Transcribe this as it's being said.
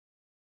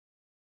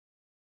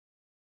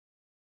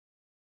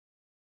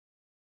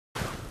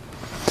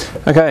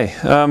Okay,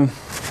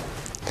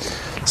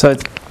 so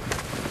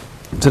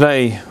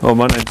today, well,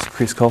 my name's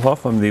Chris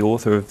Kolhoff. I'm the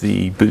author of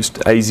the Boost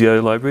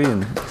ASIO library,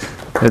 and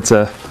it's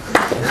a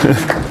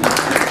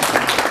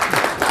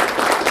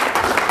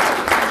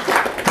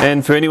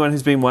and for anyone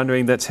who's been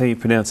wondering, that's how you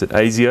pronounce it,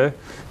 ASIO.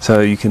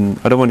 So you can,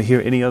 I don't want to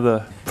hear any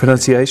other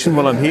pronunciation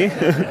while I'm here.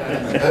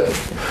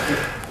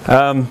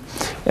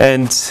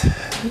 And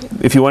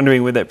if you're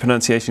wondering where that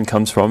pronunciation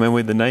comes from and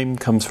where the name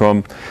comes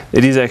from,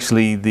 it is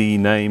actually the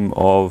name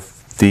of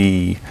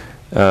the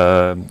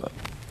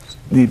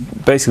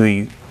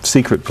basically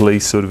secret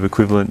police sort of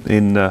equivalent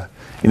in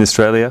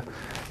Australia.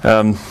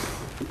 Well,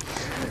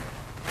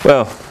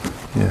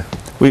 yeah,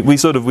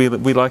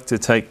 we like to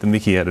take the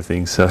mickey out of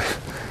things. So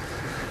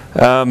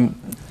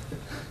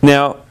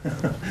now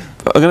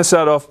I'm going to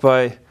start off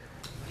by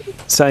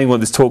saying what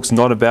this talk's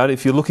not about.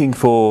 If you're looking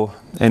for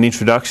an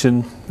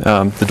introduction,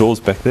 the door's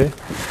back there.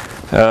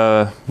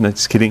 No,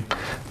 just kidding.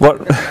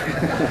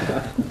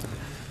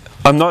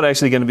 I'm not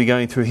actually going to be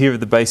going through here are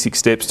the basic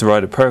steps to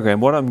write a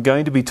program. What I'm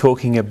going to be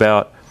talking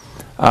about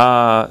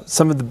are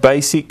some of the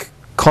basic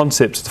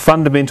concepts, the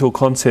fundamental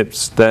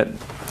concepts that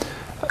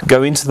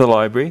go into the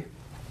library,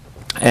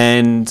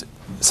 and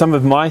some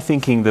of my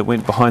thinking that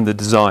went behind the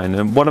design.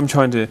 And what I'm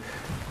trying to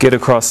get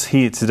across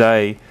here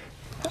today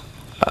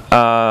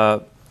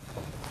are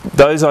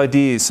those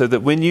ideas so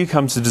that when you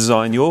come to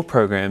design your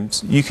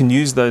programs, you can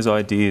use those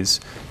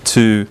ideas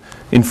to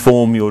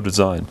inform your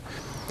design.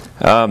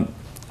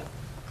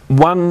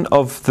 One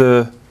of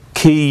the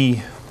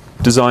key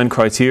design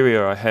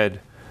criteria I had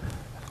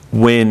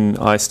when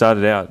I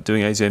started out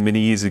doing ASIO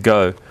many years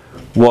ago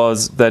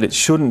was that it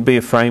shouldn't be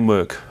a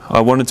framework. I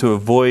wanted to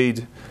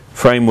avoid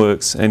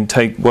frameworks and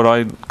take what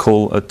I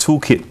call a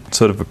toolkit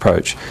sort of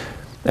approach.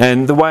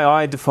 And the way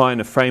I define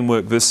a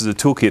framework versus a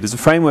toolkit is a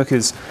framework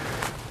is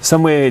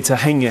somewhere to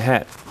hang your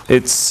hat.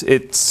 It's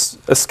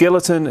a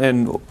skeleton,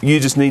 and you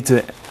just need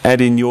to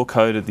add in your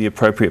code at the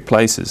appropriate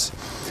places.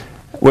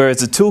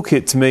 Whereas a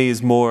toolkit to me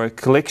is more a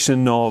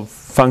collection of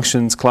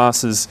functions,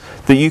 classes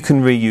that you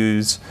can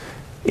reuse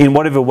in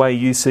whatever way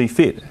you see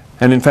fit.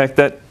 And in fact,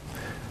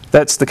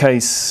 that's the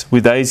case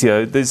with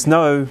ASIO. There's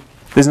no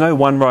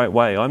one right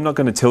way. I'm not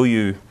going to tell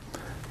you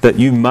that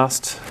you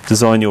must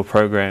design your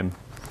program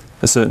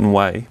a certain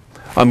way.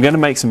 I'm going to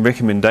make some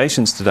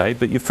recommendations today,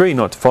 but you're free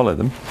not to follow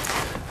them.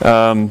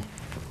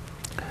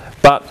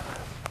 But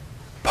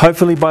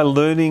hopefully by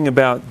learning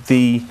about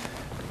the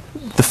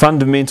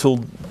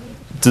fundamental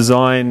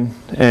design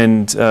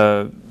and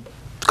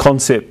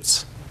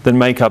concepts that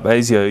make up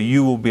ASIO,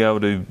 you will be able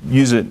to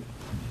use it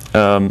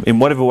in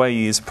whatever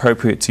way is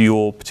appropriate to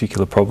your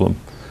particular problem.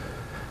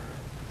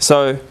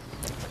 So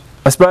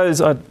I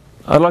suppose I'd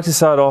like to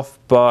start off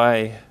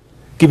by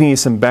giving you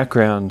some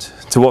background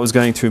to what was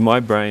going through my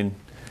brain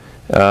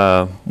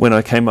when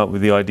I came up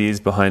with the ideas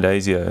behind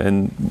ASIO.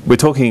 And we're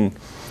talking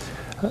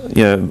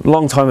a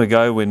long time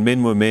ago when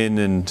men were men,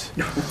 and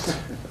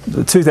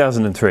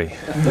 2003.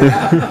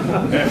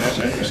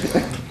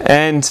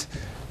 And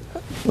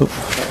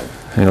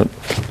hang on.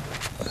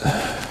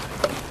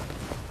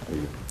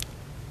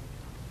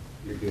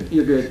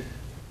 You're good.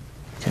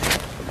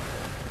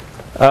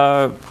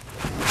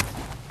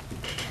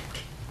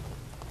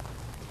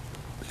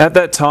 At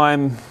that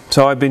time,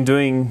 so I'd been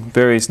doing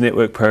various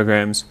network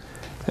programs,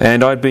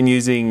 and I'd been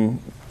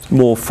using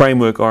more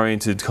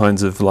framework-oriented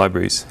kinds of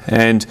libraries.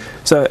 And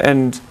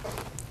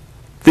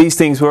these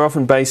things were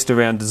often based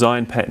around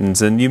design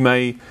patterns, and you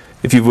may,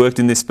 if you've worked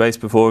in this space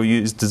before,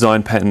 use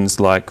design patterns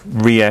like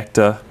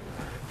reactor,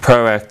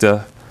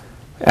 proactor,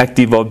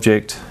 active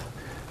object.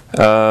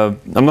 I'm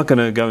not going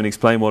to go and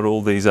explain what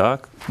all these are,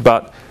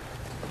 but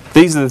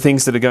these are the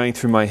things that are going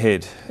through my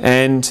head.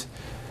 And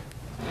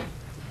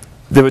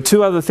there were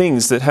two other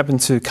things that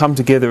happened to come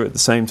together at the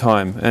same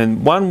time.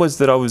 And one was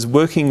that I was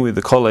working with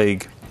a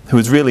colleague who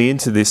was really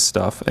into this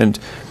stuff, and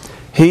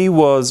he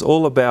was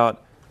all about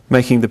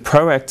making the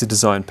proactor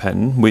design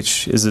pattern,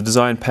 which is a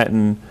design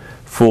pattern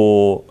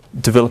for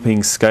developing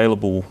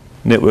scalable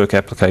network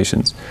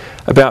applications,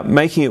 about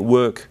making it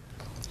work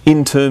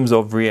in terms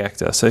of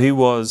reactor. So he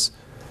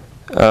wanted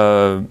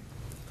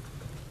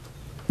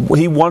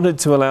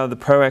to allow the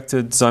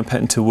proactor design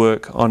pattern to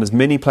work on as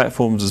many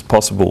platforms as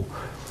possible.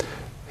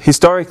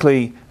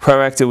 Historically,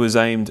 proactor was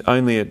aimed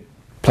only at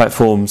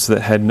platforms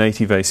that had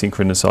native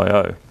asynchronous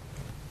I/O.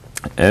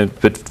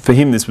 But for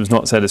him this was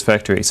not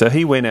satisfactory. So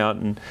he went out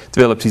and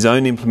developed his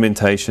own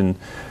implementation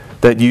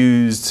that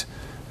used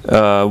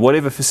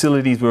whatever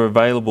facilities were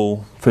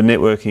available for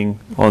networking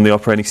on the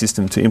operating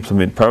system to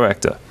implement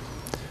proactor,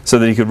 so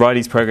that he could write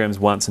his programs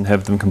once and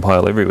have them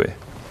compile everywhere.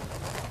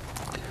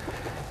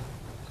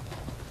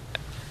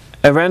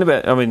 Around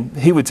about, I mean,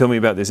 he would tell me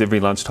about this every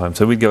lunchtime,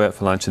 so we'd go out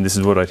for lunch and this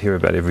is what I'd hear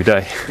about every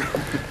day.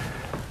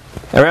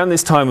 Around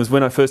this time was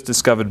when I first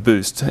discovered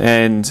Boost,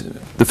 and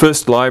the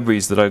first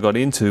libraries that I got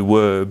into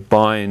were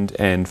Bind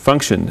and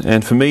Function,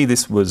 and for me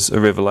this was a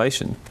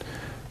revelation.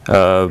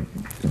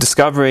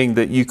 Discovering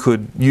that you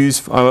could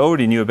use, I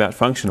already knew about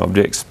function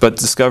objects, but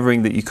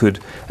discovering that you could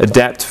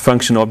adapt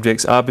function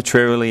objects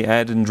arbitrarily,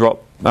 add and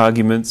drop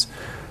arguments,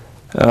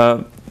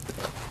 it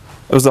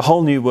was a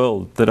whole new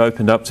world that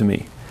opened up to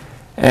me.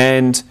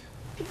 And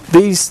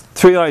these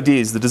three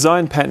ideas, the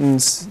design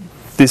patterns,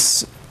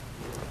 this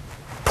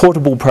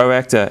portable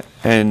proactor,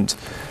 and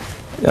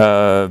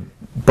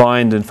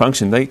bind and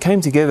function, they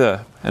came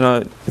together, and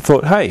I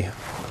thought, hey,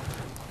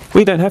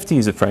 we don't have to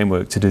use a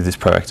framework to do this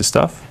proactor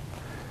stuff.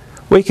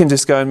 We can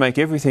just go and make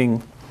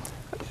everything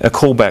a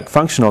callback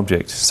function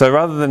object. So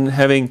rather than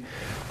having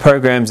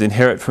programs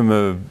inherit from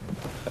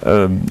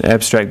an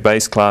abstract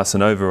base class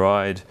and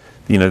override,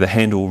 you know, the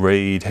handle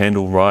read,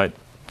 handle write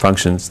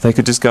functions, they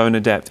could just go and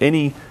adapt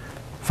any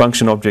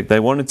function object they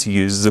wanted to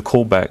use as a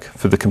callback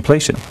for the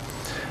completion.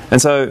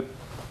 And so,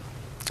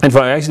 if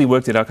I actually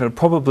worked it out, I could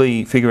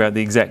probably figure out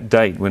the exact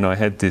date when I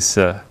had this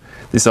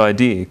this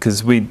idea,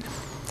 because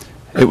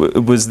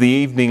it was the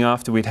evening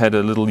after we'd had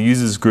a little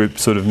users group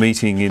sort of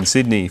meeting in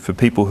Sydney for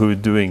people who were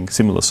doing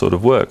similar sort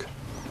of work.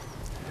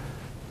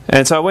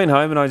 And so I went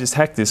home and I just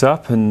hacked this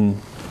up,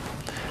 and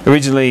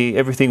originally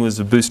everything was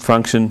a boost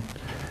function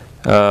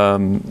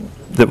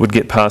that would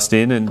get passed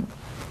in, and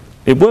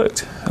it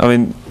worked. I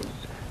mean,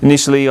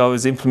 initially I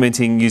was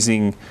implementing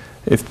using,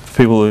 if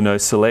people who know,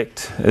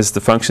 select as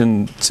the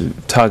function to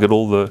target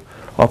all the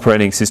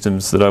operating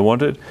systems that I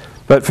wanted.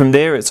 But from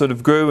there it sort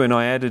of grew, and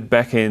I added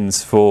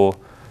backends for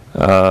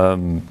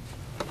the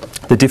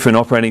different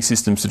operating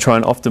systems to try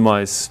and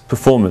optimize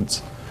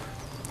performance.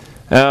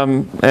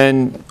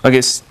 And I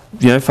guess,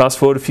 you know, fast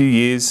forward a few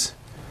years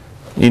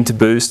into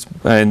Boost,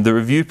 and the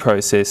review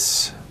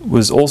process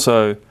was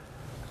also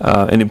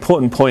an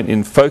important point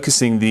in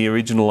focusing the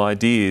original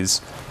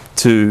ideas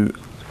to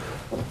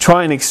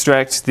try and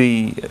extract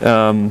the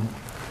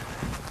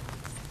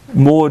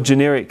more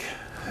generic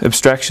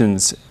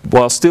abstractions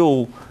while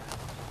still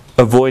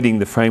avoiding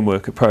the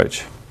framework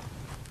approach.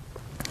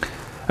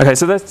 Okay,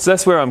 so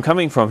that's where I'm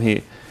coming from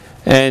here,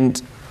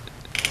 and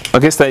I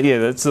guess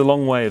that's a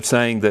long way of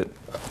saying that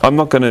I'm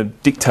not going to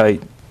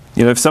dictate.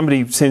 You know, if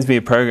somebody sends me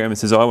a program and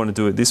says I want to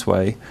do it this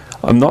way,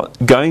 I'm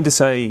not going to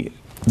say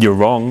you're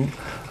wrong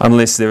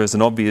unless there is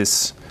an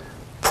obvious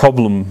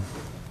problem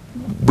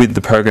with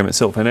the program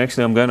itself. And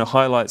actually I'm going to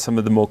highlight some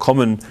of the more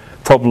common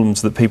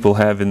problems that people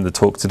have in the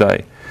talk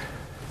today.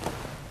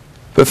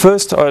 But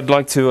first I'd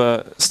like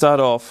to start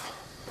off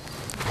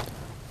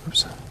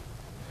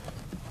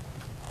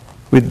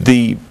with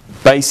the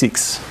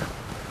basics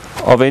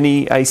of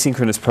any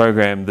asynchronous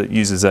program that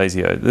uses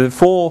ASIO. There are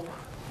four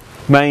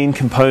main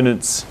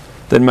components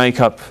that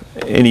make up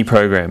any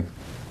program.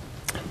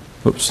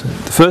 Oops.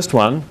 The first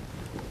one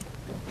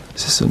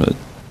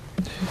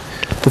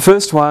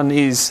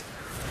is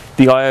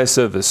the I/O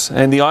service.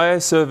 And the I/O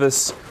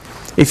service,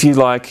 if you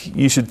like,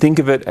 you should think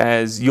of it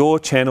as your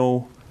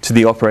channel to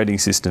the operating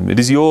system. It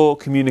is your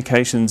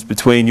communications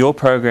between your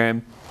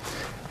program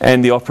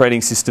and the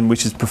operating system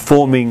which is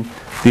performing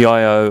the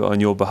I/O on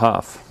your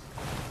behalf.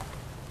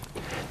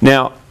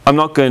 Now, I'm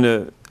not going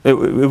to, it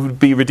would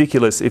be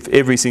ridiculous if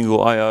every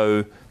single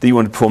I/O that you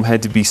want to perform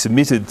had to be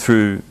submitted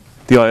through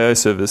the I/O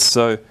service.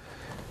 So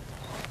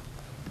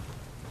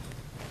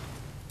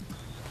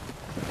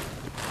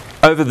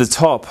over the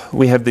top,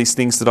 we have these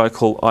things that I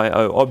call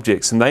I/O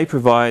objects, and they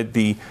provide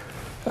the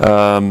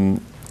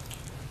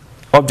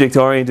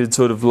object-oriented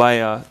sort of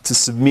layer to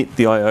submit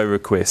the I/O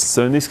requests.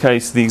 So in this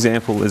case, the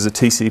example is a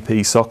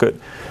TCP socket.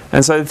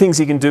 And so the things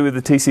you can do with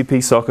the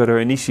TCP socket are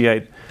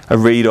initiate a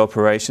read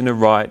operation, a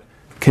write,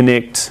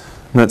 connect,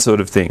 that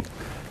sort of thing.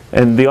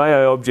 And the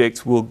I/O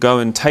object will go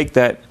and take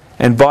that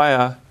and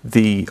via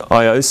the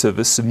I/O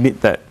service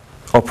submit that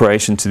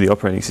operation to the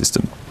operating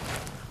system.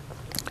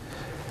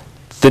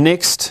 The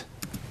next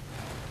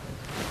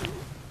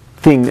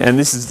thing, and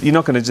this is, you're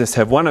not going to just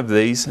have one of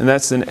these, and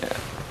that's an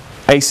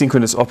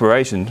asynchronous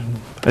operation.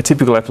 A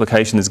typical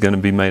application is going to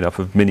be made up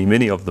of many,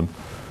 many of them.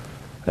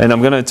 And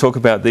I'm going to talk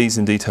about these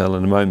in detail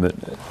in a moment.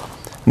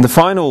 And the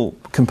final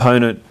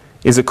component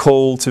is a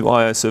call to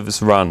I/O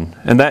service run.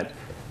 And that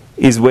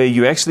is where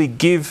you actually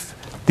give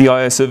the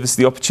I/O service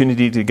the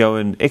opportunity to go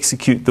and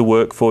execute the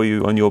work for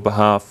you on your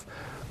behalf,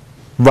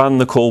 run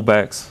the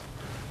callbacks,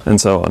 and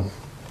so on.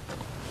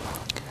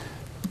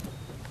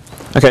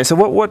 Okay, so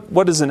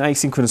what does an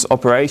asynchronous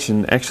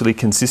operation actually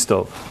consist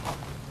of?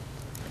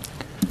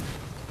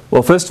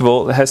 Well, first of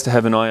all, it has to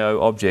have an I/O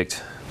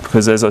object,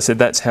 because as I said,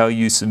 that's how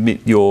you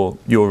submit your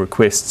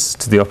requests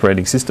to the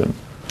operating system.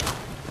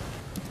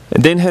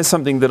 It then has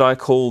something that I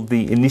call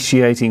the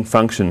initiating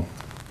function.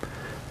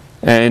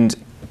 And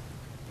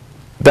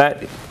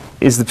that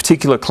is the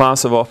particular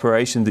class of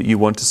operation that you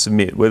want to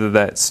submit, whether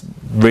that's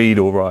read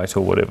or write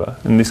or whatever.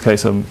 In this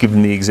case, I'm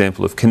giving the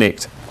example of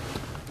connect.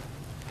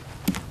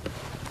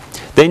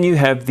 Then you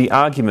have the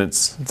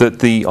arguments that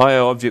the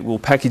I/O object will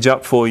package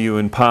up for you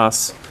and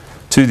pass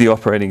to the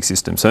operating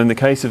system. So in the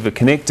case of a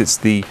connect, it's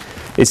the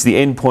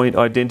endpoint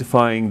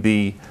identifying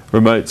the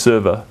remote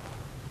server.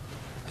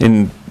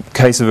 In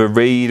case of a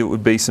read, it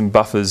would be some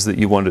buffers that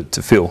you want it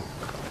to fill.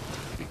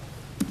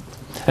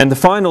 And the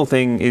final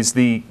thing is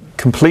the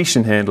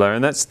completion handler,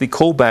 and that's the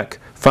callback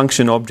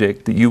function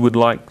object that you would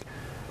like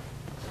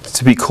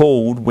to be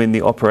called when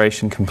the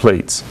operation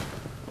completes.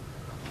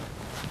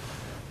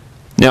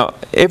 Now,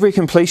 every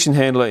completion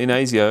handler in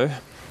ASIO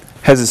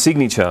has a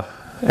signature,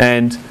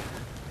 and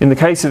in the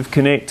case of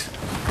connect,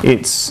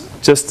 it's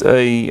just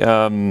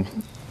a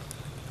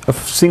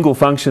single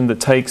function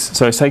that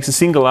takes a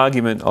single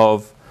argument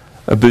of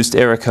a boost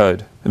error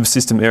code, a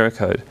system error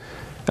code.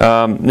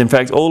 In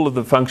fact, all of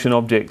the function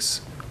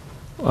objects,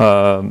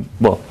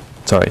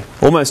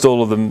 almost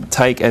all of them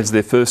take as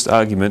their first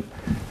argument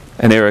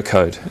an error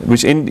code,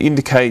 which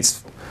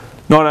indicates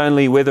not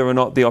only whether or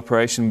not the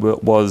operation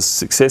was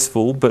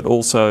successful, but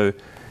also,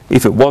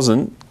 if it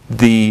wasn't,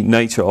 the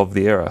nature of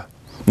the error.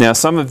 Now,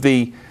 some of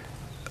the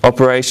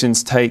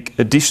operations take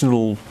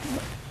additional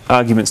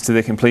arguments to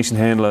their completion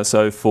handler.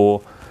 So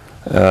for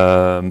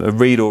a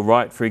read or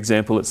write, for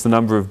example, it's the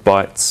number of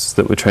bytes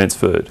that were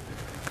transferred.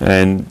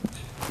 And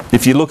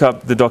if you look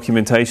up the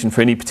documentation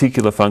for any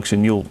particular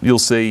function, you'll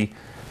see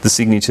the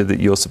signature that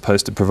you're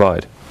supposed to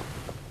provide.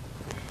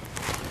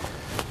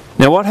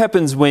 Now, what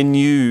happens when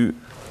you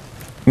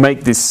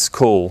make this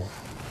call?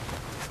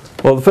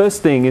 Well, the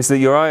first thing is that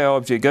your I/O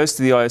object goes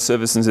to the I/O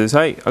service and says,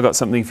 hey, I've got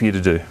something for you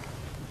to do.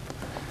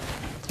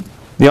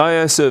 The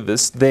I/O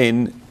service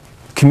then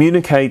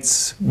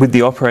communicates with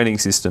the operating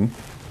system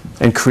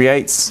and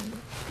creates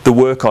the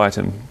work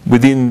item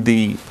within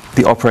the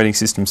operating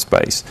system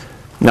space.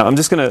 Now, I'm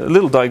just going to, a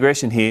little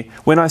digression here.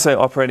 When I say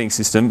operating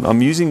system,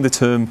 I'm using the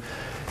term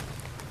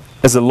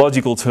as a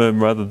logical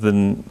term rather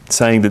than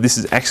saying that this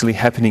is actually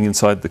happening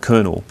inside the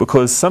kernel,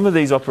 because some of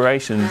these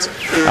operations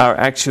are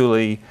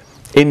actually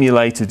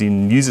emulated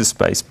in user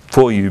space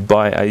for you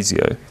by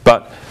ASIO.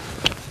 But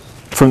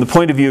from the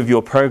point of view of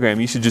your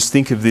program, you should just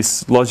think of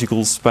this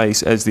logical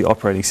space as the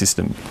operating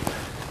system.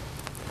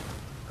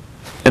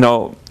 And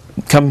I'll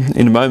come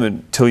in a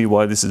moment tell you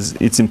why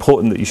it's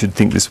important that you should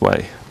think this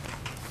way.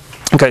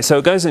 Okay, so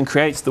it goes and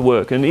creates the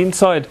work, and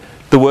inside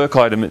the work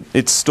item,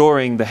 it's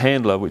storing the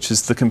handler, which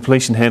is the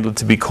completion handler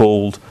to be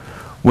called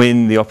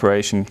when the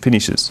operation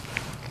finishes.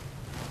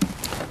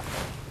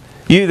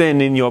 You then,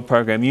 in your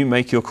program, you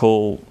make your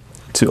call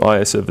to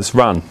I/O service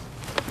run.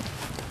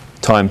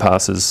 Time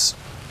passes.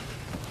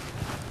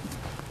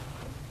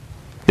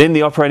 Then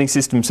the operating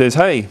system says,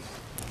 hey,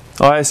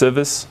 I/O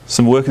service,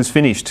 some work is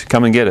finished,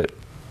 come and get it.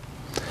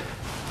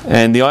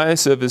 And the I/O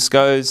service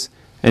goes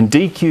and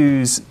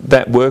dequeues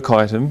that work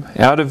item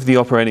out of the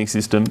operating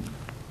system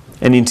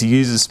and into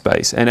user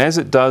space. And as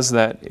it does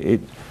that, it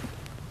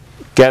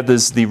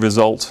gathers the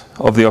result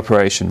of the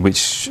operation,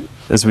 which,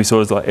 as we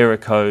saw, is like error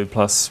code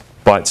plus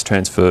bytes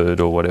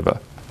transferred or whatever.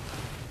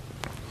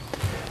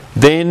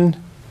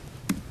 Then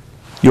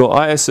your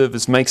I/O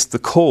service makes the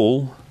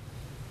call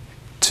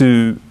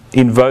to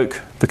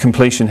invoke the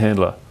completion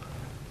handler.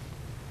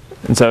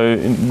 And so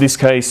in this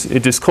case,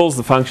 it just calls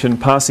the function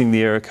passing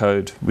the error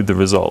code with the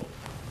result.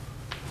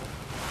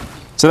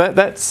 So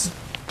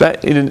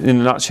that in a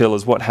nutshell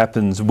is what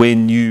happens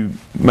when you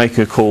make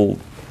a call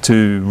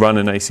to run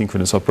an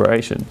asynchronous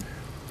operation.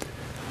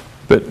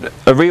 But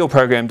a real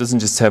program doesn't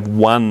just have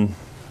one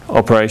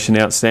operation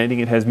outstanding.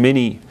 It has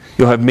many.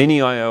 You'll have many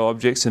I/O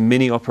objects and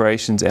many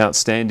operations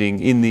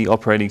outstanding in the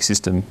operating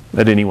system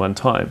at any one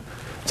time.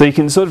 So you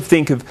can sort of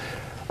think of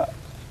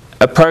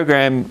a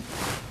program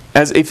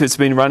as if it's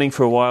been running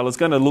for a while. It's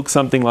going to look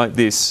something like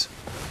this,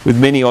 with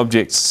many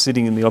objects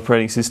sitting in the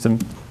operating system.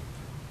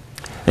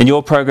 And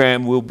your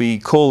program will be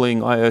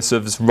calling I/O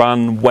service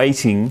run,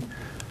 waiting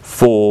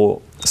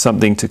for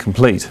something to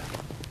complete.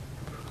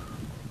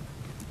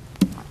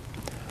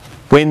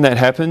 When that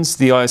happens,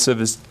 the I/O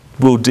service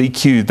will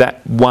dequeue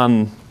that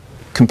one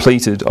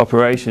completed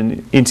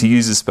operation into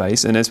user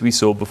space, and as we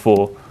saw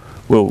before,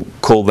 we'll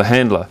call the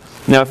handler.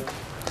 Now,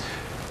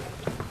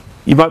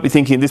 you might be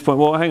thinking at this point,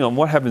 well, hang on,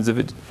 what happens if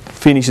it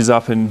finishes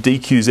up and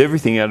dequeues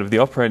everything out of the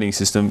operating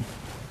system?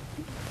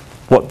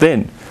 What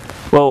then?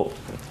 Well,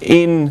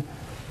 in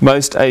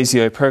most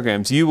ASIO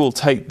programs, you will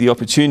take the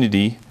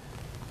opportunity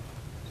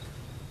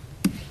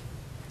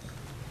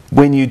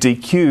when you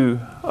dequeue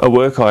a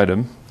work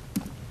item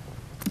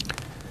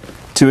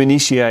to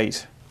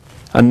initiate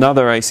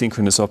another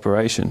asynchronous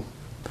operation.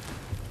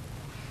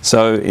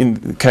 So in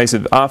the case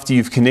of after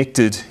you've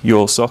connected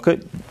your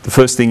socket, the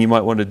first thing you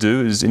might want to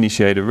do is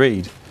initiate a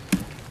read.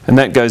 And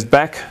that goes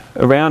back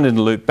around in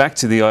a loop back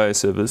to the I/O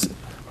service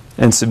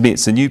and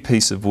submits a new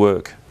piece of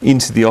work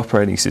into the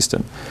operating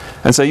system.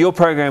 And so your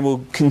program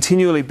will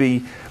continually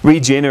be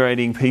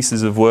regenerating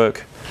pieces of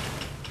work,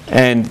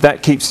 and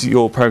that keeps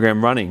your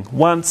program running.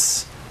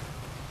 Once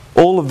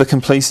all of the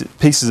complete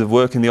pieces of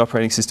work in the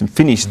operating system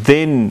finish,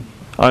 then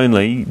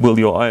only will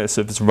your I/O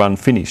service run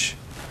finish.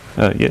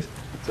 Yes?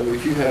 So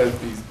if you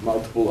have these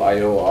multiple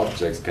I/O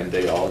objects, can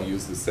they all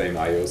use the same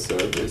I/O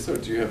service, or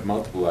do you have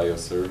multiple I/O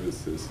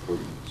services for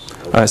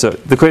each? So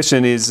the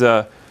question is,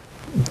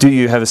 do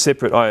you have a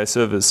separate I/O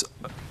service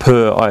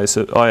per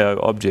I/O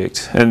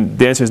object? And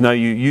the answer is no.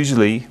 You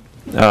usually,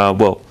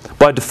 well,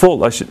 by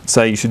default, I should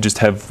say you should just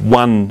have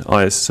one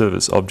I/O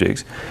service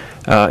object.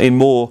 In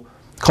more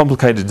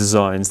complicated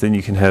designs, then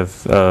you can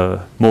have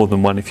more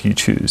than one if you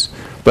choose.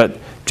 But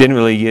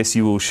generally, yes,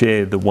 you will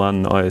share the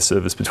one I/O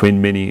service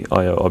between many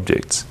I/O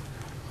objects.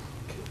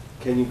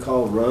 Can you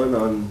call run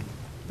on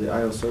the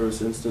IO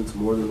service instance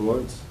more than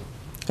once?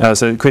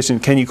 So the question,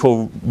 can you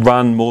call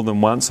run more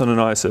than once on an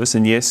IO service?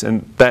 And yes,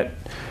 and that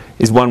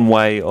is one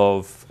way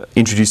of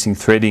introducing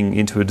threading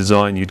into a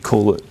design. You'd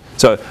call it.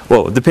 So,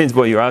 well, it depends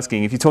what you're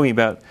asking. If you're talking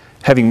about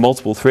having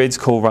multiple threads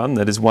call run,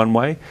 that is one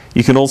way.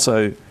 You can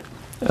also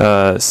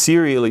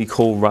serially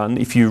call run.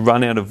 If you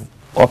run out of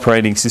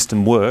operating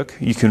system work,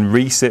 you can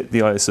reset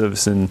the IO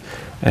service and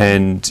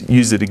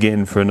use it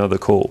again for another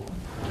call.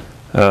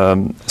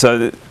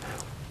 So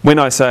when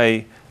I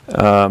say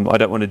I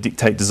don't want to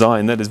dictate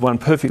design, that is one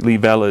perfectly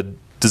valid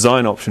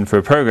design option for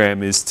a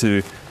program, is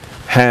to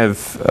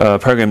have a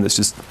program that's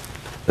just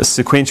a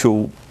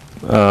sequential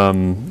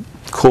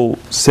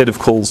set of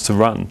calls to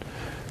run,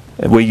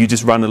 where you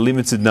just run a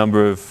limited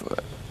number of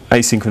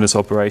asynchronous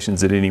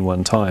operations at any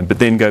one time, but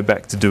then go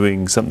back to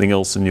doing something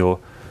else in your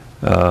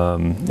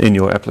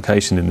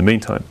application in the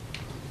meantime.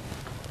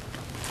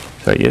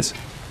 So yes?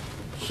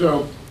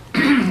 So,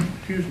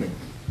 excuse me,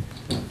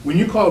 when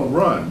you call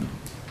run,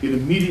 it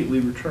immediately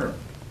returns?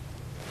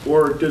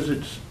 Or does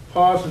it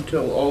pause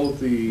until all of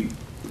the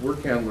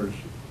work handlers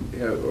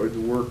or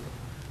the work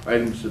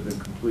items have been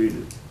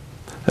completed?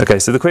 Okay,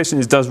 so the question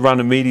is, does run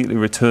immediately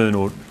return,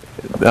 or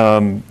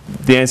the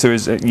answer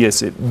is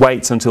yes, it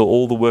waits until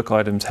all the work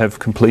items have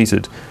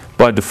completed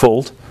by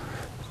default,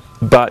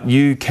 but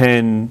you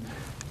can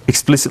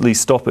explicitly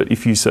stop it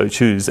if you so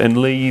choose and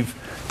leave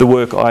the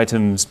work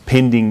items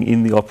pending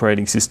in the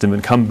operating system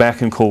and come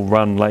back and call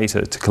run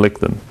later to collect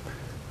them,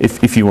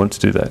 if you want to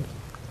do that.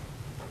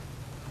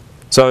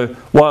 So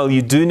while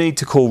you do need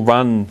to call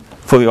run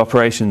for the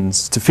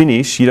operations to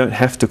finish, you don't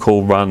have to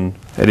call run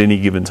at any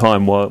given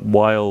time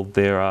while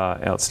there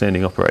are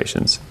outstanding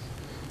operations.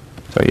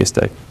 So yes,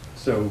 Dave.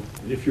 So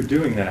if you're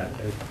doing that,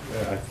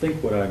 I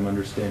think what I'm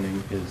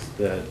understanding is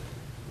that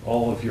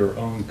all of your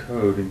own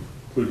code,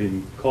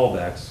 including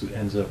callbacks,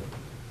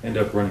 end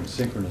up running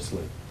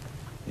synchronously,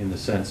 in the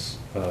sense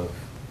of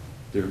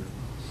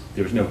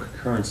there's no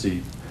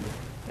concurrency,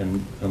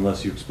 and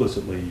unless you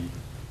explicitly.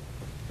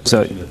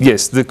 So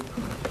yes,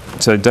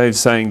 so Dave's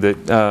saying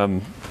that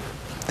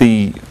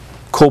the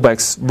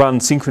callbacks run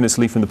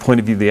synchronously from the point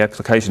of view of the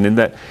application, in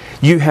that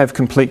you have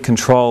complete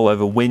control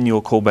over when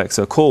your callbacks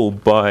are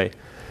called by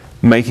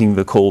making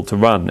the call to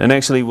run. And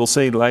actually, we'll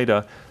see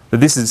later that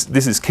this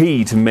is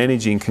key to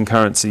managing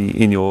concurrency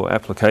in your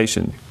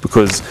application,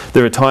 because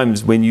there are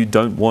times when you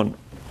don't want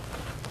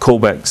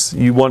callbacks.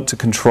 You want to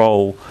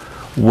control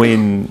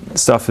when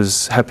stuff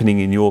is happening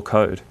in your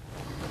code.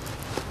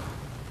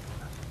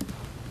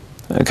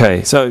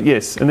 Okay, so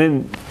yes, and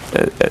then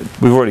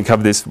we've already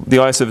covered this. The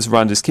IO service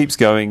run just keeps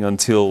going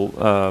until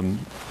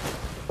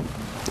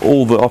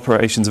all the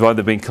operations have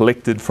either been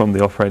collected from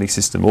the operating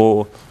system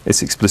or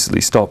it's explicitly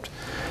stopped.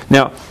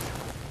 Now,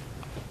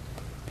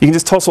 you can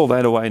just toss all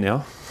that away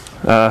now.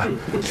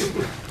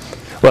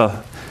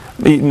 Well,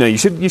 you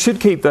should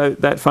keep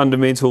that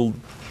fundamental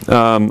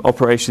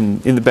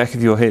operation in the back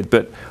of your head.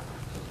 But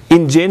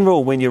in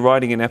general, when you're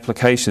writing an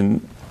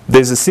application,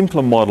 there's a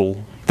simpler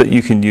model that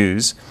you can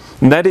use,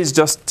 and that is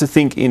just to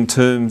think in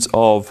terms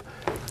of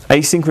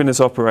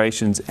asynchronous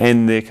operations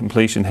and their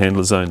completion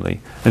handlers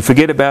only. And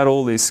forget about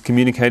all this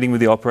communicating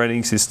with the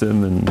operating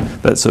system and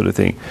that sort of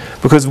thing.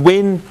 Because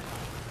when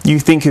you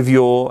think of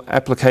your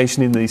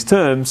application in these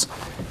terms,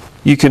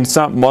 you can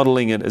start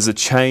modeling it as a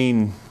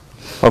chain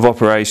of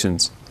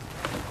operations.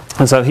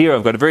 And so here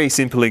I've got a very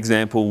simple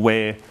example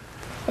where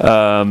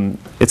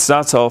it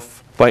starts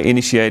off by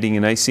initiating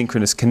an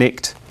asynchronous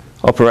connect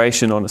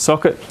operation on a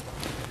socket.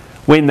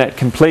 When that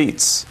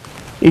completes,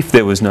 if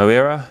there was no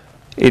error,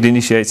 it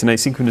initiates an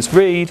asynchronous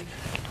read.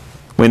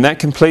 When that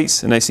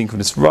completes, an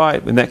asynchronous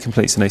write. When that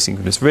completes, an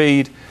asynchronous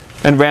read,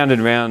 and round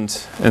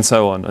and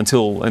so on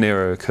until an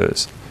error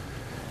occurs.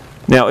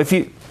 Now, if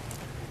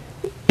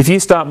you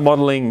start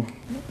modeling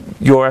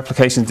your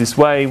applications this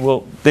way,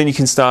 well, then you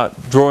can start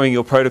drawing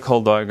your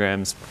protocol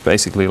diagrams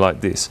basically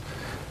like this.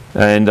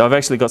 And I've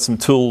actually got some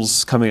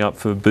tools coming up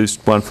for Boost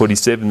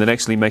 147 that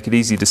actually make it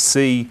easy to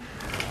see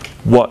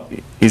what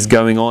is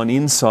going on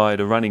inside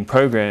a running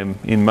program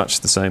in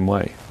much the same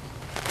way.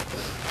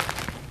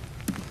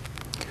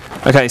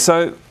 Okay,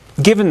 so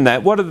given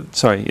that,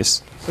 sorry,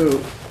 yes?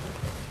 So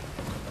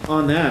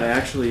on that,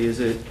 actually, is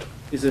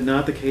it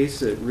not the case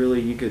that really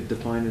you could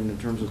define it in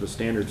terms of a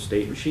standard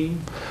state machine?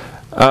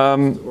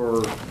 Or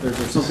is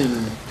there something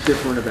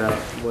different about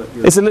what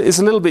you're... It's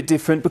a little bit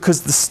different,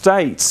 because the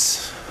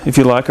states, if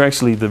you like, are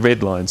actually the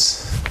red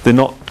lines. They're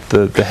not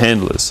the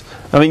handlers.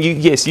 I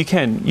mean, yes, you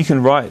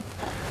can write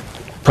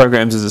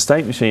programs as a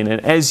state machine, and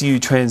as you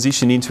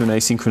transition into an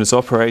asynchronous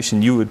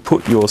operation, you would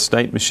put your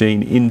state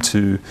machine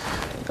into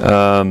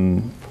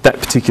that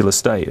particular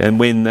state, and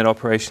when that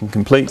operation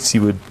completes,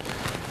 you would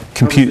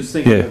compute. I was just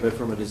thinking of it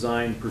from a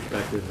design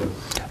perspective.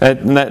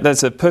 And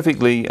that's a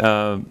perfectly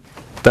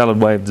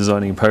valid way of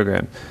designing a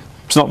program.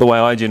 It's not the way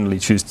I generally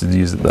choose to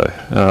use it,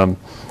 though.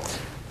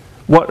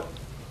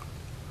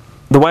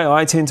 The way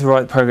I tend to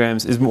write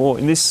programs is more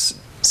in this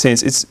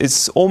sense.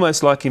 It's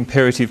almost like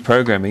imperative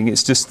programming.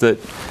 It's just that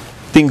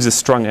things are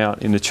strung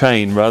out in a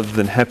chain rather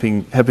than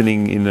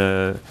happening in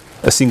a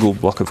a single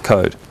block of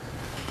code.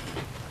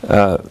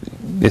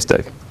 Yes,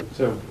 Dave?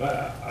 So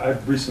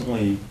I've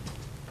recently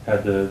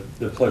had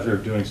the pleasure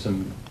of doing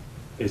some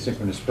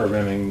asynchronous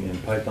programming in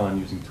Python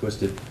using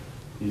Twisted.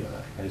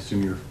 I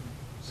assume you're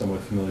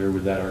somewhat familiar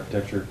with that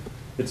architecture.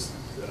 It's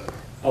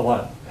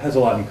has a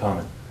lot in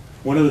common.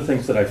 One of the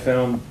things that I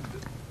found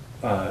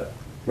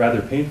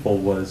rather painful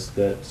was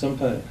that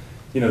sometimes,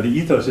 the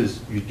ethos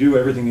is you do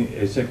everything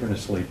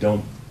asynchronously.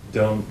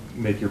 Don't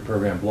make your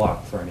program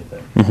block for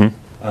anything.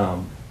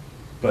 Mm-hmm.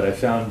 But I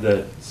found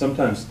that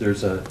sometimes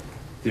there's a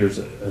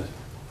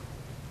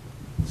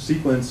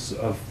sequence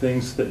of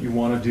things that you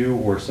want to do,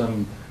 or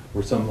something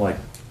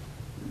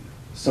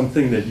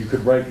that you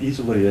could write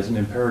easily as an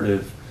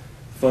imperative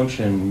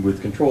function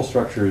with control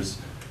structures,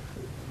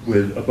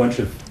 with a bunch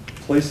of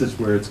places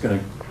where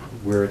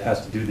it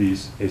has to do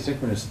these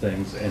asynchronous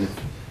things,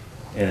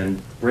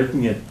 and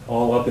breaking it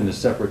all up into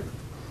separate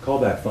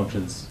callback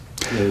functions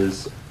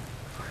is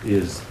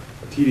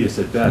tedious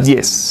at best.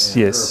 Yes,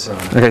 and yes.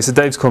 error-prone. Okay, so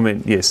Dave's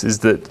comment, yes, is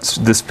that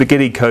the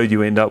spaghetti code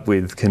you end up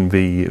with can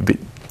be a bit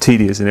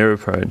tedious and error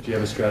prone. Do you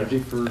have a strategy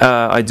for?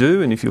 I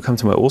do, and if you'll come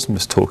to my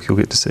awesomeness talk, you'll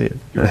get to see it.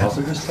 Your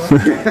awesomeness talk?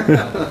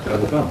 I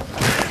will come.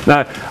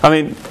 No, I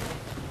mean,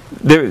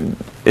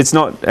 it's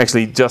not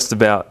actually just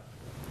about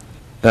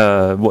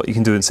what you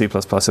can do in C++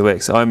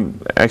 OX.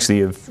 I'm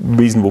actually a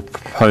reasonable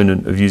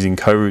proponent of using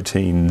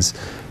coroutines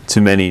to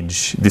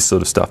manage this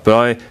sort of stuff, but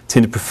I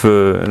tend to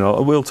prefer, and I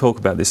will talk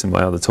about this in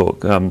my other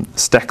talk,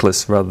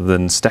 stackless rather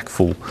than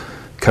stackful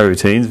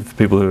coroutines, for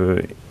people who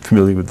are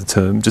familiar with the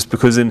term, just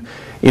because in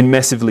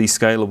massively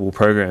scalable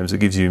programs it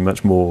gives you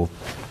much more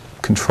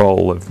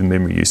control over the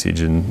memory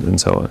usage and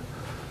so on.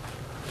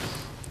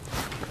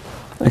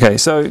 Okay,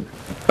 so,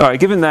 all right,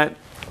 given that,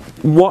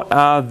 what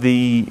are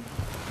the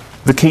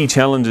key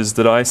challenges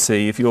that I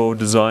see if you're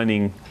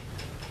designing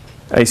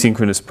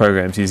asynchronous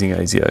programs using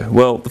ASIO?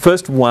 Well, the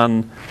first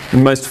one,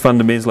 and most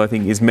fundamental, I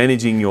think, is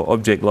managing your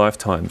object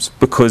lifetimes,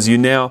 because you're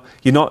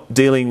not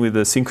dealing with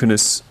a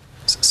synchronous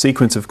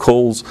sequence of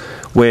calls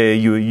where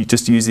you're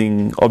just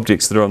using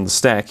objects that are on the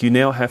stack. You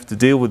now have to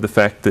deal with the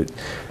fact that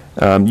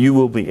you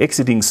will be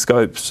exiting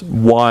scopes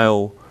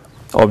while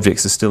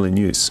objects are still in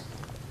use.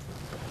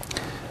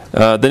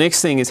 The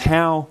next thing is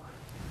how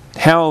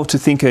to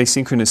think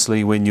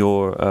asynchronously when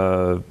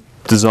you're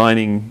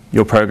designing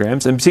your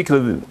programs, and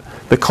particularly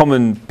the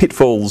common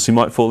pitfalls you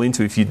might fall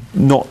into if you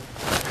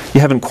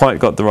haven't quite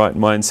got the right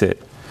mindset.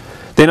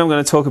 Then I'm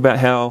going to talk about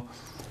how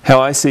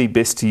I see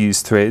best to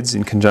use threads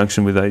in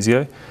conjunction with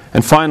ASIO,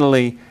 and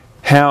finally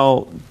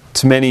how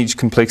to manage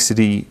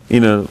complexity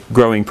in a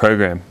growing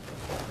program.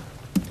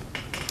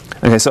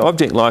 Okay, so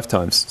object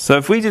lifetimes. So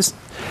if we just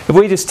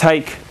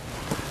take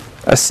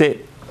a set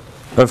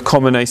of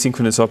common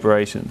asynchronous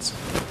operations,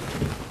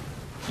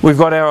 we've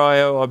got our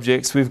I/O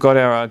objects, we've got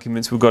our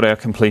arguments, we've got our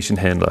completion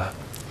handler.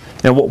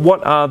 Now,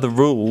 what are the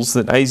rules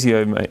that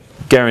ASIO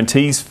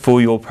guarantees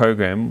for your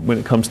program when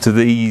it comes to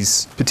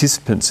these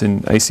participants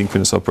in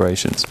asynchronous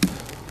operations?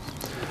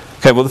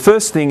 Okay, well, the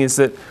first thing is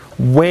that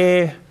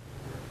where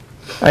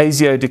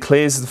ASIO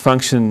declares the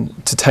function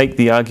to take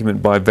the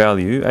argument by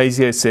value,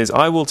 ASIO says,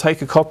 I will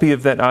take a copy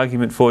of that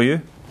argument for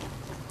you,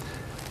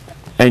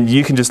 and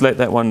you can just let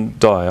that one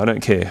die, I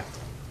don't care.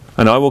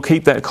 And I will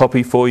keep that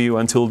copy for you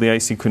until the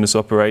asynchronous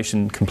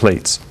operation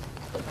completes.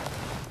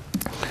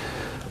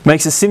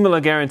 Makes a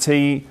similar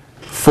guarantee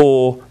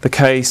for the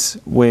case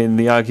when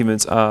the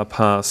arguments are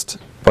passed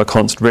by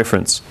const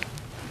reference.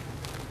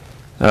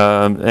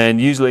 And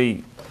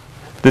usually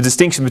the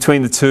distinction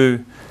between the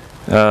two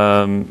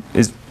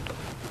is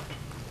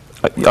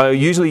I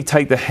usually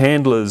take the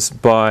handlers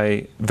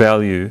by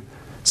value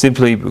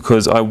simply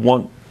because I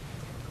want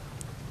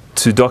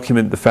to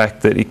document the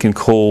fact that it can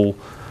call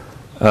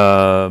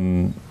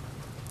the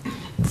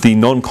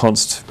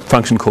non-const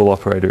function call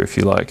operator, if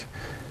you like.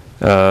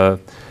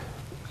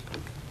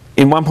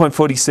 In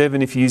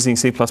 1.47, if you're using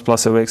C++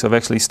 OX, I've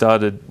actually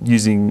started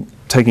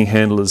taking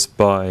handlers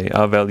by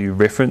R-value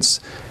reference,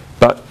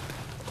 but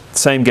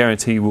same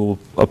guarantee will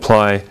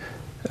apply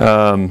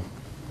that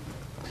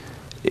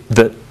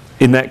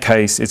in that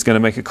case it's going to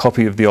make a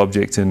copy of the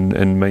object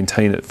and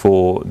maintain it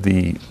for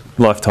the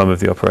lifetime of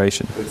the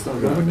operation. But it's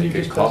not going to make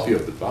a copy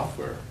of the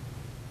buffer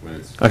when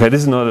it's... Okay,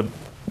 this is not a...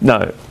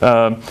 No.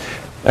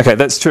 Okay,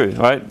 that's true,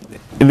 right?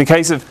 In the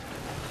case of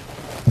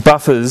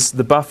buffers,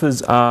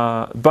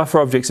 buffer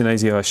objects in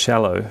ASIO are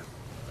shallow.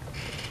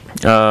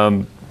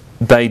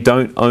 They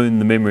don't own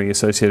the memory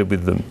associated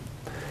with them.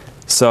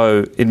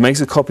 So it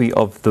makes a copy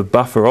of the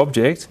buffer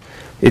object.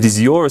 It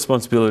is your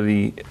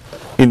responsibility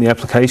in the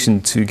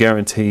application to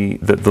guarantee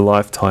that the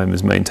lifetime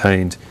is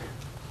maintained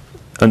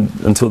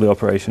until the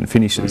operation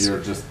finishes. So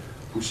you're just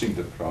pushing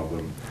the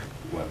problem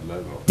one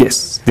level.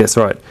 Yes, that's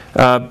right.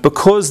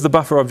 Because the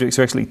buffer objects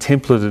are actually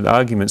templated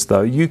arguments,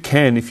 though, you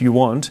can, if you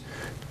want,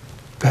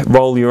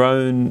 roll your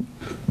own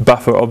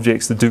buffer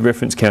objects that do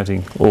reference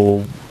counting,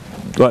 or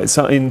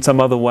in some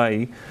other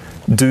way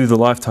do the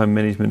lifetime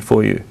management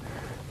for you.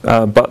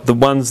 But the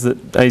ones that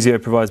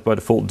ASIO provides by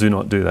default do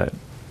not do that.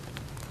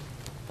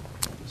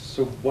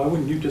 So why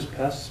wouldn't you just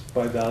pass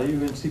by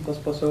value in C++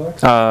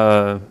 OX?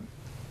 I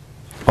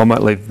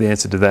might leave the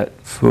answer to that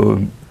for.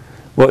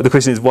 Well, the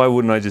question is, why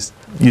wouldn't I just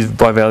use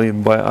by value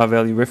and by R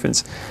value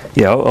reference?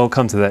 Yeah, I'll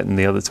come to that in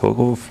the other talk.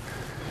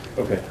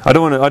 Okay. I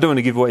don't want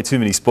to give away too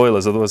many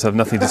spoilers, otherwise I have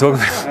nothing to talk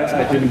about.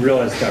 I didn't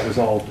realize that was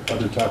all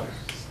other topics.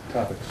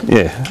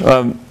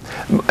 Yeah.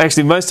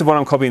 Actually, most of what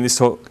I'm copying this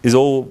talk is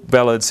all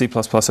valid C++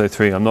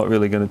 03. I'm not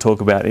really going to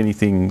talk about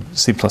anything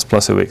C++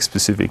 OX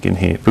specific in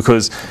here,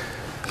 because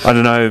I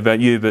don't know about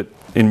you, but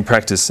in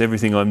practice,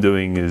 everything I'm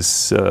doing is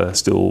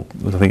still,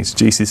 I think it's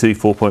GCC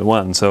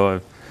 4.1,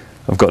 so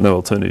I've got no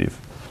alternative.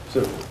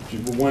 So,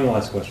 one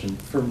last question.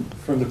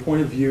 From the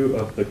point of view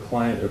of the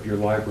client of your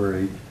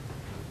library,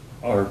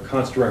 are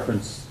const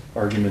reference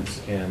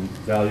arguments and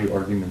value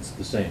arguments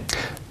the same?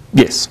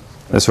 Yes,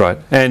 that's right.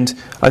 And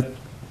I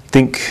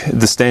think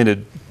the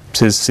standard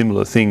says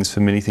similar things for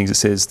many things. It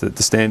says that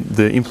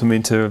the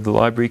implementer of the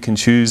library can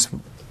choose,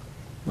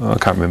 I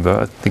can't remember,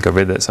 I think I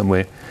read that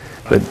somewhere.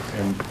 But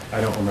and I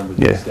don't remember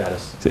the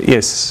status. So,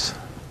 yes.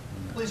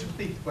 Please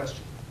repeat the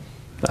question.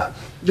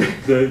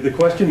 The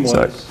question was,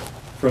 Sorry.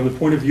 from the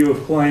point of view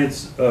of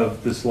clients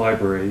of this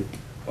library,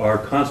 are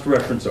const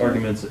reference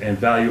arguments and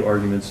value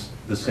arguments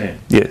the same?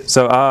 Yeah,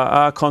 so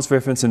are const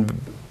reference and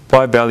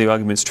by value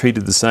arguments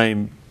treated the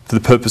same for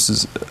the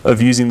purposes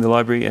of using the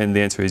library? And the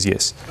answer is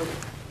yes.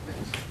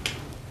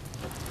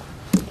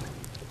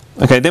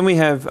 Okay, then we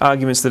have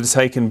arguments that are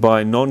taken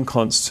by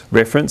non-const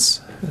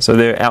reference. So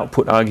they're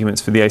output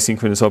arguments for the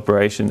asynchronous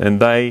operation, and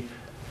they,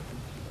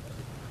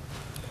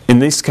 in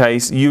this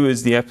case, you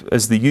as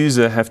the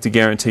user have to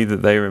guarantee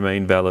that they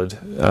remain valid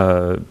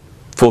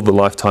for the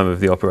lifetime of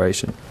the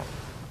operation.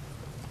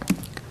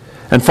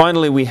 And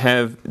finally, we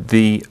have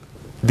the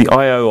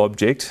I/O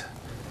object.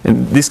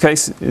 In this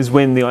case is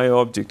when the I/O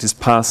object is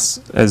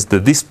passed as the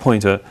this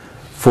pointer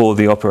for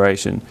the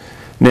operation.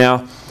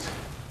 Now,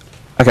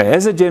 okay,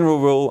 as a general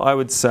rule, I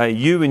would say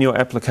you and your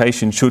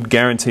application should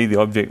guarantee the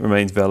object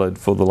remains valid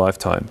for the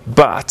lifetime.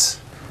 But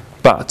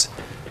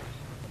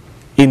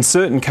in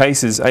certain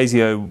cases,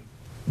 ASIO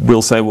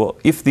will say, well,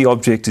 if the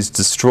object is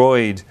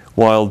destroyed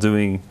while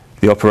doing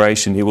the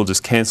operation, it will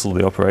just cancel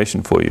the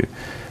operation for you.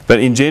 But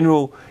in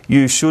general,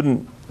 you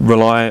shouldn't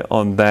rely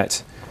on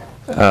that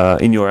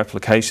in your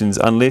applications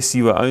unless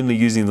you are only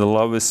using the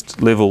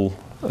lowest level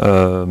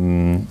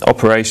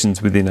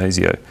operations within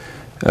ASIO.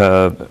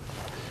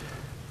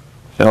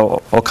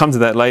 I'll come to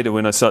that later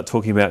when I start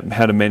talking about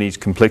how to manage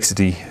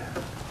complexity.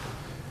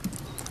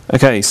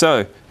 Okay,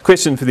 so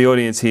question for the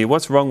audience here: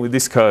 what's wrong with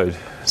this code?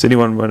 Does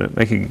anyone want to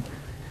make a?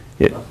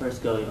 Yeah. Buffer is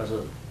going,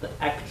 also the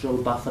actual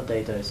buffer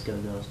data is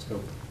going out of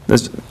scope.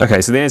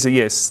 Okay, so the answer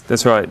yes,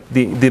 that's right.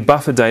 The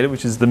buffer data,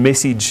 which is the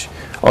message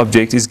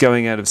object, is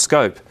going out of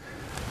scope.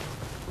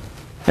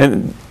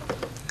 And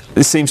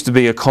this seems to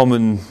be a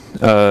common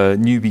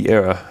newbie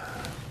error.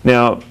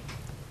 Now,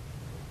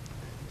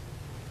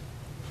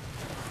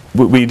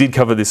 we did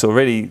cover this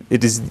already.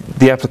 It is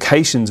the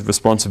application's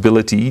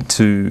responsibility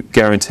to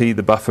guarantee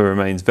the buffer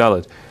remains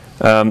valid.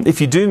 If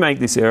you do make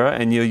this error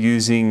and you're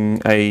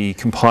using a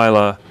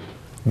compiler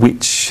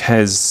which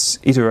has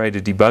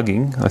iterated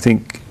debugging, I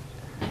think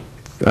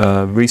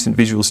recent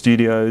Visual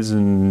Studios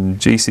and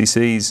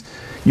GCCs,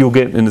 you'll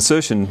get an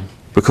assertion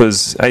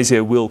because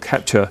ASIO will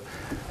capture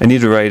an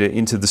iterator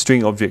into the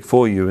string object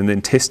for you and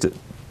then test it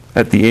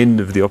at the end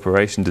of the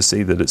operation to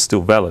see that it's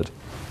still valid.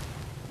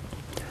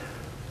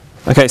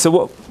 Okay, so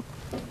what?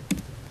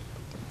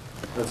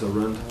 That's a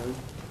runtime?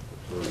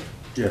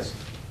 Yes.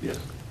 Yes.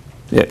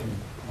 Yeah.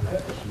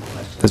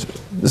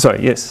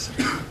 Sorry, yes.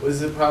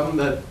 Was the problem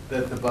that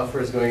the buffer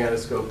is going out of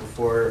scope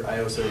before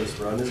IO service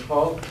run is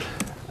called?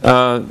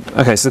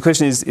 Okay, so the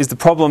question is the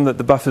problem that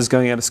the buffer is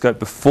going out of scope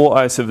before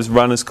IO service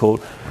run is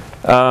called?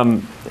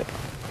 No,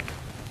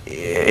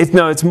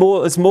 it's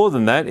more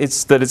than that.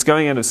 It's that it's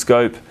going out of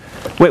scope.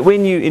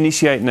 When you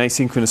initiate an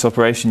asynchronous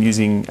operation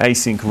using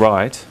async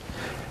write,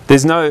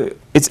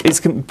 it's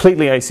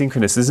completely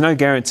asynchronous. There's no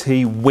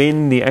guarantee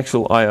when the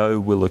actual I/O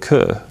will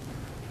occur.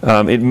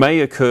 It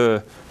may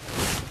occur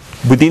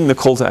within the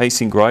call to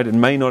async write. It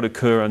may not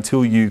occur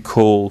until you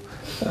call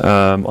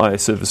IO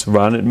service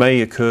run. It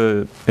may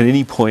occur at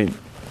any point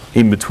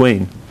in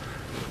between.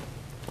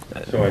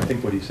 So I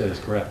think what he said is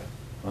correct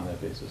on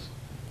that basis.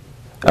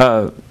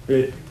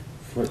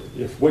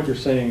 If what you're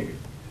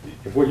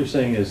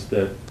saying is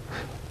that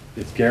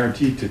it's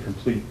guaranteed to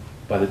complete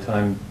by the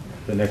time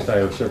the next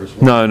IO service.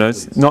 No,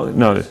 it's not.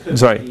 No, Could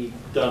sorry. be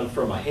done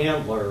from a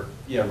handler.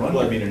 Yeah, run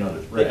would mean another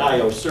thread. The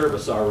IO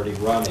service already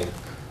running.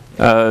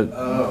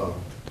 Oh.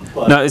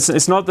 But No,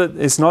 it's not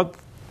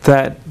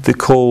that the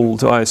call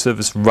to IO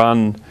service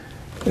run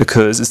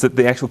occurs. It's that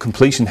the actual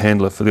completion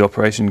handler for the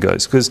operation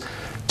goes. Because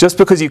just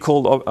because you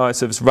called IO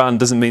service run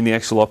doesn't mean the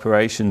actual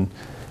operation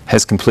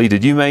has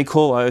completed. You may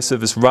call IO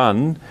service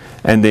run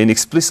and then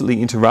explicitly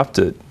interrupt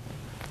it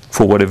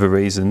for whatever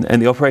reason,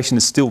 and the operation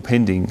is still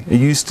pending.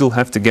 You still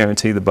have to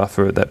guarantee the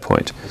buffer at that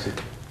point.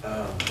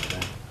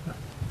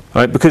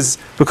 Right, because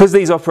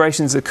these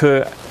operations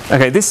occur.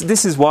 Okay,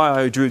 this is why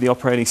I drew the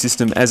operating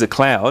system as a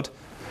cloud.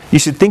 you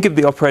should think of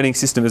the operating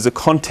system as a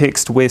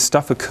context where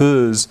stuff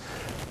occurs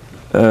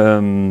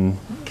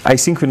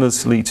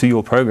asynchronously to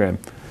your program.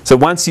 So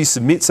once you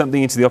submit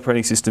something into the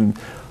operating system,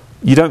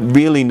 you don't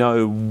really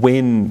know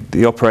when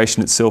the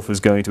operation itself is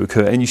going to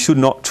occur, and you should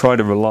not try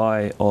to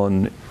rely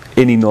on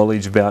any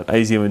knowledge about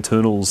ASIO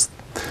internals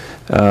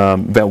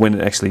about when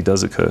it actually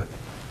does occur.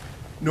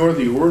 Nor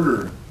the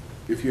order,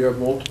 if you have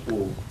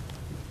multiple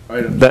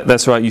items.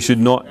 That's right. You should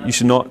not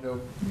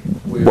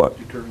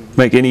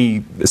make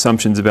any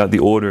assumptions about the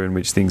order in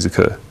which things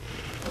occur.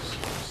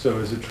 So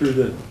is it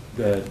true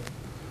that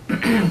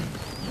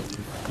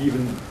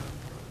even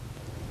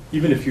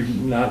if you're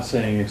not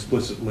saying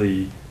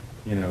explicitly,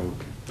 you know,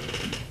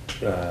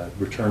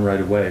 return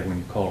right away when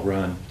you call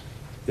run,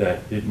 that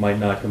it might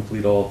not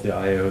complete all of the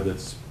I/O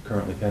that's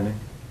currently pending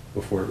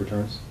before it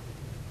returns?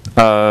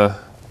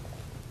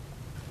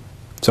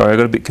 Sorry, I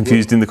got a bit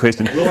confused in the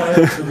question. Will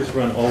IO service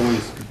run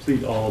always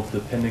complete all of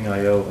the pending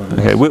I/O on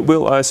the Okay,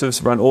 will IO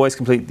service run always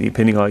complete the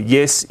pending I/O?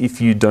 Yes, if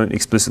you don't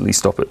explicitly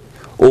stop it.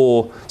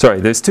 Or,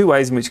 sorry, there's two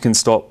ways in which you can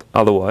stop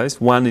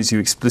otherwise. One is you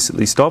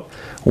explicitly stop.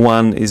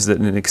 One is that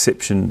an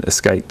exception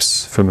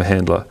escapes from a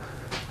handler.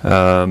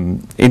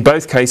 In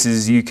both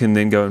cases, you can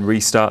then go and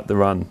restart the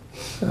run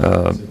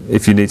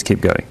if you need to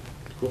keep going.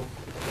 Cool.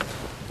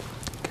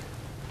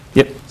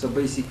 Yep. So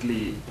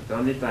basically, the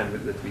only time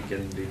that we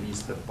can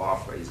release the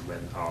buffer is when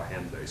our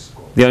handler is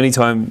called. The only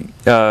time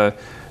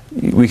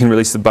we can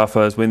release the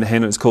buffer is when the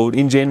handler is called.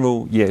 In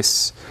general,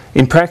 yes.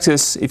 In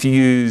practice, if you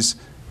use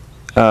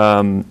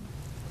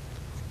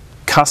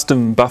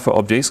custom buffer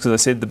objects, because I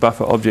said the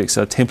buffer objects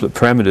are template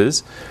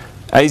parameters,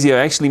 ASIO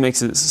actually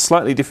makes a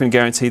slightly different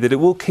guarantee that it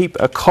will keep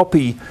a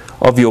copy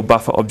of your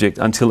buffer object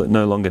until it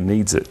no longer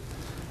needs it.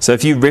 So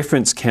if you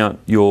reference count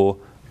your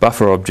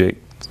buffer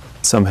object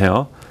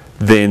somehow,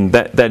 then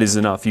that is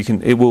enough.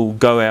 It will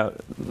go out,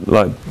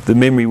 like the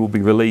memory will be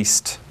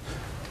released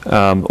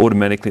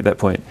automatically at that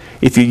point.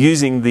 If you're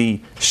using the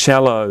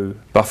shallow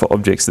buffer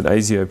objects that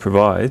ASIO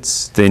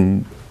provides,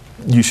 then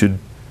you should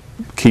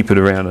keep it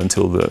around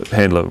until the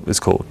handler is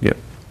called. Yep.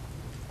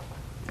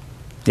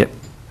 Yep.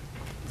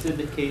 Is it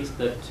the case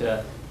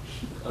that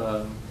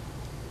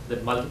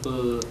that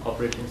multiple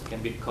operations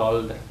can be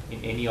called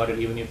in any order,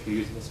 even if you're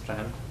using a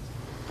strand?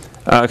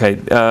 Okay.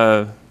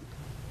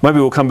 Maybe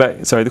we'll come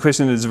back. Sorry, the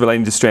question is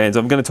relating to strands.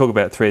 I'm going to talk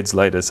about threads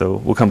later, so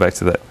we'll come back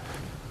to that.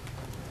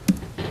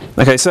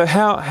 Okay, so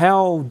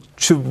how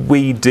should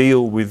we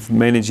deal with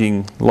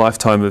managing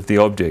lifetime of the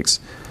objects?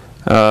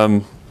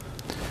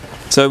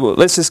 So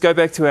let's just go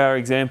back to our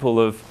example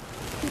of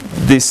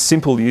this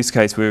simple use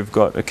case where we've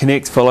got a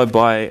connect followed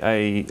by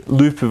a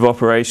loop of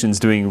operations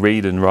doing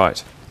read and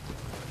write.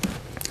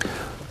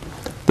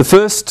 The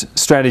first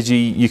strategy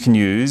you can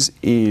use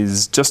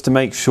is just to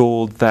make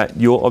sure that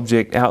your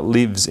object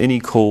outlives any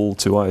call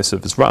to IO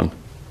service run.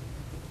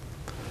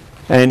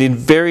 And in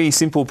very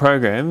simple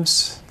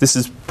programs, this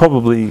is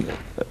probably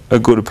a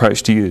good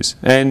approach to use.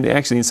 And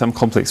actually in some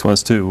complex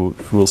ones too,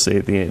 we'll see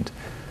at the end.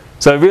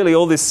 So really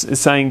all this is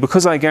saying,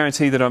 because I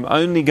guarantee that I'm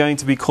only going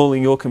to be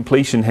calling your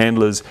completion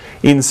handlers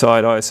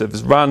inside IO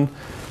service run,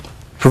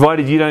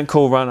 provided you don't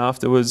call run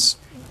afterwards,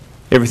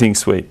 everything's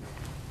sweet.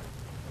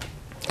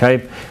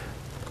 Okay?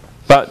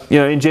 But you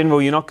know, in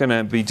general, you're not going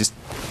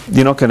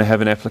to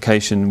have an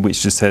application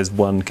which just has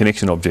one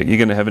connection object. You're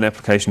going to have an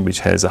application which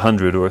has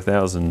 100 or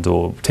 1,000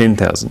 or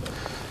 10,000.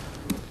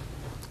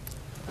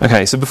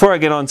 Okay, so before I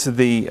get on to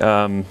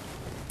the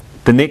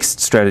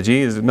next strategy,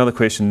 is another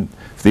question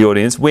for the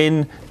audience.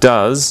 When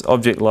does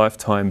object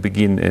lifetime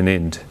begin and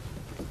end?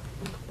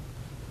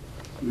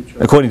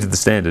 According to the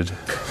standard.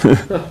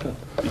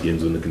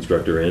 Begins when the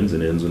constructor ends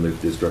and ends when the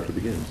destructor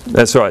begins.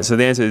 That's right. So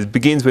the answer is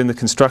begins when the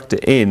constructor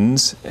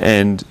ends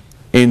and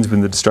ends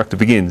when the destructor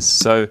begins.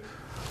 So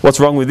what's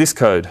wrong with this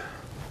code?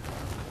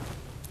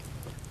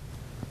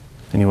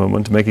 Anyone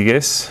want to make a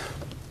guess?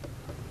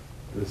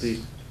 The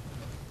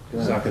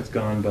socket's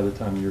gone by the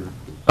time you're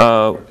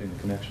constructing the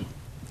connection.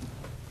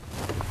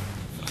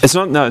 It's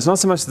not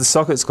so much the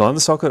socket's gone.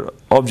 The socket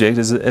object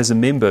as a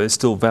member is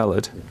still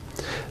valid.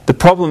 The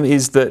problem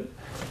is that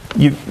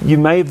you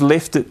may have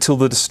left it till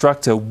the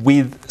destructor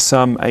with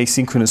some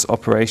asynchronous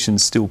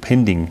operations still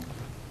pending.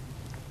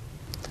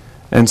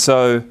 And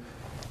so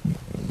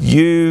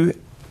you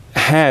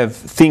have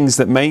things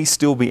that may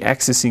still be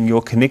accessing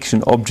your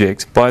connection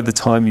object by the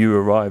time you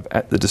arrive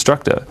at the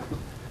destructor.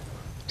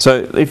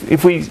 So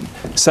if we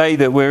say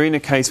that we're in a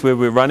case where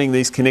we're running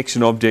these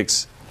connection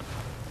objects,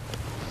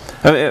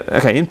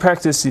 okay, in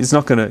practice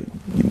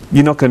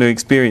you're not going to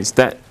experience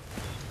that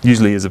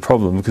usually as a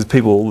problem, because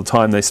people all the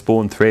time they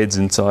spawn threads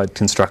inside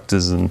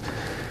constructors,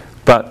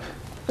 but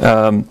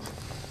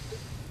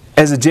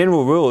as a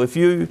general rule, if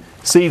you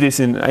see this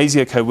in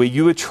ASIO code where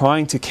you are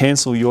trying to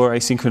cancel your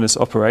asynchronous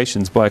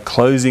operations by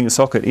closing a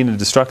socket in a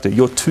destructor,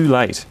 you're too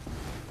late.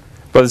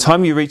 By the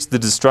time you reach the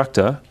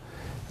destructor,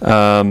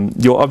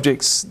 your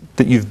objects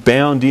that you've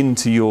bound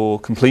into your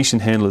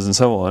completion handlers and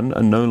so on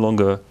are no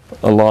longer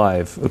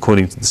alive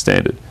according to the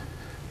standard.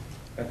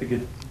 I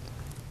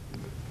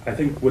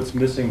think what's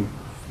missing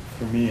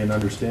for me in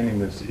understanding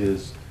this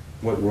is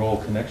what role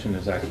connection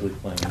is actually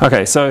playing.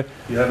 Okay, so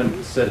you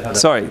haven't said how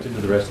that fits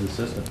into the rest of the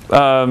system.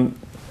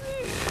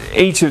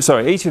 Each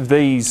of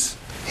these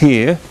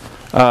here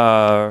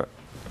are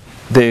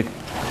they're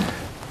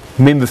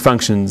member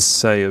functions,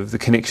 say, of the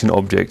connection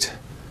object.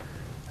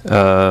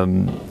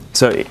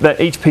 So that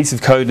each piece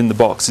of code in the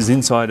box is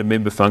inside a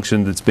member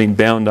function that's been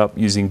bound up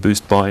using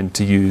BoostBind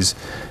to use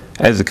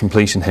as a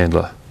completion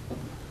handler.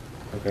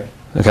 Okay.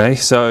 Okay,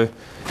 so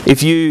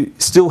if you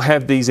still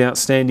have these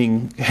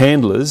outstanding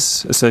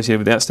handlers associated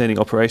with outstanding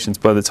operations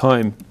by the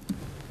time,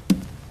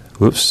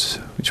 whoops,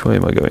 which way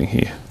am I going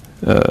here?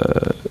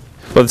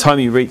 By the time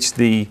you reach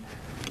the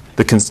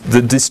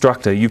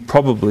destructor, you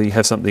probably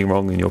have something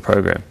wrong in your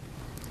program.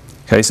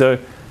 Okay, so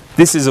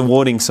this is a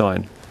warning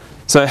sign.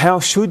 So how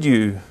should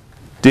you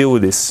deal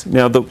with this?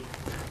 Now,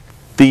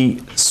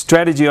 the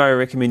strategy I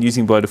recommend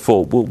using by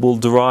default will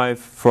derive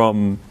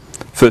from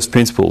first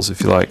principles,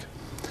 if you like.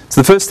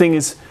 So the first thing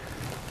is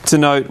to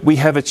note we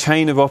have a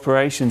chain of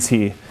operations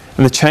here,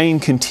 and the chain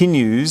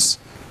continues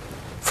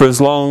for as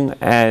long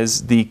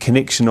as the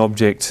connection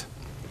object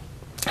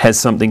has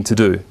something to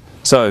do.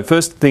 So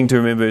first thing to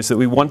remember is that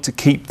we want to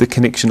keep the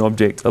connection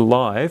object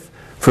alive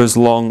for as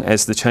long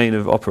as the chain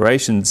of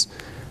operations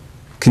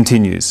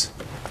continues.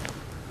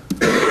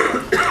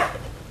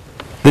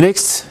 The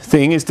next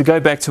thing is to go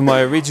back to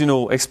my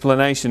original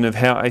explanation of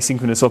how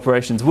asynchronous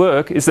operations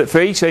work, is that for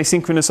each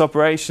asynchronous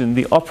operation,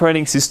 the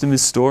operating system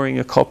is storing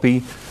a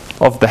copy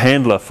of the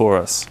handler for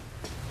us.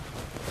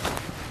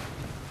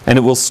 And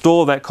it will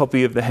store that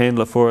copy of the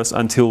handler for us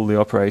until the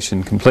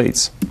operation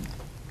completes.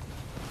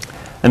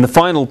 And the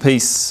final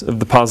piece of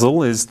the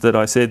puzzle is that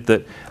I said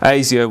that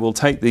ASIO will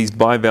take these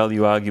by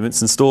value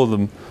arguments and store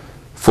them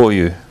for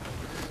you.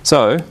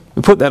 So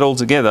we put that all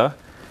together,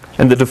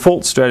 and the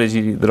default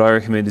strategy that I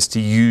recommend is to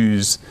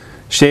use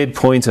shared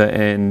pointer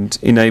and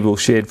enable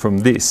shared from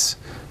this.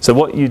 So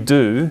what you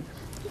do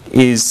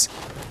is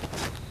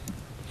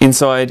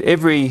inside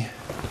every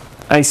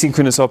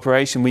asynchronous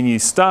operation, when you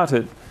start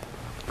it,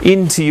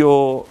 into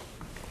your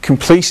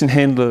completion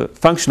handler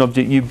function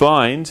object, you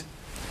bind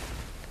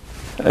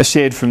a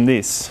shared from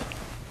this.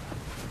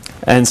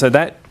 And so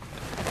that,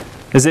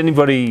 has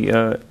anybody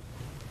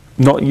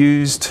not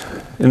used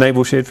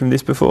enable shared from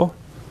this before?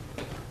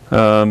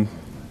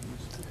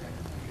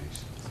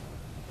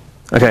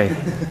 Okay.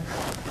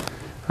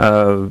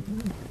 Doesn't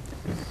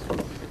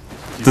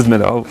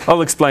matter.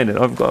 I'll explain it.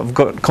 I've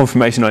got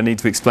confirmation I need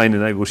to explain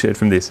enable shared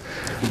from this.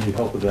 Can you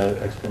help with that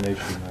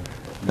explanation?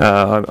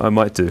 I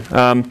might do.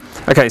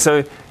 Okay,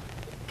 so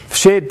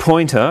shared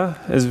pointer,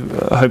 as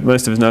I hope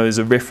most of us know, is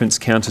a reference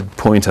counted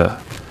pointer.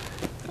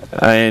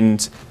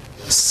 And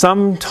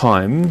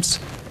sometimes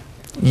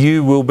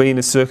you will be in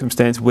a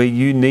circumstance where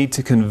you need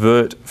to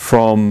convert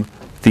from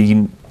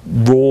the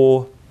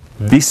raw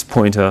this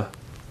pointer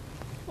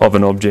of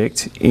an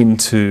object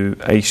into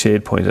a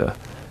shared pointer.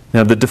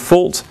 Now the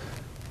default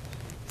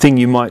thing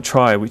you might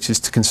try, which is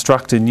to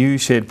construct a new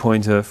shared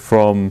pointer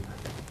from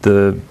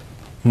the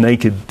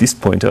naked this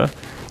pointer,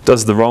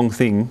 does the wrong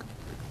thing,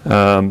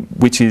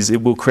 which is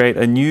it will create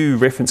a new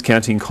reference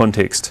counting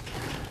context,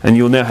 and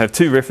you'll now have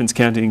two reference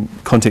counting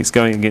contexts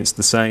going against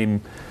the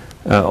same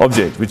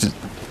object, which is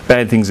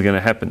bad things are going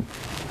to happen.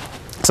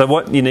 So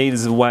what you need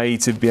is a way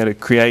to be able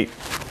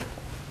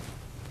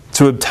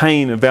to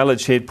obtain a valid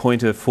shared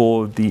pointer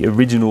for the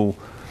original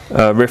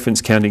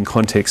reference counting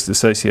context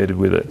associated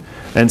with it.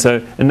 And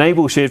so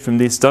enable shared from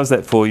this does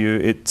that for you.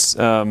 It's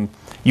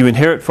you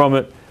inherit from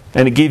it,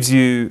 and it gives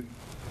you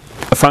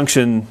a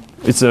function.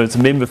 It's a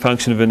member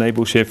function of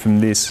enable shared from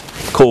this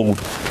called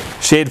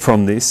shared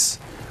from this,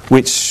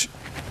 which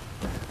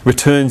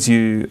returns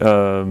you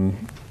a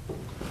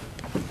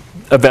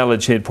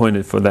valid shared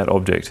pointer for that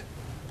object.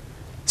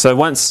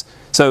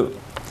 So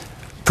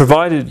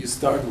provided you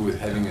start with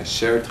having a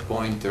shared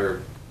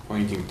pointer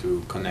pointing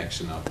to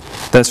connection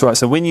object. That's right.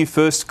 So when you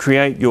first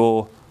create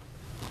your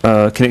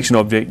connection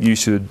object, you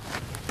should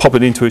pop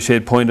it into a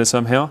shared pointer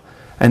somehow,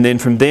 and then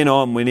from then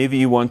on, whenever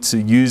you want to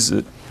use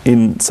it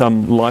in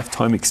some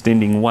lifetime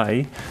extending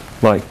way,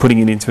 like putting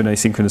it into an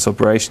asynchronous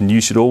operation,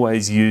 you should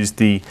always use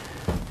the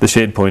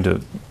shared pointer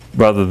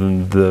rather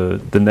than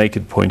the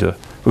naked pointer,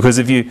 because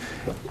if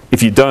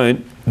you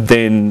don't,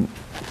 then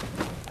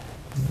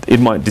it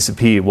might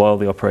disappear while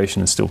the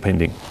operation is still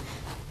pending.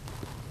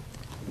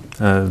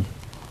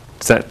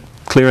 Is that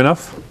clear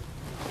enough?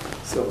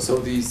 So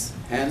these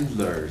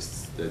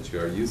handlers that you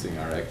are using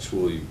are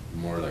actually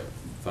more like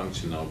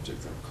function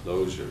objects or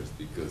closures,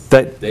 because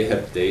they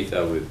have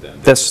data with them.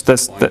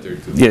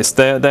 Yes,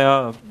 they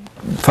are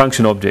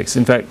function objects.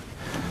 In fact,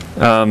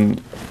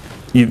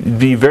 it'd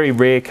be a very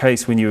rare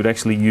case when you would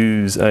actually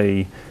use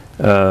a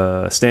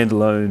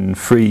standalone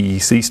free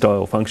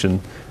C-style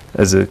function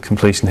as a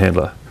completion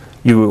handler.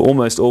 You will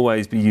almost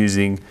always be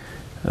using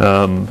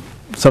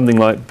something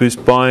like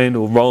BoostBind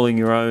or rolling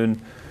your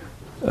own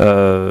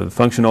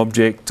function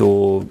object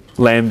or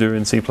Lambda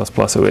in C++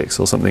 OX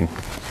or something.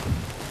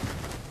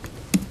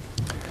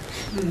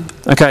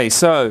 Okay,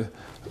 so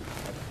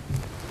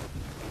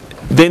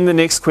then the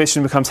next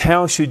question becomes,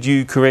 how should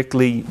you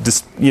correctly,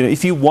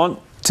 if you want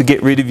to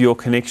get rid of your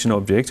connection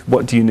object,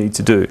 what do you need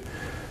to do?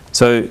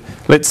 So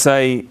let's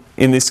say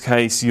in this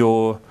case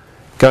you're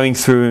going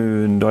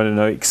through and, I don't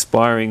know,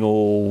 expiring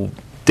all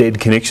dead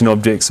connection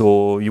objects,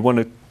 or you want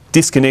to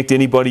disconnect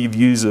anybody you've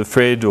used a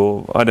thread,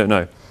 or I don't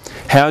know.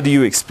 How do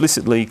you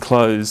explicitly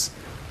close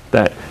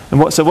that?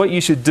 And so what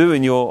you should do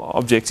in your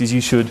object is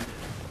you should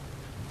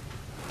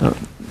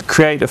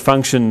create a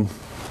function,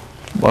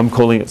 I'm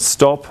calling it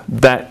stop,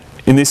 that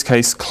in this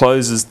case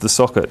closes the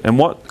socket. And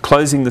what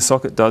closing the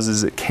socket does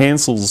is it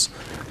cancels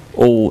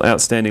all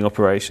outstanding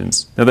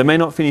operations. Now they may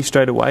not finish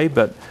straight away,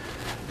 but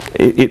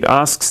it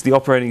asks the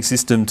operating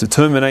system to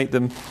terminate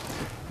them,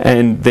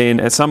 and then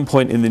at some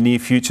point in the near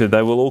future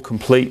they will all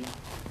complete,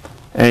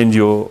 and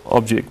your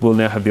object will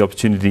now have the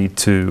opportunity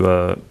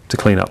to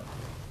clean up.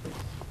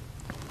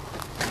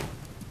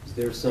 Is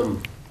there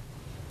some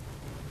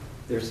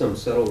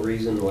subtle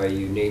reason why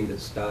you named it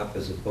stop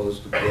as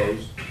opposed to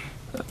close?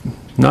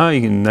 No,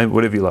 you can name it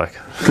whatever you like.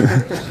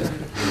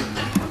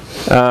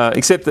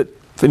 Except that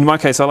in my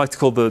case I like to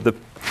call the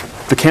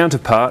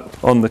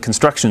counterpart on the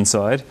construction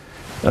side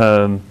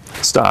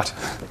start.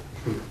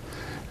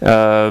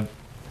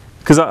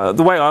 Because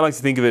the way I like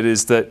to think of it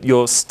is that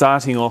you're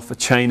starting off a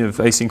chain of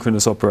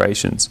asynchronous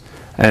operations,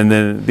 and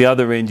then at the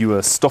other end you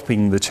are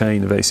stopping the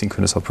chain of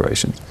asynchronous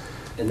operations.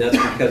 And that's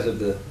because of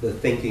the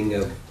thinking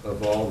of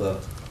all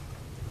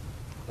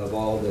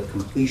the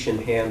completion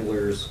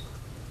handlers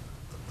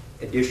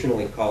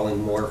additionally calling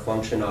more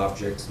function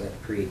objects that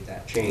create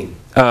that chain.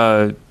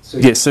 So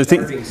yes, so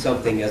starting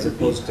something as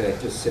opposed to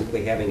just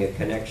simply having a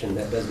connection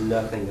that does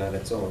nothing on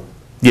its own.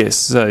 Yes,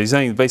 so you're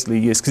saying basically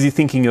yes, because you're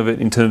thinking of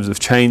it in terms of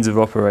chains of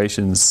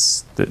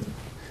operations that...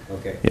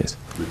 Okay. Yes.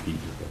 Repeat.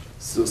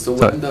 So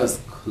when does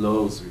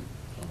close...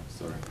 Oh,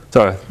 sorry.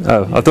 Sorry,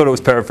 I thought I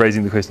was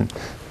paraphrasing the question.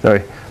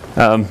 Sorry.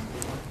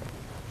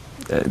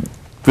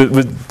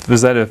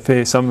 Was that a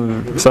fair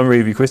summary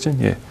of your question?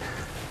 Yeah.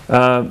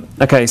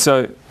 Okay,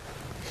 so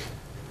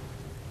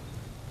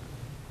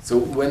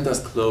when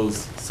does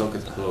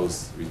socket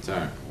close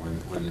return?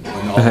 When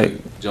all the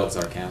jobs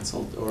are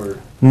cancelled, or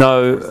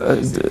no?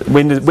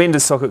 When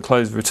does socket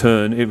close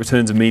return? It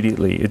returns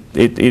immediately.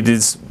 It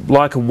is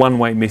like a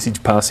one-way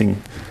message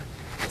passing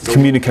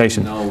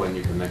communication. So when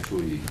you can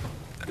actually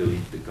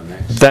delete the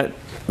connection.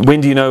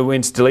 When do you know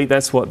when to delete?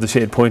 That's what the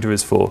shared pointer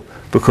is for,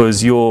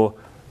 because all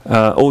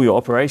your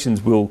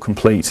operations will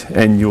complete,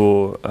 and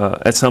you're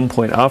at some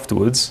point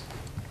afterwards.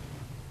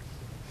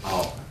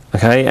 Oh.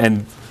 Okay,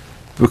 and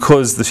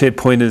because the shared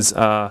pointers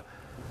are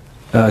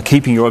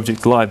keeping your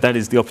object alive, that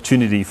is the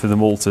opportunity for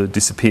them all to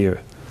disappear.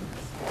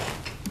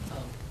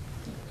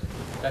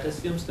 That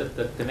assumes that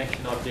the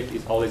connection object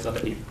is always on the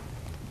heap.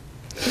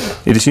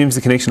 It assumes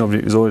the connection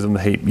object is always on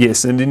the heap.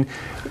 Yes, and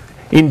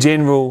in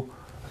general,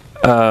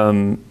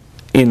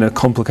 in a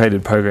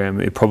complicated program,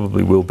 it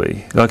probably will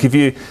be. Like if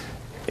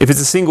it's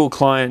a single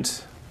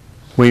client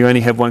where you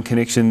only have one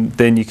connection,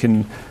 then you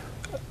can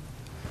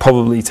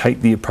probably take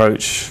the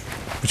approach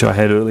which I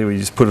had earlier, where you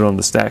just put it on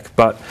the stack.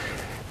 But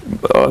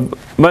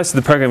most of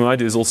the programming I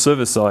do is all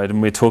server-side,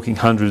 and we're talking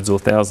hundreds or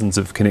thousands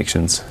of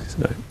connections.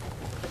 So,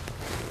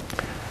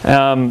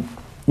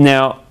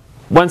 now,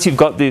 once you've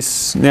got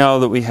this, now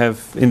that we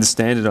have in the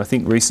standard, I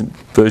think recent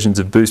versions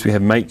of Boost, we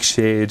have make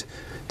shared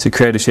to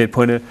create a shared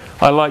pointer.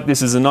 I like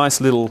this as a nice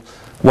little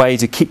way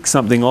to kick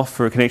something off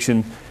for a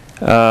connection.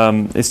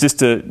 It's just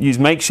to use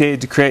make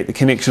shared to create the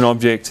connection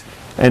object,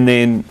 and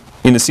then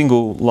in a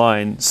single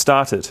line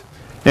start it.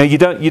 Now you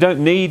don't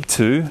need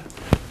to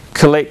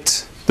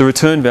collect the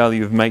return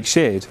value of make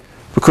shared,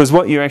 because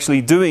what you're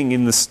actually doing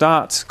in the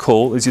start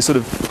call is you're sort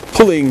of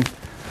pulling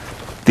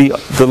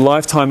the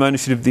lifetime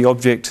ownership of the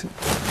object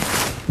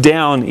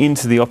down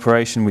into the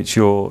operation which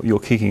you're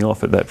kicking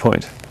off at that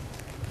point.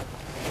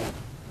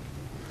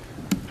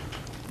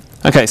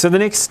 Okay, so the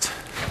next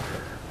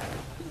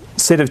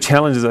set of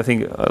challenges I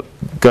think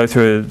go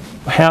through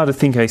how to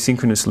think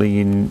asynchronously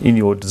in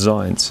your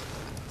designs.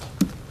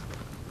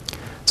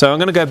 So I'm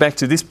going to go back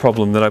to this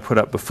problem that I put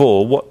up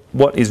before.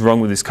 What is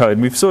wrong with this code?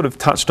 And we've sort of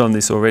touched on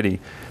this already.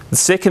 The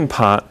second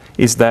part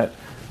is that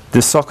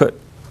the socket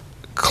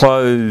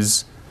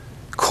close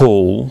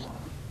call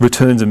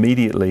returns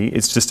immediately.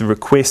 It's just a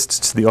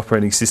request to the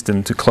operating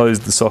system to close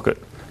the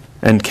socket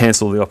and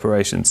cancel the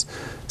operations.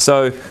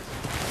 So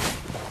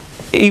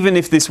even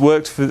if this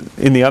worked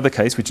in the other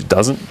case, which it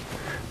doesn't,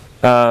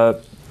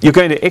 you're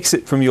going to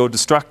exit from your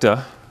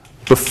destructor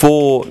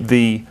before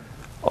the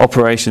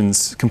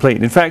operations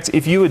complete. In fact,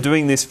 if you were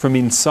doing this from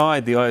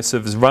inside the IO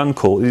server's run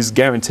call, it is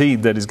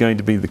guaranteed that is going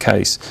to be the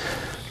case,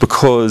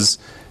 because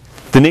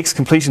the next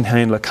completion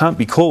handler can't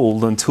be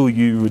called until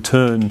you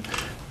return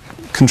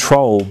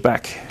control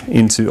back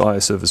into IO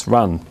service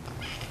run.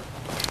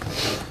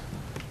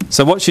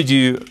 So what should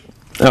you...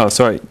 Oh,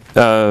 sorry.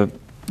 Yeah,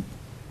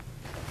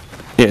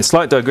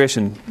 slight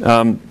digression.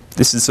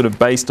 This is sort of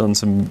based on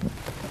some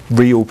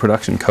real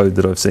production code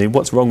that I've seen.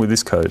 What's wrong with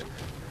this code?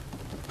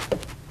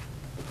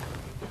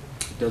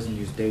 Doesn't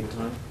use date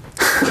time.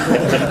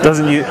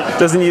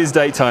 doesn't use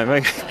date time.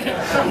 Okay.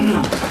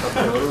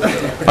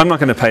 I'm not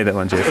going to pay that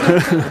one,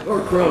 Jeff.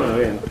 Or chrono,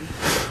 yeah.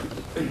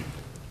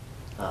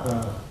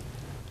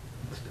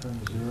 X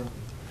times 0.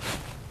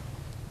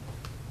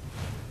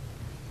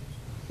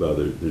 Well,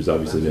 there's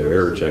obviously no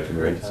error checking,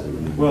 right? So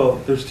Well,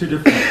 there's two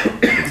different.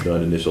 it's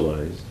not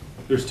initialized.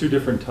 There's two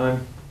different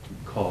time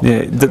calls.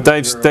 Yeah,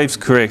 Dave's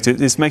correct.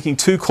 It's making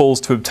two calls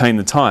to obtain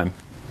the time.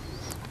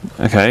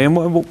 Okay, and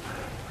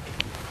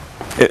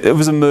it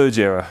was a merge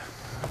error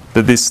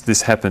that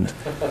this happened,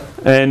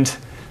 and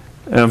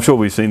I'm sure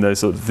we've seen those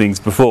sort of things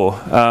before.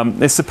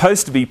 It's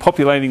supposed to be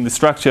populating the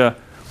structure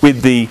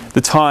with the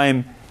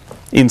time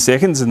in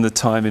seconds and the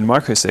time in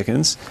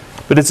microseconds,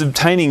 but it's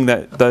obtaining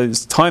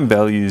those time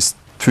values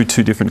through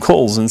two different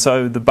calls, and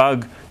so the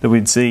bug that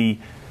we'd see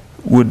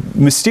would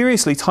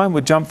mysteriously time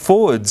would jump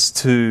forwards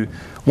to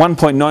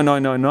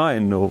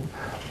 1.9999 or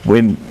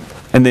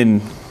and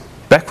then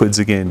backwards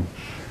again,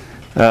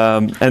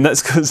 and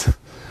that's because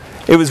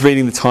it was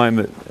reading the time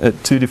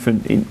at two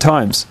different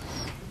times.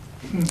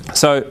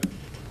 So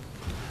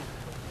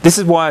this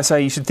is why I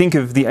say you should think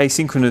of the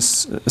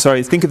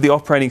think of the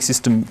operating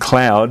system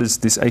cloud as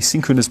this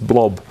asynchronous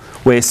blob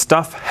where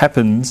stuff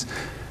happens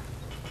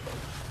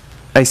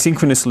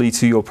asynchronously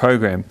to your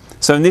program.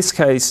 So in this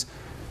case,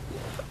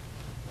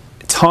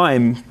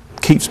 time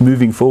keeps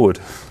moving forward.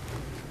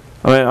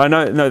 I mean, I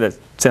know that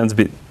sounds a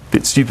bit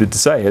stupid to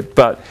say it,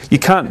 but you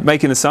can't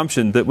make an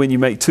assumption that when you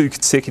make two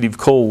consecutive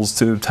calls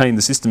to obtain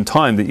the system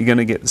time that you're going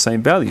to get the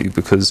same value,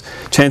 because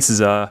chances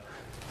are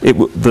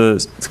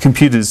the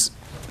computer's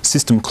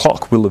system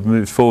clock will have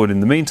moved forward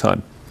in the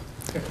meantime.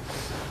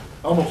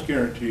 Almost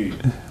guaranteed.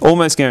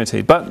 Almost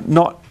guaranteed, but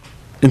not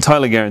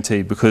entirely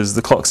guaranteed, because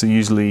the clocks are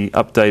usually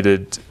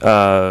updated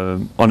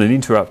on an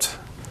interrupt,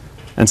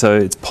 and so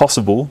it's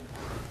possible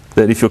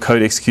that if your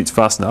code executes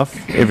fast enough,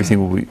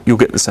 you'll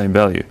get the same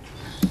value.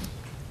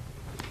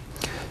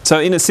 So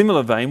in a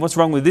similar vein, what's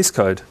wrong with this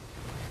code?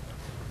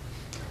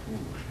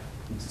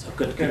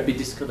 Socket could be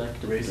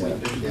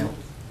disconnected.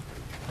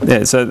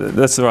 Yeah, so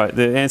that's right.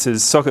 The answer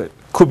is socket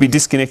could be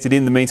disconnected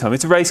in the meantime.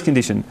 It's a race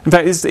condition. In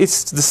fact,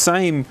 it's the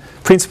same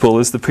principle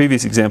as the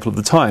previous example of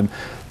the time.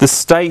 The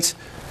state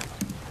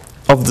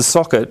of the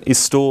socket is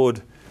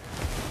stored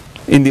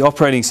in the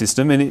operating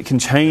system, and it can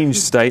change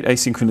state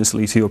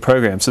asynchronously to your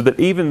program, so that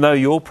even though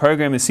your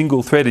program is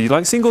single-threaded, you're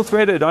like,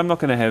 single-threaded, I'm not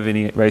going to have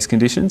any race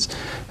conditions.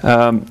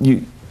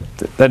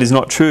 That is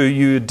not true.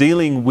 You're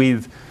dealing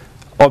with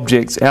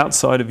objects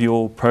outside of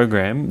your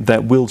program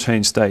that will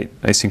change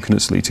state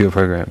asynchronously to your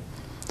program.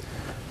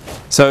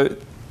 So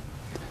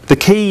the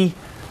key,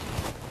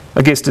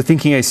 I guess, to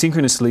thinking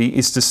asynchronously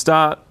is to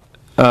start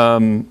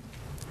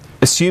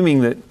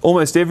assuming that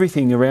almost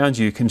everything around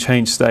you can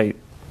change state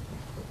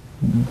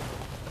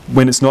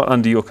when it's not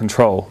under your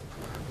control.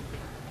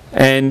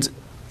 And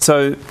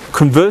so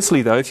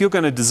conversely though, if you're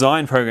going to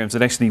design programs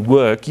that actually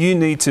work, you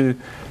need to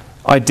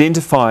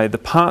identify the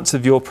parts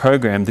of your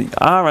program that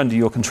are under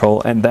your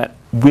control and that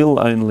will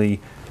only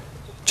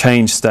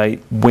change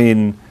state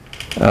when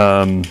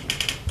you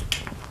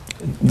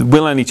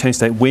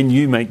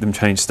make them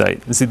change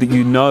state, and so that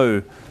you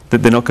know that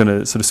they're not going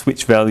to sort of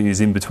switch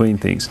values in between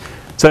things.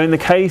 So in the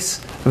case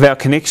of our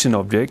connection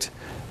object,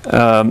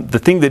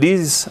 the thing that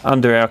is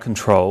under our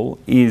control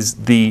is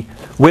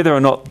whether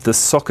or not the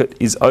socket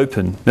is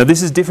open. Now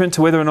this is different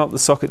to whether or not the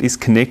socket is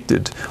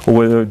connected or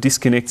whether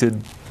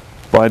disconnected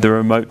by the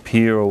remote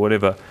peer or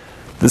whatever.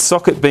 The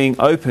socket being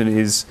open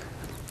is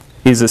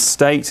a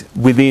state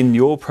within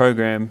your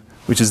program,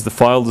 which is the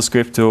file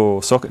descriptor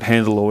or socket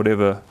handle or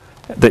whatever,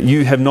 that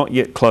you have not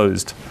yet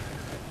closed.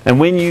 And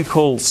when you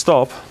call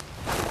stop,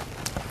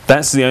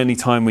 that's the only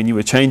time when you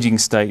are changing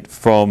state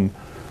from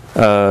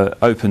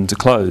open to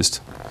closed.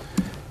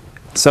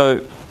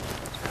 So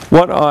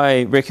what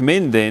I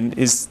recommend then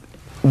is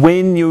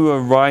when you are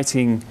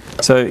writing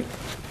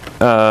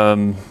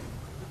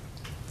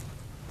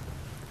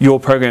your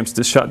programs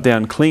to shut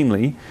down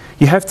cleanly,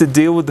 you have to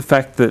deal with the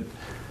fact that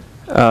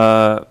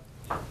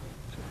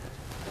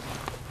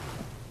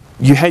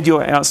you had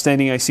your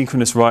outstanding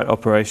asynchronous write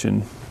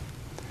operation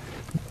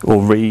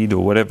or read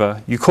or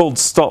whatever. You called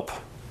stop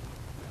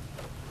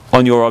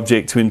on your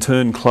object to in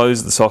turn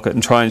close the socket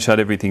and try and shut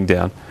everything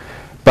down.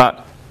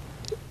 But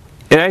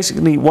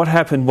what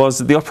happened was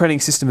that the operating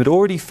system had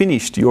already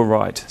finished your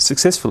write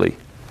successfully.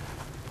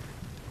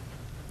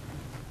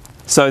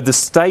 So the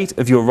state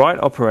of your write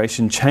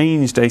operation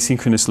changed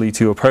asynchronously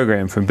to your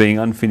program from being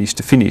unfinished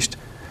to finished.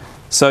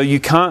 So you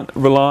can't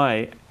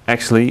rely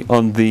actually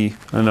on I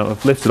know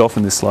I've left it off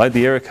in this slide,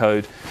 the error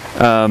code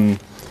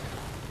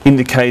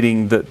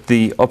indicating that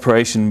the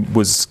operation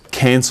was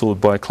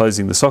cancelled by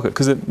closing the socket,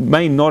 because it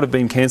may not have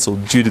been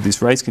cancelled due to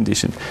this race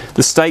condition.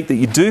 The state that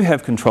you do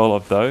have control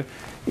of though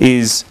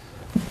is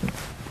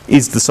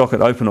the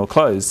socket open or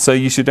closed. So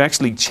you should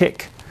actually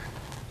check.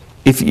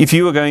 If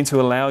you are going to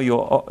allow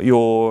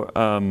your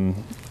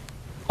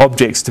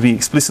objects to be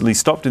explicitly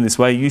stopped in this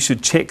way, you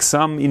should check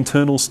some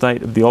internal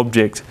state of the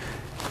object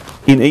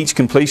in each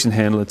completion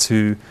handler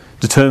to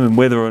determine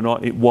whether or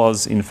not it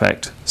was in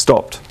fact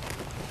stopped.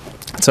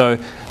 So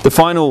the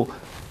final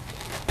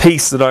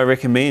piece that I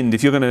recommend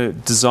if you're going to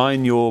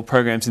design your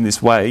programs in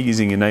this way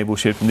using enable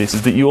shared from this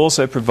is that you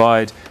also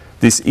provide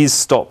this is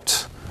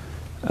stopped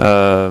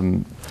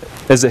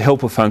as a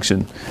helper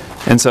function.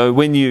 And so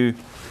when you,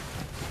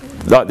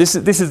 like this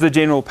is the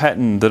general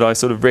pattern that I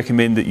sort of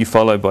recommend that you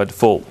follow by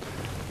default.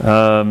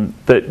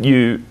 That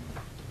you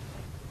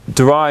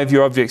derive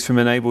your objects from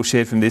enable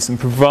shared from this and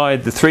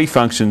provide the three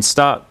functions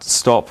start,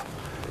 stop,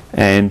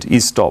 and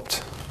is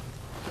stopped.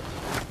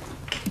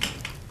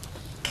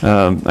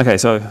 Okay,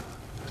 so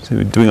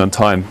we're doing on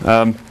time.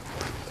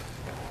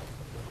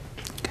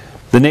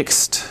 The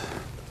next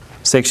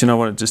section I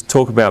want to just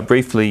talk about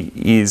briefly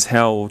is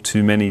how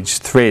to manage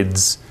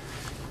threads.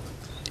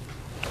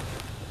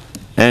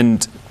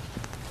 And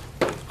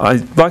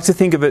I like to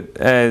think of it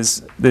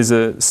as there's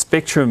a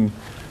spectrum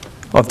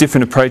of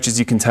different approaches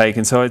you can take.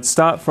 And so I'd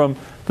start from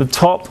the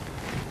top,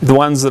 the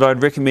ones that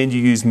I'd recommend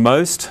you use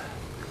most.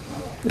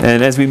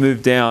 And as we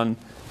move down,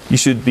 you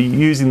should be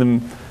using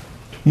them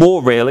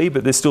more rarely,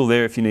 but they're still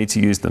there if you need to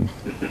use them.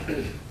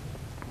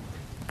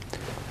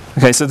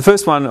 Okay, so the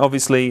first one,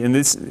 obviously, and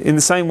this in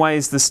the same way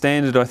as the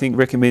standard, I think,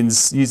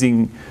 recommends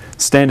using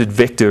standard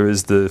vector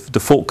as the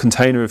default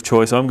container of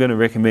choice. I'm going to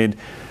recommend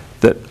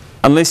that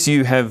unless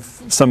you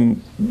have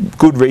some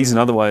good reason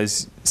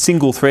otherwise,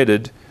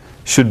 single-threaded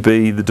should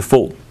be the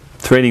default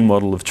threading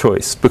model of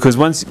choice. Because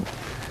once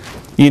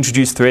you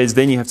introduce threads,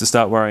 then you have to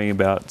start worrying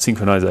about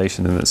synchronization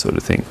and that sort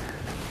of thing.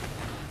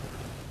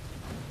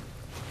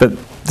 But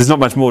there's not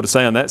much more to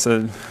say on that.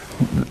 So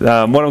what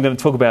I'm going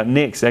to talk about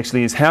next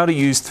actually is how to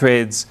use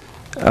threads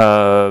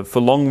for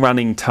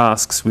long-running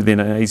tasks within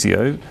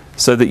ASIO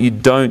so that you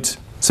don't,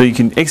 so you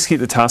can execute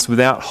the task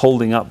without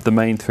holding up the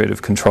main thread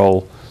of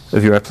control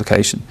of your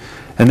application.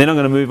 And then I'm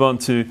going to move on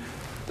to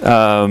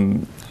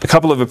a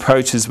couple of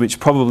approaches which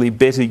probably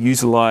better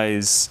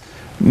utilize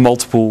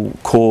multiple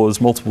cores,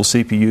 multiple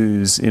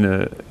CPUs in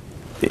a,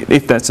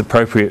 if that's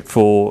appropriate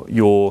for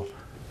your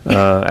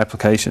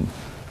application.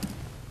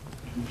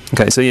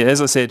 Okay, so yeah,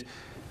 as I said,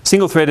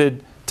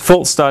 single-threaded,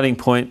 default starting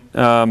point.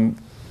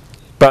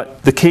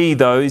 But the key,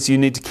 though, is you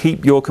need to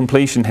keep your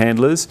completion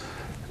handlers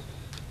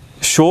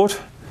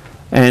short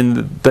and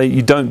that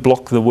you don't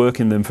block the work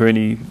in them for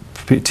any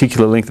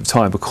particular length of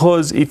time.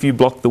 Because if you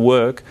block the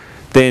work,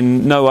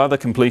 then no other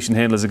completion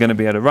handlers are going to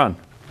be able to run.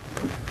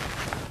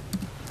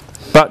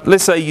 But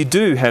let's say you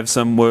do have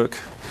some work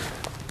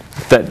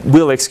that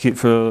will execute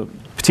for a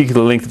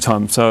particular length of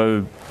time.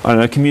 So, I don't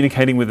know,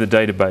 communicating with a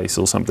database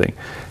or something.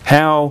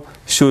 How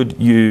should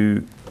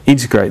you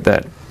integrate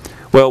that?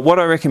 Well, what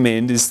I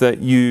recommend is that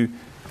you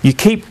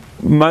keep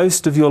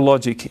most of your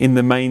logic in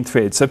the main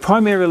thread. So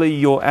primarily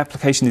your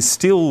application is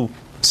still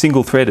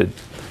single-threaded,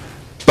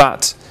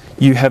 but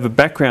you have a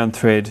background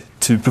thread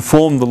to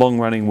perform the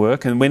long-running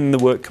work, and when the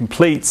work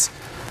completes,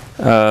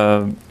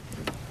 the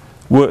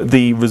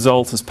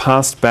result is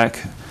passed back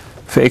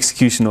for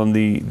execution on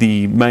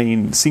the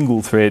main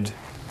single thread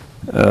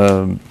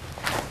to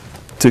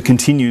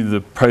continue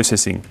the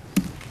processing.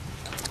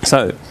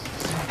 So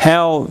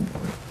how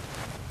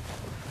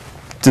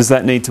does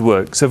that need to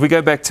work? So if we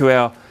go back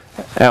to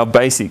our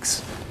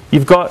basics,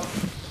 you've got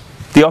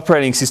the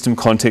operating system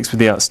context with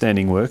the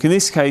outstanding work. In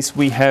this case,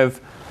 we have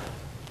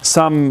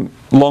some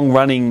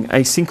long-running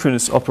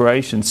asynchronous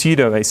operation,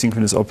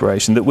 pseudo-asynchronous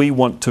operation that we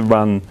want to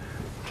run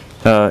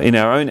in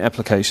our own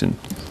application.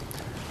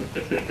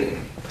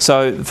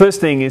 So the first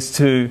thing is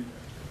to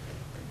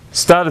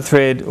start a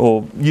thread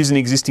or use an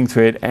existing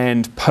thread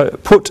and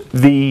put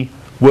the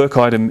work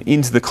item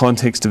into the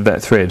context of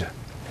that thread.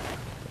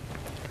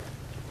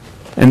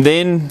 And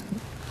then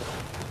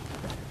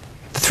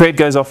the thread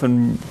goes off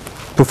and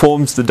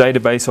performs the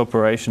database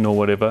operation or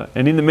whatever.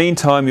 And in the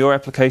meantime, your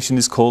application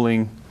is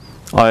calling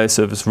IO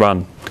service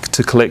run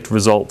to collect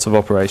results of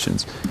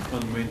operations. On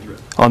the main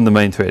thread. On the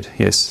main thread,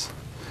 yes.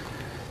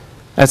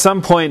 At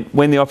some point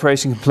when the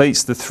operation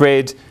completes, the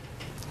thread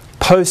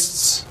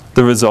posts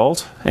the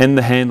result and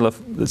the handler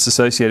that's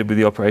associated with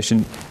the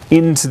operation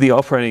into the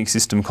operating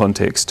system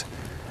context.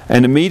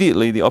 And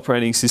immediately the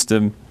operating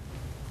system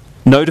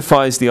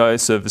notifies the IO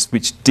service,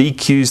 which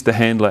dequeues the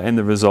handler and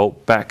the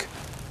result back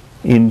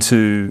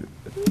into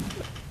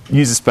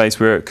user space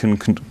where it can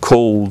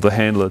call the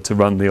handler to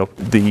run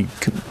the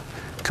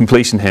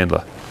completion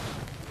handler.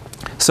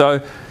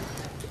 So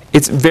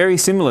it's very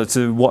similar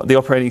to what the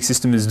operating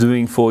system is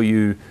doing for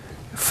you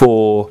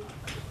for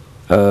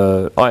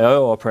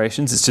I/O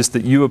operations. It's just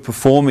that you are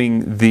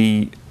performing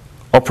the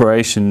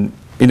operation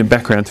in a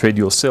background thread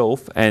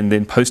yourself and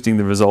then posting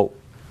the result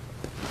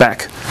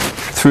back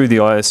through the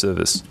I/O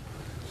service.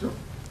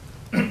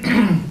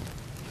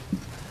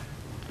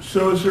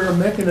 So is there a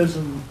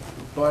mechanism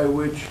by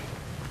which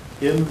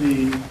in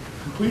the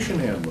completion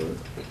handler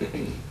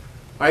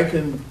I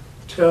can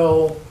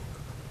tell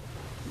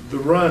the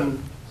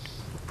run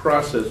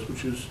process,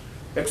 which is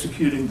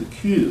executing the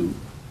queue,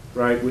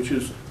 right, which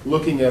is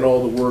looking at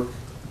all the work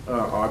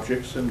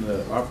objects in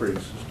the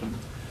operating system,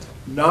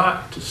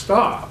 not to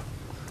stop?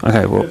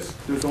 Okay, well,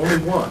 there's only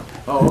one.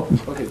 Oh,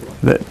 okay.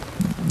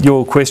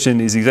 Your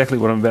question is exactly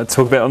what I'm about to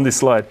talk about on this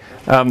slide.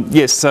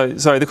 Yes, so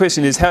sorry, the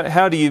question is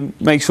how do you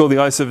make sure the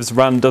IO service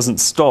run doesn't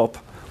stop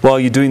while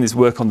you're doing this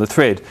work on the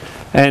thread?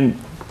 And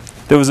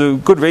there was a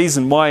good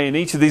reason why in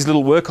each of these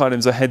little work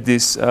items I had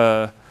this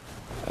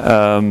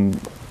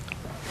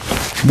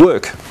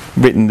work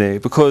written there,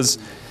 because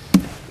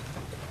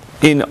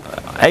in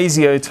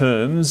ASIO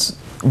terms,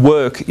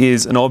 work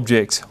is an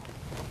object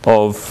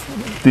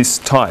of this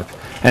type.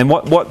 And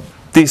what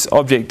this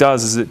object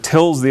does is it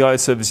tells the IO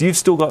service, you've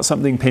still got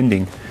something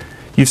pending.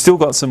 You've still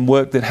got some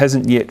work that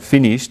hasn't yet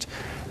finished.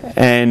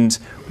 And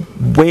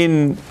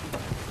when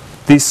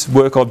this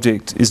work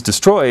object is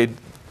destroyed,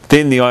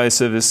 then the IO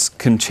service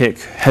can check,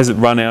 has it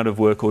run out of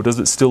work, or does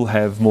it still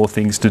have more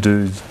things to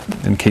do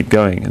and keep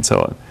going, and so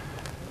on.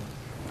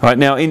 All right,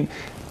 now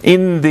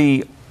in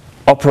the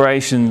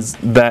operations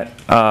that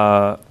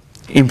are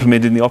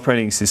implemented in the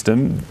operating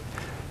system,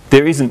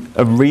 there isn't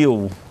a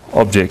real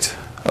object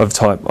of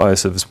type IO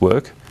service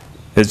work.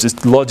 It's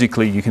just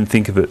logically you can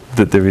think of it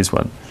that there is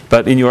one.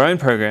 But in your own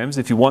programs,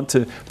 if you want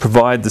to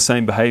provide the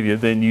same behavior,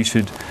 then you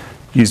should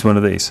use one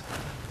of these.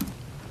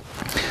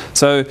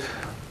 So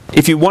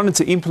if you wanted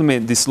to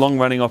implement this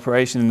long-running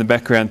operation in the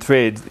background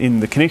thread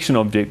in the connection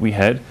object we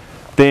had,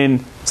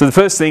 then, so the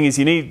first thing is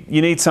you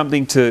need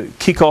something to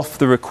kick off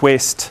the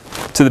request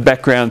to the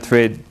background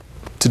thread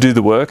to do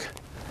the work.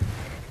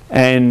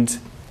 And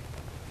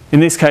in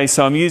this case,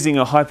 so I'm using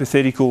a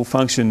hypothetical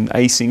function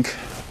async,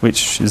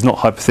 which is not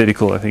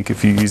hypothetical, I think,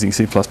 if you're using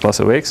C++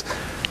 OX,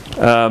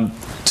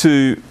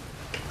 to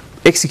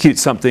execute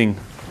something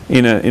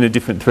in a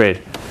different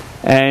thread.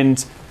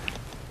 And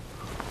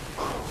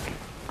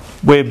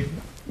we're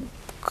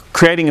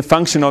creating a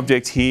function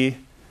object here.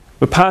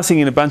 We're passing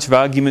in a bunch of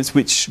arguments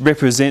which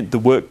represent the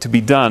work to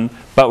be done,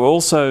 but we're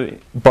also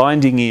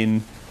binding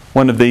in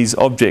one of these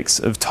objects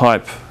of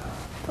type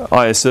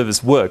IO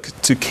service work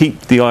to keep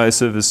the IO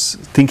service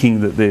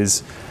thinking that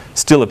there's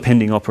still a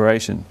pending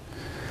operation.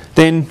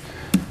 Then,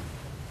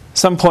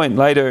 some point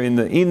later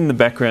in the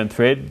background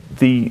thread,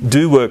 the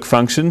do work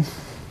function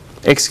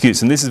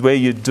executes, and this is where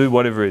you do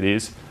whatever it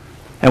is.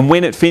 And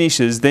when it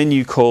finishes, then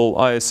you call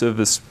IO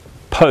service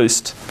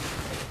post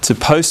to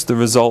post the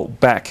result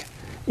back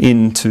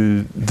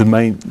into the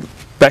main,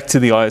 back to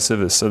the IO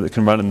service so that it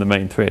can run in the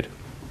main thread.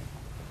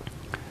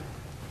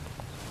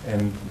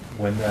 And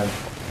when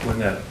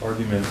that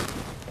argument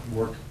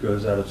work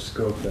goes out of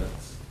scope,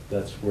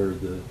 that's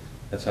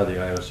how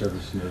the IO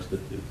service knows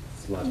that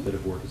its last bit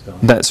of work is done.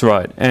 That's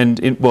right. And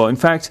in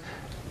fact,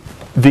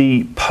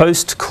 the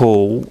post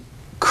call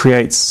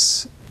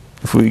creates,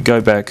 if we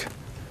go back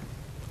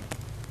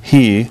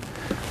here,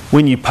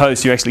 when you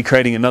post, you're actually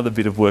creating another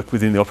bit of work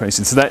within the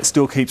operation. So that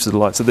still keeps it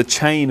alive. So the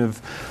chain of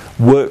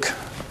work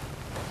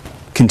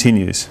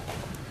continues.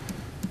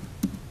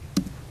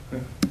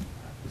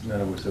 Isn't that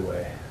always the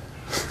way?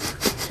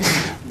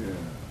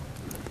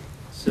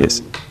 So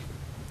yes.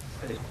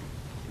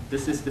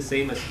 This is the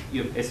same as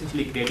you're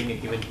essentially creating an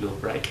event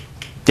loop, right?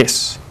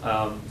 Yes.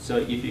 So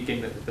if you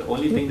can, the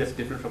only thing that's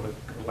different from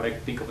what I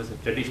think of as a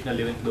traditional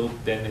event loop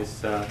then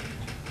is to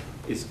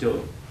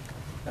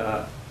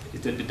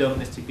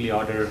deterministically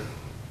order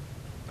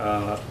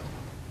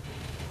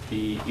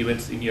the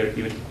events in your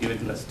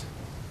event list.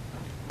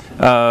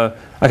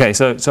 Okay,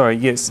 so sorry,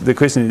 yes, the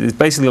question is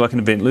basically like an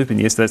event loop, and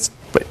yes, that's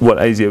what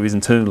ASIO is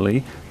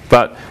internally,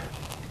 but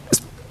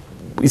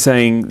we're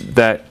saying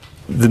that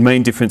the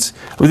main difference,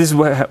 well, this is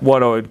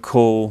what I would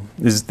call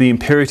is the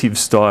imperative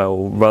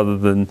style rather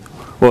than,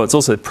 well, it's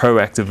also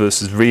proactor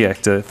versus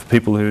reactor for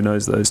people who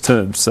knows those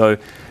terms. So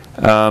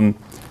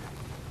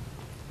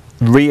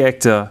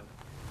reactor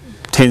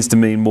tends to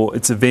mean more,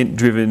 it's event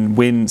driven.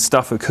 When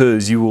stuff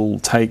occurs, you will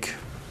take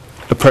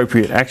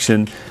appropriate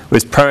action,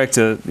 whereas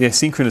proactor, the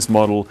asynchronous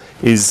model,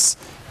 is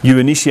you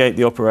initiate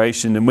the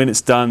operation, and when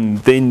it's done,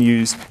 then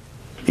you,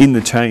 in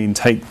the chain,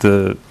 take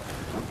the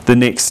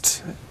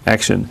next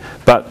action.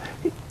 But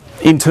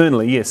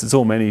internally, yes, it's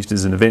all managed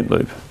as an event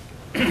loop.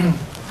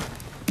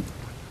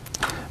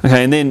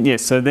 Okay, and then,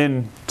 yes, so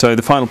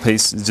the final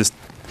piece is just,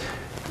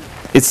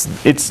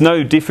 it's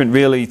no different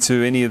really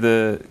to any of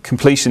the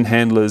completion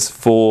handlers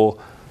for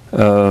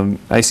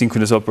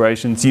asynchronous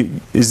operations.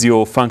 Is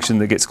your function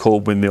that gets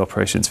called when the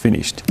operation's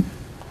finished.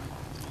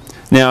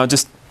 Now,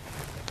 just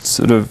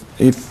sort of,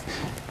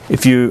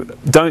 if you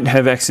don't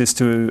have access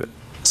to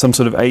some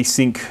sort of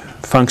async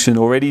function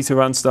already to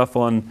run stuff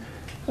on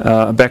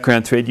a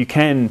background thread, you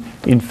can,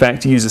 in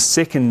fact, use a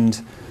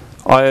second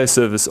IO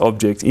service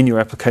object in your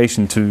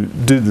application to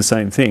do the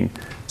same thing.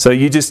 So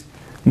you just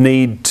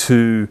need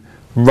to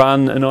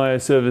run an IO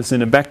service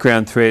in a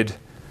background thread,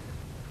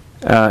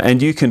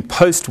 and you can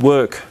post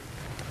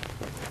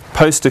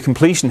a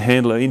completion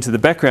handler into the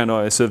background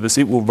IO service.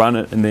 It will run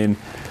it, and then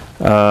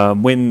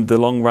when the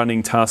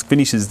long-running task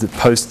finishes, it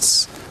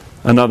posts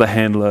another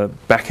handler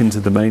back into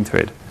the main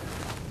thread.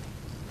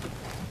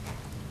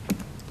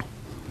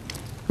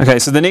 Okay,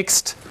 so the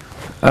next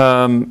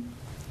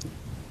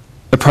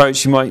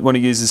approach you might want to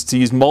use is to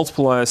use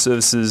multiple IO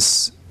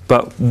services,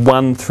 but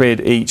one thread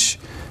each.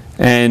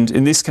 And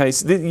in this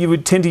case, you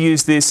would tend to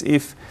use this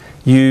if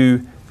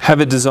you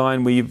have a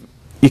design where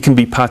you can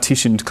be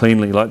partitioned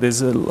cleanly. Like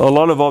there's a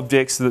lot of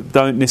objects that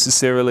don't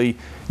necessarily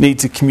need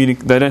to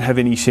communicate, they don't have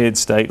any shared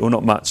state or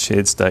not much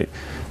shared state.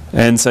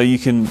 And so you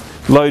can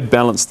load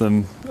balance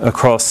them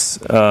across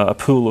a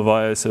pool of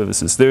I/O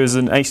services. There is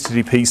an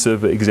HTTP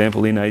server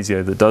example in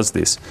ASIO that does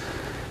this.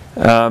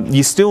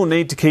 You still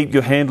need to keep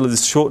your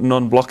handlers short and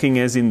non-blocking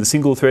as in the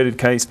single-threaded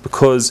case,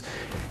 because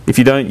if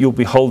you don't, you'll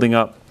be holding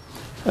up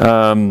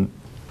other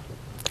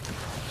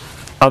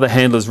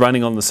handlers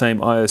running on the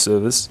same I/O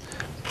service.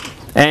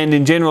 And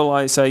in general,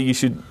 I say you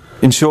should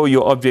ensure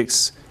your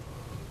objects,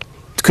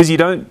 because you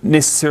don't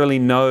necessarily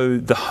know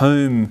the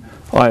home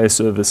I/O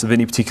service of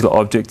any particular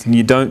object, and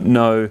you don't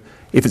know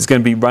if it's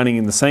going to be running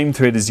in the same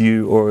thread as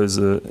you or as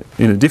in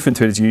a different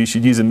thread as you. You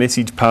should use a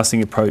message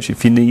passing approach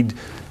if you need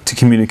to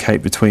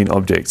communicate between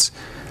objects.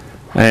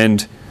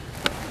 And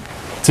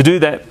to do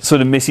that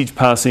sort of message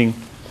passing,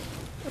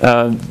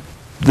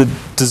 the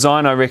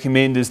design I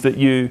recommend is that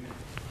you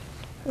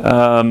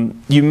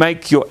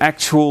make your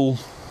actual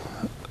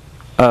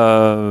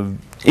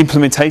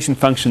implementation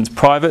functions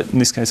private. In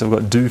this case, I've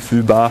got do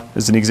foobar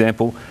as an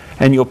example,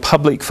 and your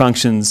public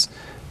functions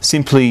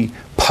simply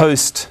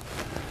post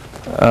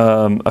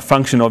a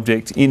function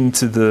object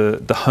into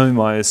the home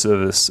I/O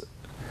service,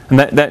 and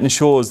that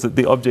ensures that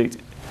the object,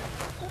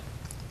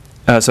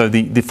 so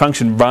the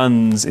function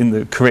runs in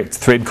the correct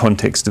thread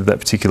context of that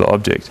particular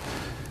object.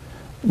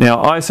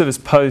 Now, I/O service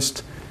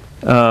post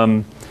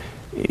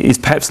is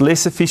perhaps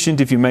less efficient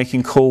if you're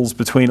making calls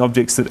between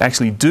objects that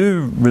actually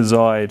do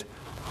reside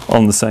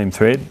on the same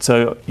thread.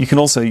 So you can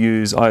also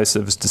use I/O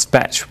service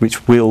dispatch,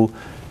 which will,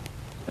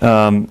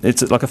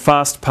 it's like a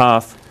fast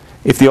path.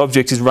 If the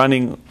object is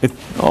running,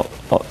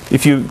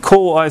 if you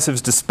call I/O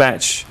service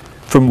dispatch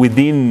from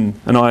within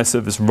an I/O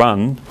service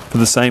run for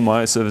the same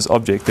I/O service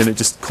object, then it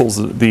just calls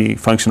the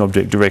function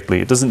object directly.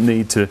 It doesn't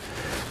need to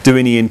do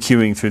any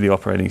enqueuing through the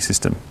operating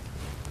system.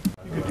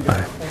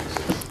 Okay.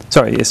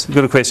 Sorry, yes, we've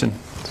got a question.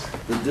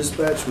 The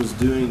dispatch was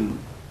doing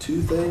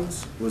two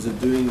things. Was it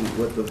doing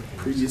what the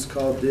previous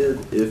call did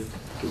if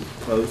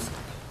post?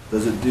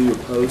 Does it do a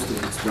post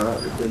if it's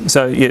not within?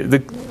 So yeah,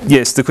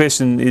 yes, the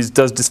question is,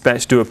 does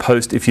dispatch do a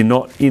post if you're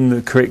not in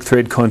the correct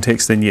thread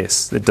context? Then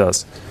yes, it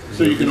does.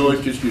 So you can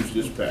always just use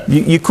dispatch?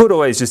 You could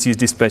always just use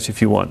dispatch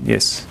if you want,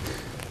 yes.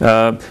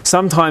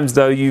 Sometimes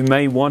though, you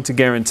may want to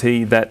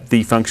guarantee that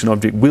the function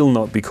object will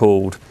not be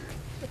called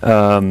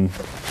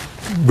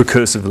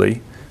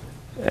recursively.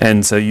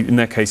 And so in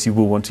that case, you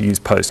will want to use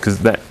post, because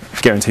that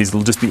guarantees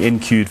it'll just be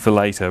enqueued for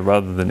later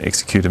rather than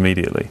execute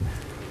immediately.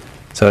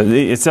 So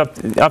it's up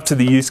to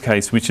the use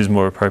case which is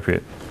more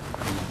appropriate.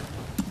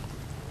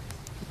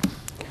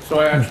 So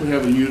I actually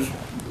have a use.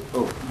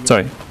 Oh,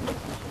 sorry.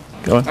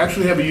 Go on. I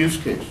actually have a use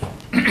case.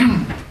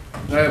 I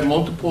have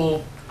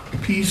multiple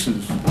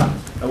pieces.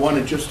 I want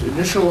to just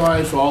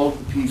initialize all of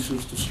the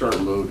pieces to start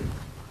loading.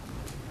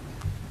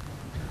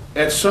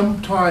 At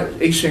some time,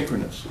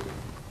 asynchronous.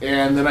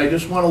 And then I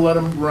just want to let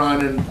them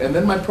run, and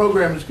then my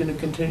program is going to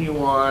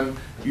continue on,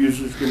 the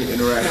user's going to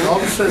interact. And all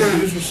of a sudden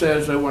the user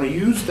says, I want to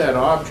use that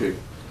object.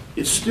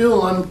 It's still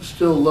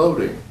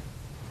loading.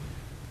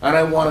 And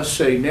I want to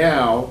say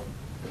now,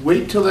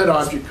 wait till that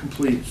object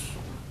completes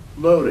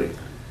loading.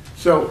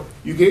 So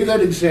you gave that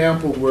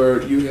example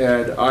where you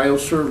had I/O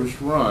service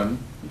run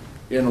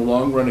in a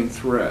long-running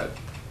thread.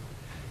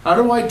 How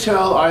do I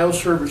tell I/O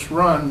service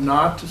run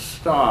not to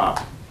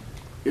stop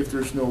if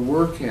there's no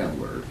work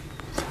handler?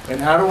 And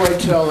how do I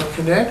tell a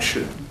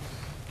connection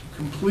to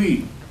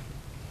complete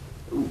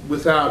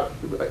without,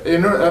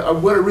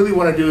 what I really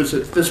want to do is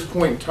at this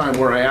point in time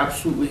where I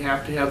absolutely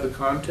have to have the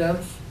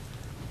contents,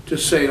 to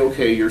say,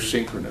 okay, you're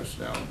synchronous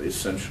now,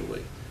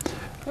 essentially.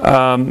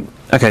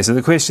 Okay, so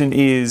the question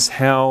is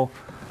how,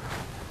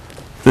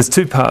 there's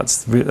two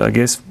parts, I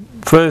guess.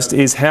 First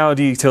is, how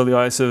do you tell the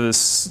I/O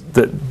service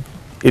that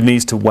it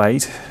needs to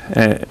wait,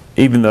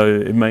 even though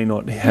it may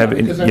not have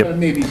any. Yep.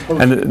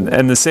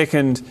 And the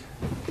second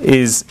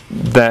is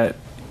that,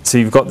 so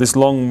you've got this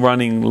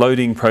long-running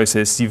loading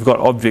process. You've got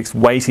objects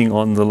waiting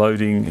on the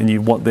loading, and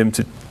you want them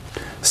to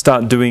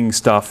start doing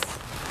stuff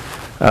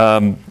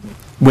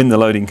when the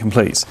loading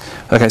completes.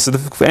 Okay, so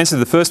the answer to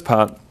the first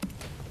part,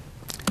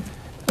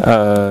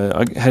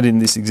 I had in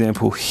this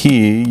example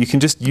here. You can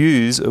just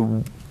use a.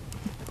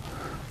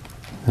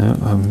 No,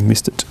 I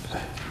missed it.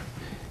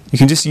 You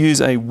can just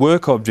use a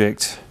work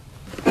object.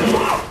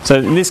 So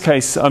in this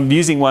case, I'm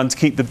using one to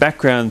keep the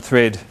background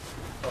thread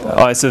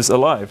I/O service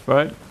alive,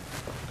 right?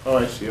 Oh,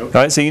 I see. Okay.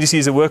 Right, so you can just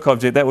use a work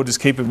object. That will just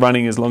keep it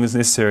running as long as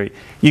necessary.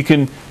 You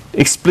can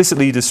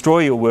explicitly destroy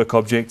your work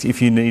object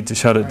if you need to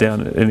shut it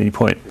down at any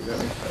point.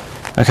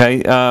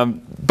 Okay,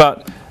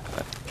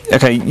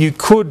 okay, you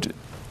could,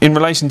 in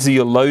relation to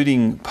your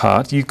loading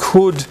part, you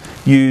could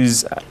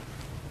use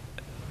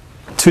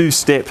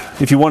two-step,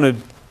 if you want to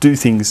do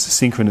things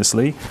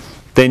synchronously,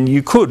 then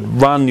you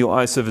could run your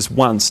I/O service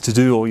once to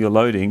do all your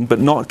loading, but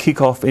not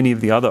kick off any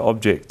of the other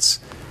objects'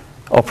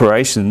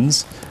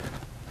 operations.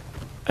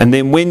 And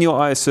then when your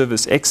I/O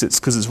service exits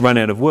because it's run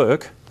out of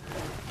work,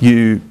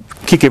 you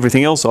kick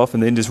everything else off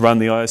and then just run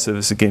the I/O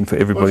service again for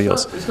everybody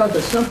else. It's not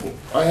that simple.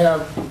 I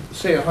have,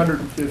 say,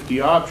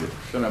 150 objects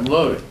that I'm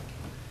loading,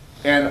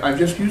 and I'm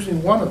just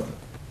using one of them.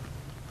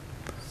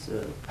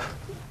 So,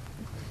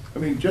 I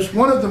mean, just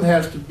one of them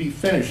has to be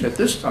finished at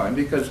this time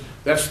because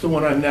that's the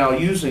one I'm now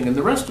using, and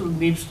the rest of them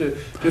needs to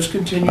just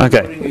continue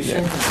loading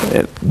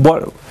asynchronously.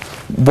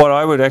 What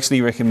I would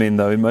actually recommend,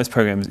 though, in most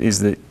programs is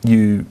that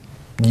you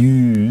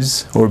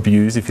use, or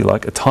abuse, if you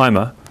like, a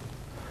timer,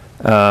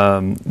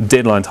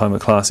 deadline timer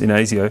class in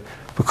ASIO,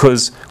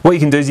 because what you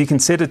can do is you can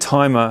set a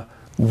timer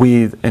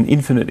with an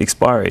infinite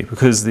expiry,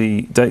 because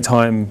the date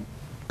time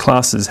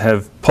classes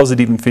have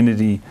positive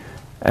infinity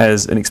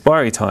as an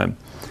expiry time.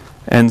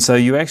 And so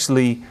you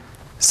actually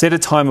set a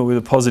timer with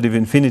a positive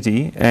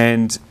infinity,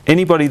 and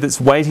anybody that's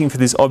waiting for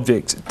this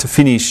object to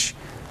finish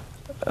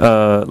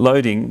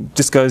loading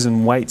just goes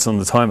and waits on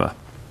the timer.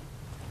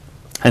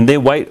 And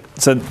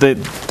so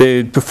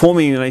they're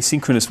performing an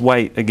asynchronous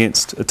wait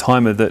against a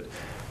timer that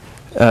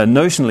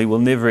notionally will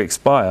never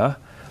expire,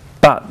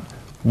 but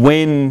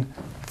when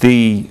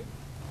the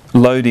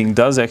loading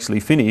does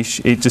actually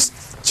finish, it just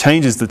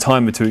changes the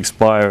timer to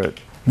expire at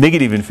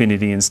negative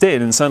infinity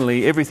instead, and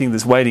suddenly everything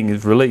that's waiting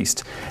is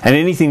released. And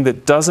anything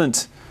that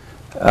doesn't,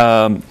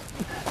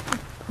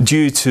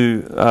 due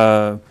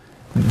to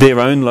their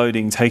own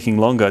loading taking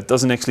longer,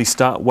 doesn't actually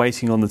start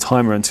waiting on the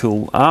timer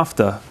until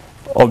after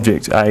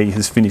object A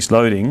has finished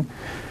loading,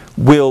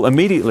 will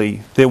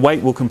immediately, their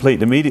wait will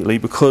complete immediately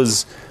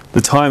because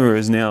the timer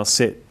is now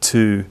set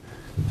to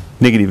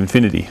negative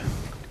infinity.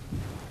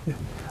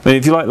 I mean,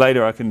 if you like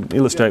later, I can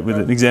illustrate with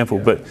an example,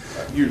 but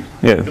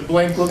The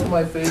blank look on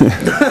my face.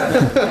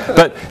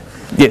 But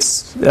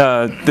yes,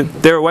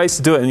 there are ways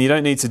to do it, and you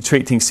don't need to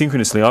treat things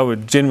synchronously. I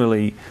would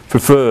generally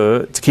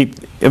prefer to keep.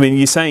 I mean,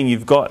 you're saying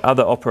you've got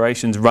other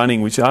operations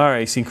running which are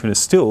asynchronous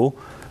still,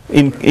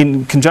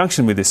 in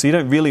conjunction with this. So you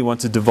don't really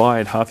want to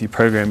divide half your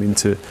program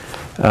into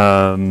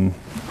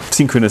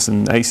synchronous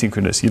and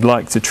asynchronous. You'd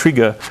like to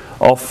trigger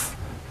off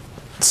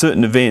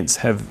certain events,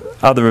 have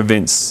other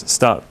events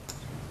start.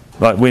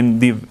 Like when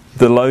the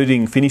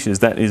loading finishes,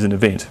 that is an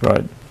event,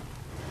 right?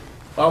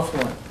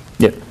 Offline.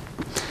 Yep.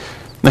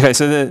 Okay,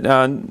 so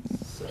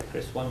So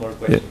Chris, one more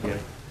question here.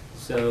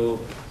 So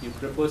you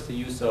propose the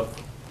use of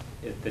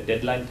the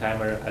deadline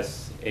timer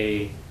as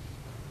a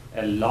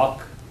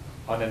lock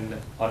on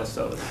a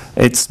service.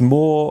 It's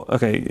more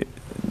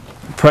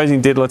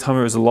Praising deadline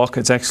timer as a lock,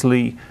 it's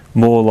actually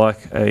more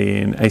like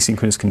an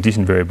asynchronous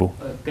condition variable.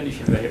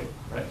 Condition variable,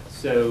 right?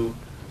 So.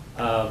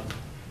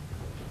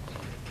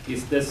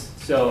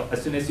 So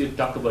as soon as you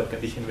talk about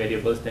condition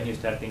variables, then you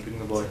start thinking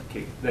about,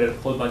 okay, there are a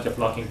whole bunch of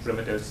locking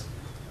primitives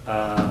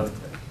that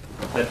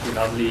you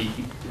normally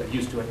are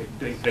used to when you're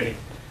doing threading.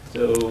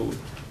 So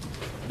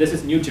this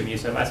is new to me,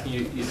 so I'm asking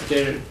you,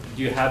 do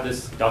you have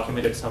this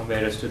documented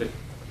somewhere as to the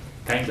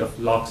kinds of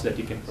locks that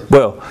you can perform?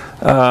 Well,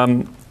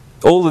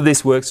 all of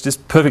this works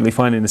just perfectly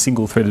fine in a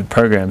single-threaded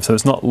program, so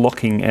it's not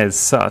locking as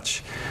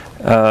such.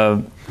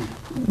 Some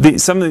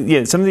of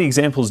the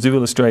examples do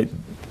illustrate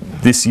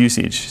this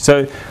usage.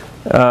 So,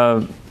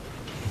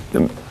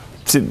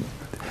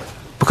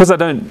 because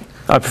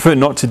I prefer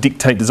not to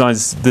dictate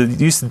designs. The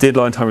use of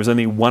deadline timer is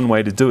only one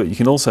way to do it. You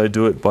can also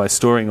do it by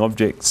storing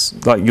objects,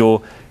 like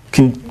the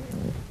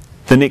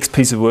next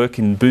piece of work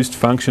in boost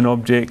function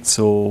objects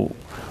or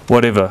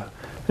whatever.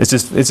 It's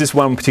just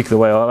one particular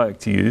way I like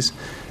to use.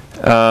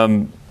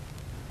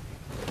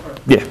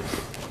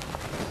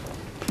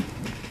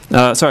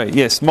 Sorry.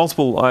 Yes,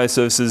 multiple IO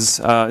services.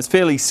 It's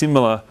fairly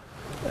similar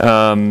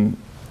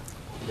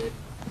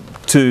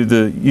to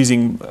the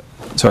using.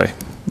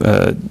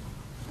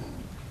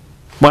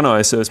 One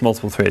IO service,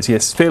 multiple threads.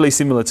 Yes, fairly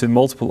similar to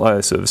multiple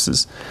IO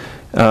services,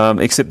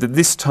 except that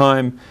this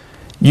time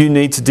you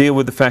need to deal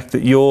with the fact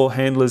that your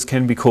handlers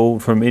can be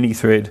called from any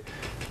thread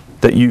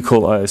that you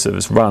call IO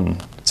service run.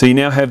 So you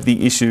now have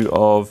the issue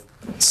of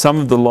some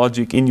of the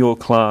logic in your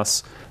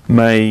class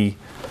may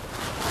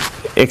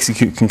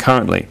execute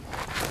concurrently.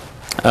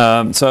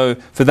 So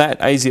for that,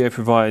 ASIO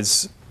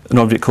provides an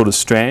object called a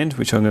strand,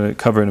 which I'm going to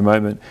cover in a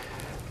moment.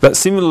 But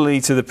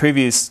similarly to the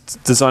previous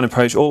design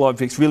approach, all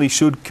objects really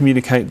should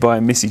communicate by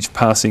message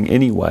passing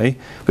anyway,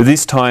 but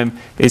this time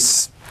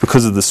it's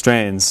because of the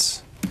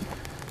strands.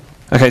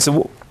 Okay,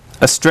 so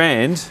a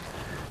strand,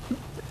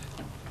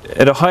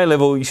 at a high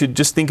level, you should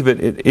just think of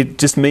it, it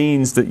just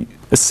means that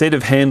a set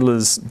of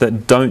handlers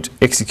that don't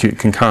execute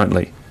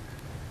concurrently.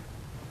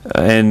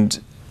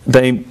 And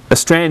a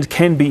strand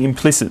can be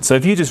implicit. So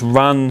if you just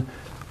run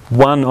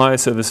one IO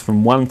service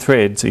from one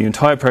thread, so your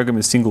entire program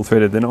is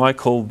single-threaded, then I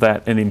call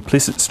that an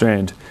implicit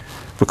strand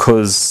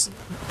because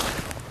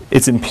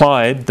it's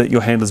implied that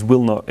your handlers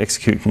will not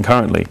execute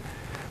concurrently.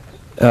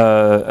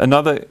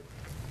 Another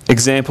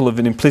example of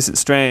an implicit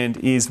strand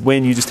is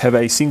when you just have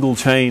a single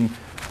chain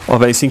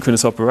of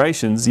asynchronous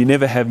operations. You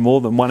never have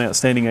more than one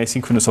outstanding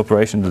asynchronous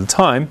operation at a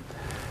time,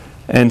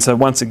 and so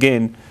once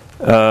again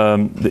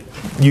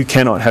you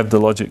cannot have the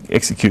logic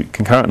execute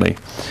concurrently.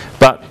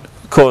 But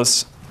of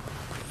course,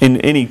 in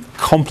any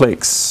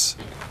complex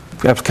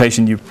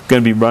application, you're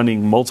going to be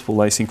running multiple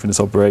asynchronous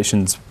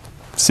operations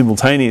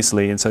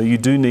simultaneously, and so you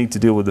do need to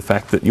deal with the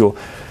fact that your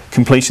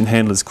completion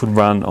handlers could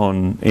run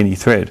on any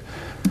thread.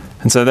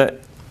 And so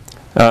that,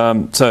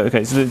 sorry,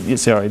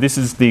 this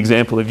is the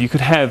example of you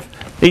could have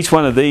each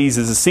one of these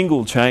is a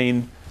single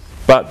chain,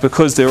 but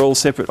because they're all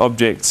separate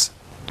objects,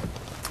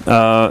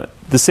 the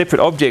separate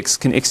objects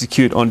can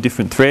execute on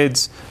different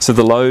threads, so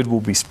the load will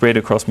be spread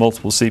across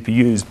multiple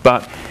CPUs,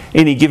 but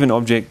any given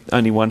object,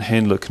 only one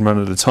handler can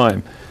run at a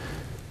time.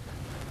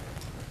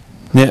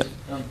 Now,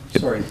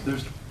 sorry,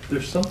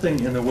 there's something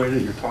in the way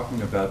that you're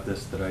talking about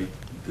this that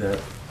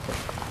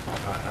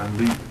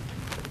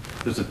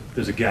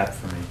there's a gap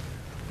for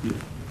me.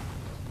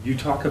 You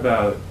talk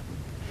about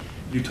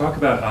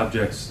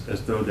objects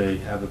as though they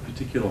have a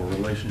particular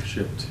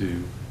relationship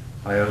to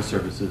I/O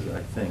services,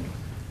 I think.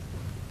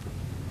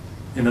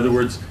 In other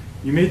words,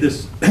 you made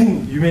this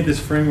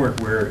framework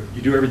where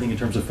you do everything in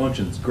terms of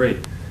functions, great,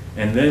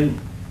 and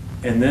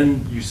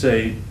then you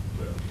say,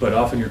 but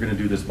often you're going to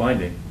do this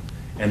binding,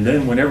 and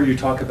then whenever you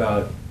talk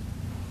about,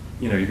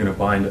 you're going to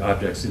bind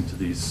objects into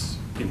these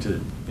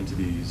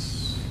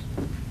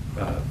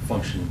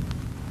function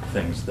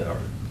things that are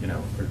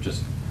are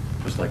just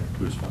like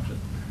boost function,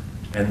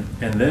 and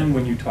then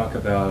when you talk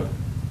about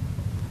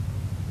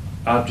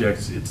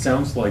objects, it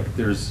sounds like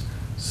there's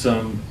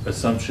some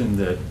assumption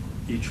that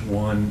each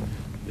one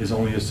is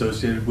only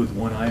associated with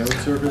one I/O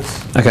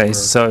service? Okay,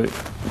 so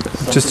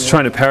just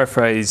trying to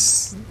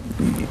paraphrase,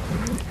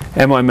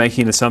 am I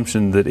making an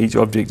assumption that each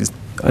object is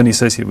only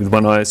associated with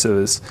one I/O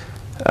service?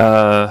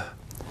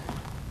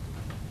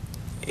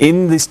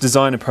 In this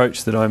design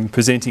approach that I'm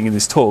presenting in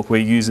this talk, where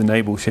you use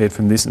enable, shared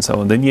from this and so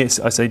on, then yes,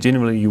 I say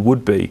generally you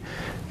would be,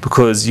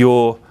 because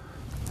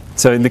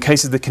so in the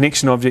case of the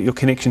connection object, your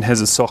connection has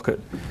a socket.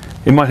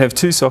 It might have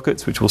two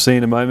sockets, which we'll see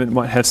in a moment. It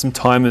might have some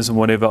timers and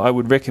whatever. I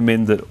would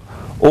recommend that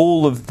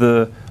all of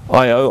the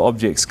I/O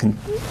objects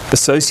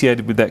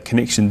associated with that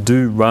connection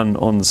do run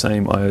on the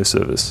same I/O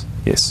service.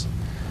 Yes?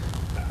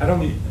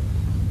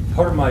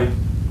 Part of my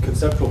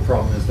conceptual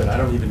problem is that I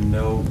don't even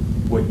know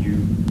what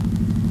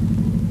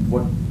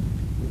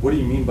do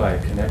you mean by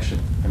a connection?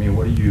 I mean,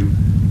 what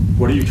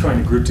are you trying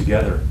to group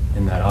together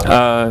in that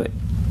object?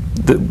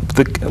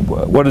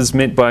 What is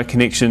meant by a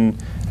connection,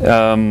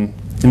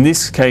 in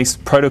this case,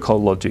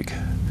 protocol logic.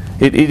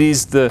 It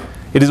is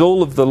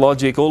all of the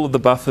logic, all of the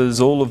buffers,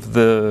 all of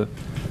the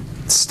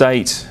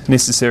state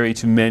necessary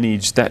to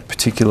manage that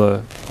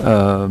particular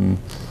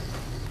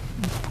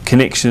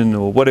connection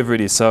or whatever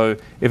it is. So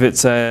if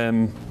it's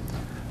a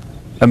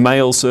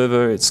mail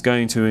server, it's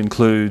going to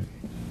include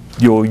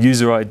your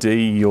user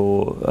ID,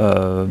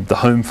 the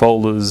home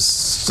folders.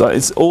 So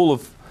it's all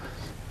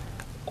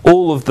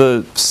of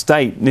the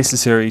state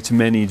necessary to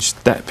manage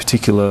that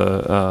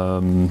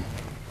particular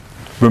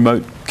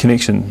remote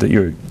connection that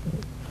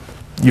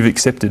you've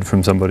accepted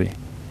from somebody.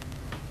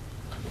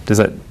 Does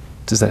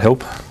that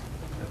help?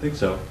 I think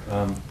so.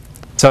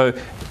 So,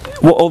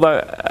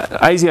 although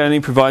ASIO only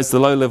provides the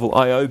low-level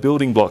I/O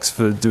building blocks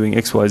for doing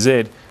X, Y,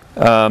 Z,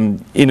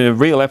 in a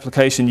real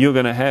application you're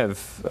going to have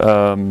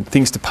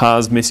things to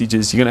parse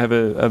messages. You're going to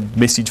have a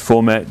message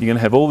format. You're going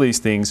to have all these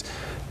things.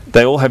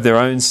 They all have their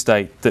own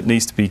state that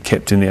needs to be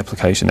kept in the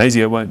application.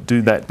 ASIO won't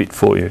do that bit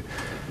for you.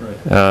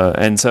 Right.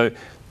 And so,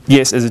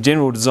 yes, as a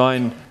general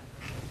design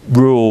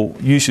rule,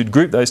 you should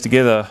group those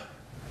together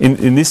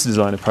in this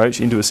design approach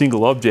into a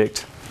single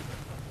object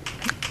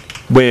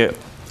where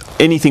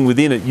anything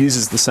within it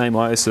uses the same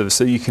I/O service,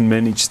 so you can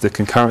manage the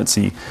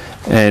concurrency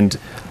and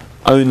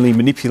only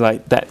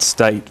manipulate that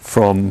state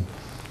from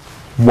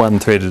one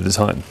thread at a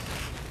time.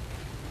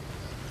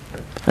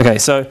 Okay,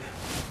 so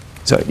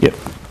yep.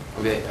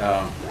 Okay,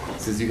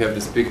 since you have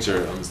this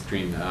picture on the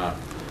screen,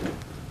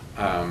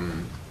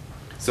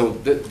 so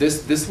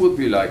this would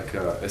be like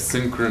a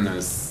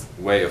synchronous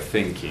way of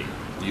thinking.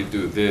 You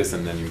do this,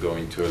 and then you go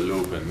into a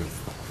loop, and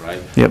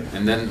right? Yep.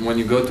 And then when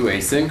you go to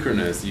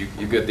asynchronous,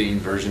 you get the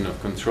inversion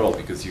of control,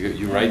 because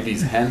you write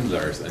these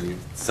handlers, and you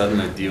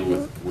suddenly deal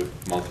with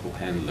multiple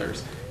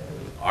handlers.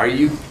 Are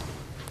you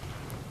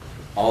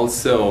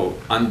also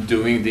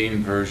undoing the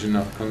inversion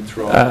of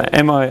control?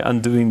 Am I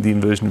undoing the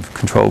inversion of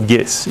control?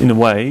 Yes, in a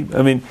way.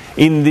 I mean,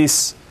 in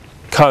this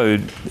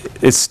code,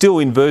 it's still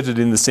inverted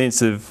in the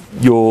sense of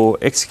your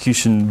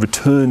execution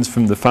returns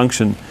from the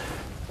function,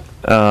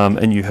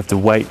 and you have to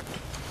wait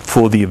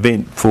for the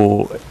event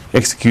for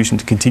execution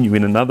to continue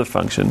in another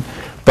function.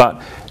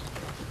 But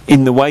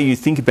in the way you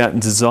think about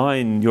and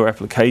design your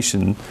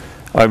application,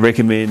 I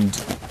recommend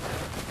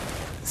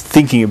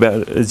thinking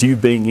about it as you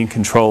being in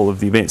control of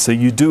the event. So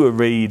you do a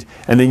read,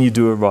 and then you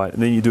do a write,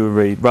 and then you do a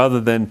read, rather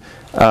than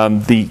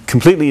the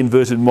completely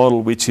inverted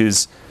model, which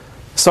is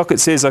socket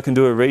says I can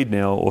do a read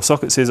now, or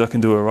socket says I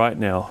can do a write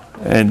now,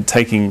 and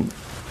taking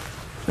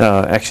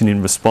action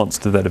in response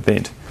to that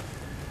event.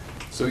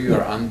 So you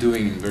are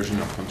undoing inversion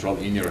of control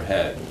in your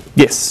head?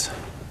 Yes.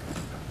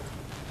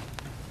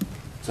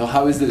 So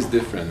how is this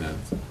different then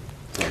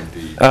from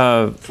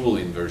the full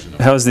inversion of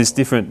control? How is this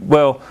different?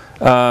 Well,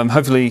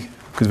 hopefully,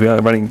 because we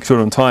are running short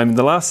on time, in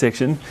the last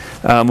section,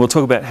 we'll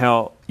talk about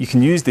how you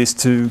can use this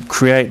to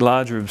create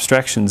larger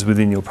abstractions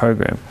within your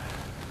program.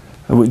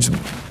 Which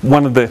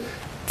one of the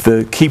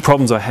key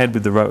problems I had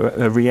with the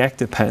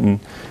reactor pattern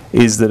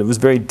is that it was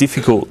very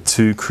difficult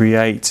to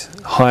create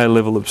higher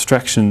level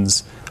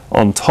abstractions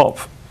on top.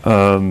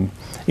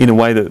 in a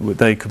way that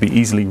they could be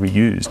easily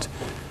reused.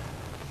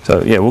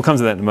 So yeah, we'll come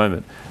to that in a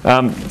moment.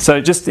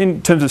 So just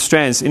in terms of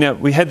strands,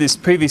 we had this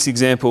previous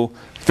example,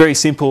 very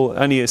simple,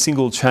 only a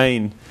single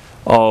chain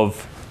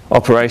of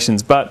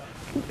operations, but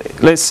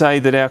let's say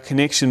that our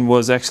connection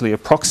was actually a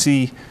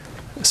proxy,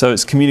 so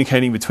it's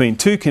communicating between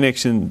two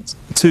connections,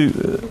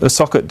 a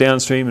socket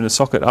downstream and a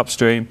socket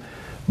upstream.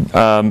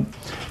 Then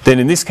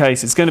in this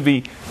case, it's going to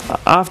be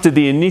after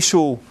the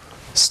initial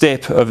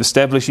step of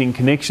establishing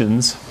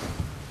connections,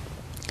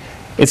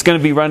 it's going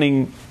to be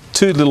running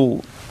two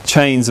little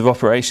chains of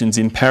operations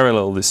in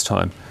parallel this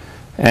time.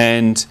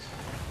 And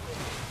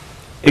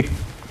it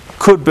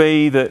could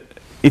be that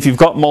if you've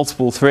got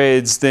multiple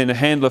threads, then a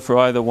handler for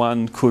either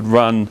one could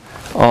run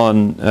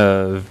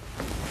on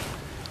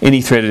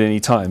any thread at any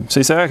time. So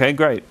you say, okay,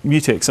 great,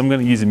 mutex, I'm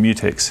going to use a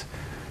mutex.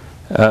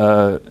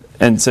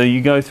 And so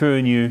you go through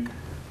and you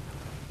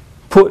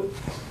put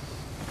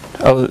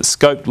a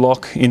scoped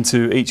lock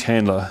into each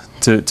handler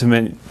to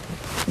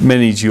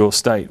manage your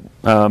state.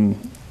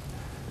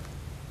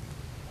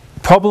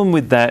 Problem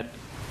with that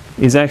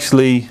is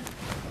actually,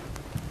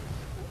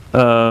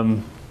 I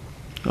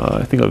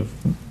think I've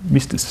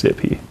missed a step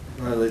here.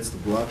 Violates the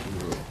blocking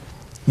rule.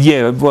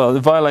 Yeah, well, it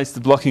violates the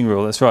blocking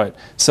rule, that's right.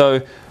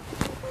 So,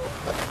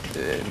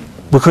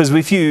 because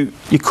if you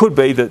could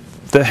be that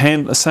a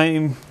handler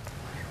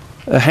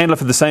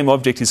for the same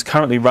object is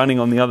currently running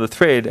on the other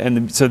thread,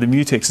 and so the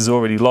mutex is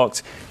already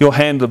locked. Your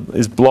handler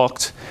is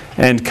blocked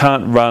and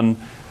can't run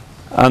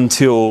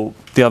until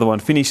the other one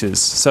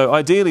finishes. So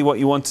ideally what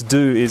you want to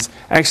do is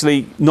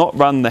actually not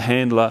run the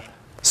handler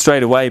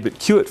straight away, but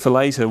queue it for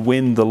later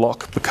when the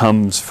lock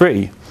becomes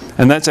free.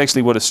 And that's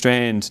actually what a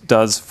strand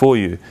does for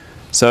you.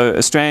 So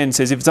a strand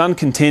says, if it's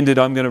uncontended,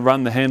 I'm going to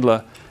run the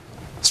handler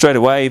straight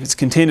away. If it's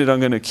contended, I'm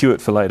going to queue it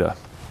for later.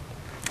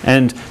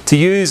 And to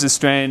use a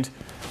strand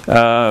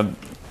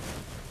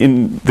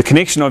in the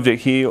connection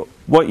object here,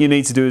 what you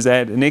need to do is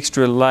add an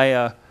extra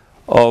layer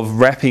of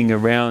wrapping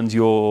around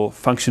your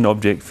function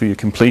object for your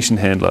completion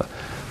handler.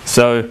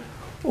 So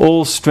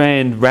all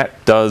strand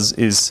wrap does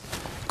is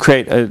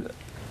create a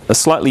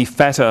slightly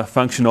fatter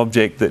function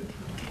object that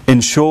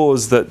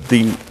ensures that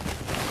the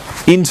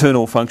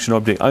internal function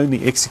object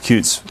only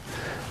executes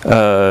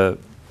one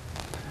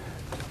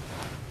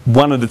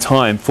at a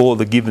time for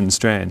the given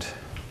strand.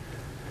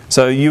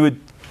 So you would,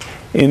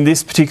 in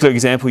this particular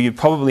example, you'd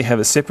probably have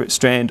a separate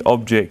strand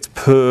object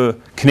per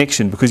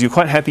connection, because you're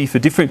quite happy for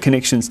different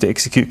connections to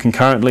execute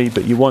concurrently,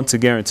 but you want to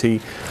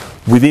guarantee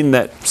within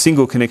that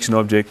single connection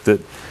object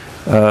that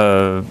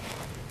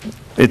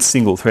it's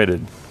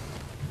single-threaded.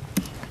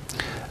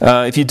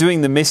 If you're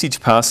doing the message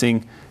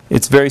passing,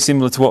 it's very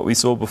similar to what we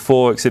saw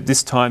before, except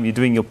this time you're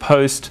doing your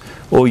post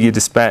or your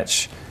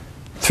dispatch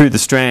through the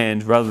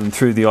strand rather than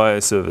through the I/O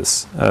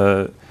service.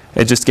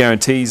 It just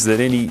guarantees that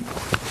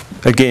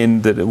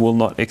that it will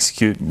not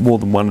execute more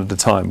than one at a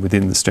time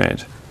within the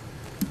strand.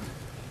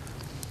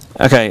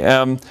 Okay,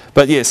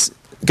 but yes,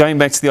 going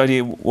back to the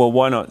idea, well,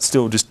 why not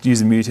still just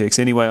use a mutex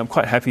anyway? I'm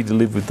quite happy to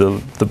live with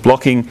the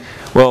blocking.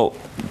 Well,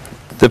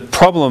 the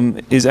problem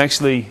is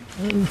actually,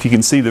 if you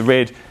can see the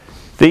red,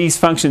 these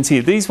functions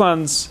here, these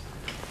ones,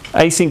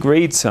 async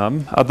read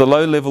sum, are the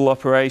low-level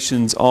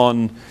operations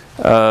on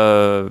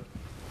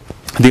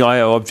the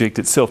I/O object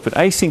itself, but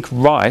async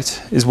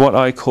write is what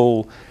I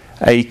call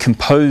a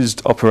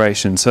composed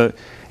operation. So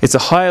it's a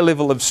higher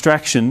level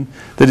abstraction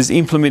that is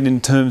implemented in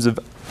terms of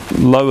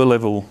lower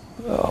level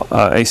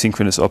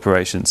asynchronous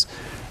operations.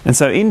 And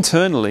so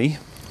internally,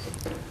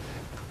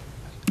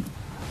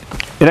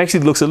 it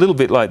actually looks a little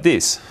bit like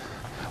this.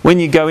 When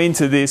you go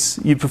into this,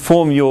 you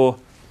perform your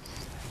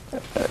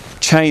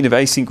chain of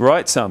async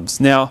write sums.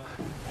 Now,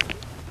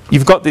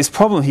 you've got this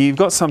problem here. You've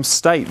got some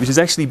state which is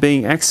actually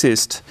being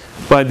accessed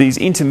by these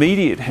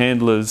intermediate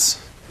handlers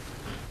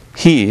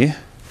here,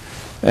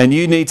 and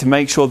you need to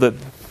make sure that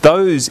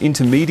those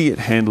intermediate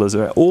handlers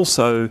are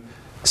also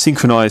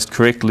synchronized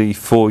correctly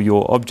for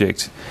your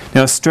object.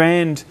 Now, a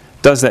strand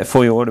does that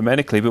for you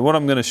automatically, but what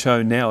I'm going to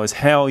show now is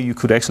how you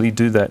could actually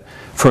do that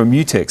for a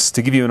mutex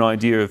to give you an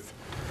idea of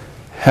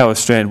how a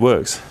strand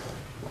works.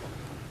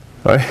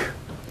 Sorry.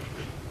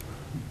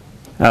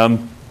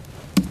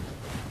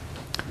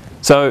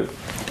 So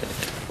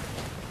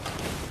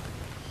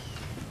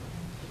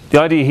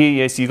the idea here,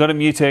 yes, you've got a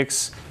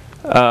mutex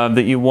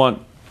that you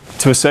want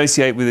to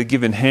associate with a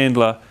given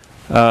handler.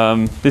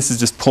 This is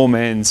just poor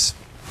man's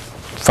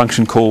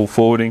function call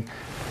forwarding.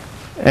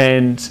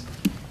 And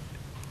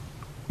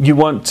you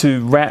want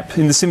to wrap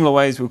in the similar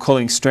ways we're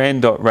calling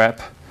strand.wrap.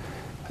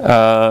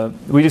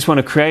 We just want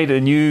to create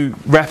a new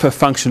wrapper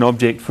function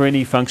object for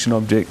any function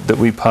object that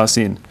we pass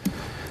in.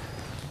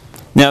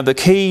 Now the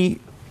key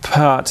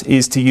part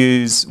is to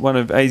use one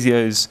of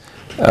ASIO's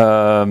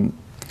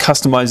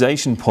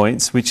customization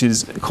points, which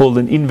is called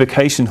an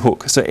invocation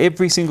hook. So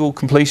every single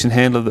completion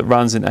handler that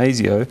runs in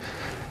ASIO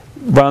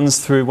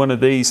runs through one of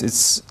these.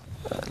 It's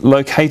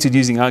located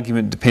using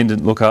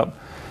argument-dependent lookup,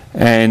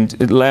 and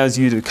it allows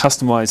you to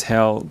customize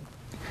how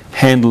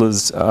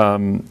handlers are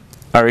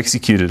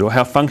executed, or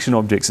how function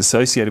objects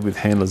associated with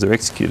handlers are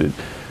executed.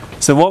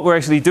 So what we're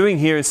actually doing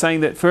here is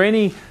saying that for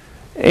any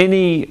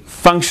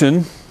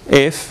function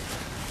f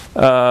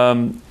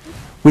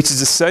which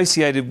is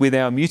associated with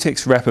our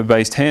mutex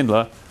wrapper-based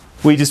handler,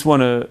 we just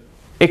want to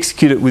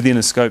execute it within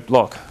a scope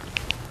lock.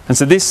 And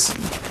so this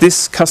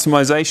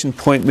customization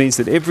point means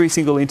that every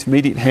single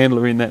intermediate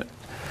handler in that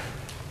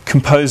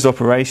composed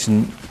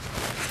operation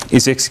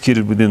is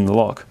executed within the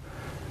lock.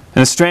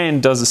 And a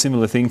strand does a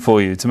similar thing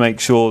for you to make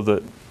sure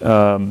that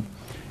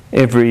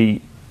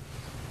every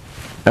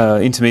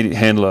intermediate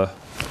handler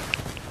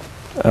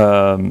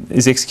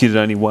is executed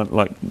only one,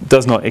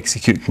 does not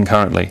execute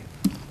concurrently.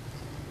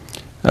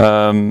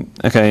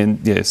 Okay, and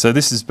yeah, so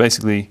this is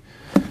basically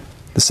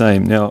the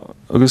same. Now,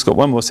 I've just got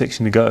one more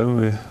section to go.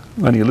 We're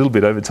running a little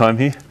bit over time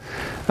here.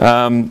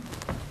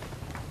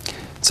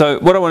 So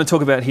what I want to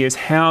talk about here is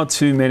how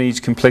to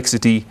manage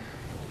complexity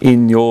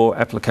in your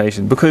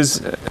application.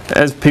 Because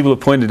as people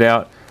have pointed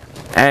out,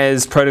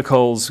 as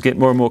protocols get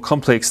more and more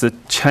complex, the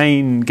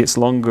chain gets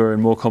longer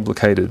and more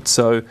complicated.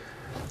 So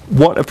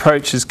what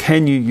approaches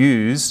can you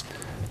use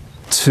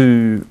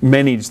to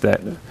manage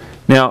that?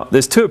 Now,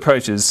 there's two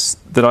approaches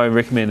that I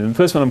recommend. And the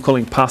first one I'm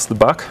calling pass the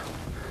buck,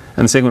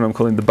 and the second one I'm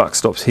calling the buck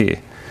stops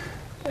here.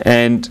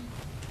 And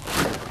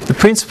the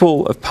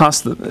principle of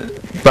pass the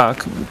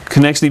buck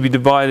can actually be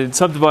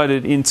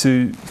subdivided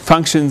into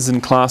functions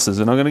and classes.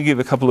 And I'm going to give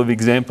a couple of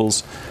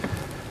examples.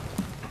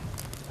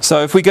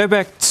 So if we go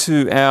back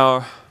to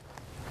our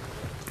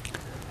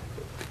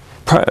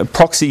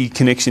proxy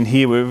connection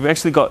here, where we've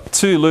actually got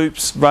two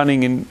loops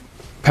running in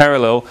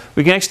parallel,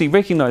 we can actually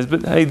recognize,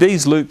 but hey,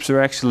 these loops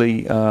are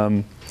actually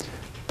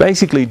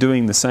basically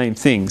doing the same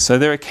thing. So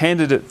they're a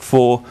candidate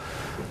for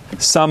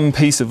some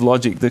piece of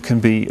logic that can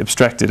be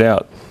abstracted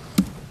out.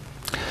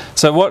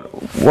 So what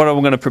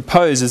I'm going to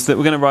propose is that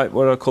we're going to write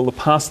what I call the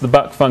pass the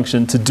buck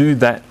function to do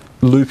that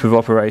loop of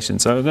operation.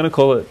 So I'm going to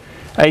call it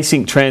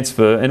async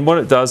transfer, and what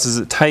it does is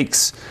it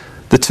takes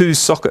the two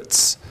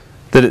sockets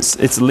that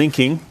it's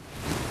linking,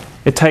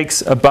 it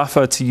takes a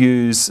buffer to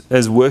use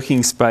as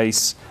working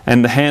space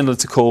and the handler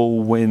to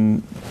call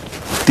when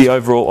the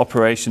overall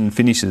operation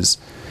finishes.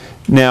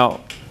 Now,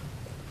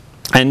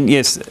 and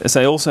yes, as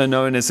they also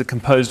known as a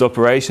composed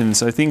operation,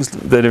 so things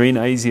that are in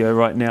ASIO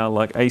right now,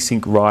 like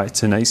async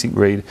write and async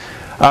read,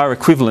 are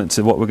equivalent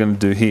to what we're going to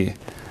do here.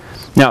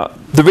 Now,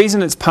 the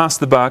reason it's pass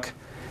the buck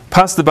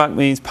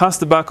means pass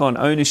the buck on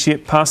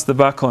ownership, pass the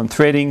buck on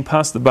threading,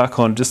 pass the buck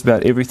on just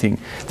about everything.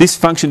 This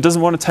function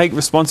doesn't want to take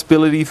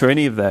responsibility for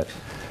any of that.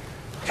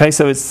 Okay,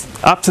 so it's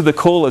up to the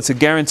caller to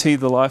guarantee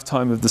the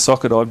lifetime of the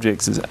socket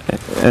objects,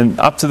 and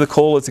up to the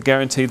caller to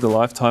guarantee the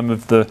lifetime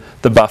of the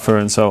buffer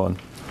and so on.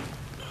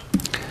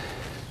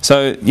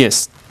 So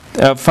yes,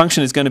 our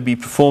function is going to be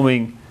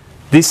performing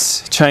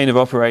this chain of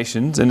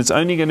operations, and it's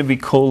only going to be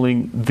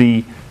calling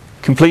the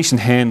completion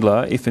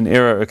handler if an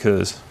error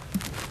occurs.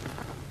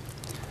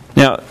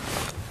 Now,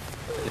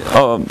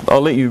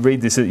 I'll let you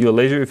read this at your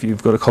leisure if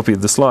you've got a copy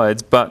of the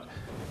slides, but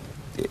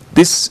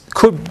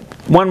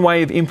one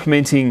way of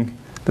implementing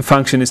the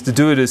function is to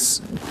do it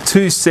as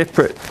two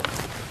separate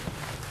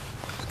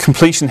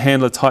completion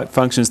handler type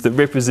functions that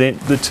represent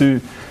the two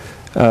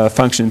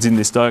functions in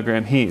this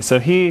diagram here. So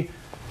here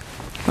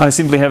I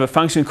simply have a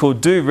function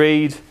called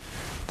doRead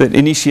that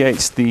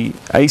initiates the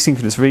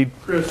asynchronous read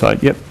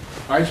side. Yep.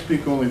 I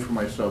speak only for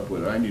myself,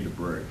 but I need a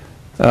break.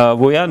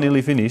 We are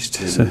nearly finished.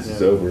 Yeah, so. this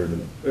is over.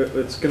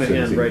 It's going to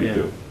end right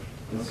now.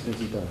 It's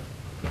done.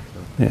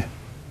 Yeah.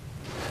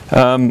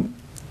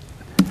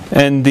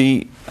 And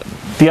the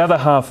other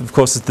half, of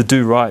course, is the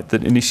do write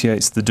that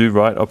initiates the do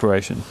write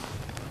operation.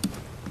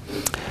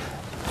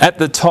 At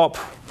the top,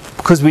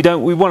 because we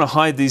want to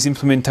hide these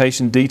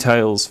implementation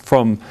details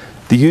from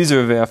the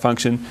user of our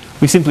function,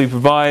 we simply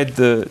provide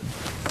the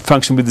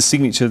function with the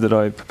signature that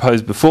I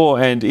proposed before,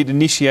 and it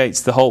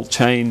initiates the whole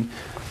chain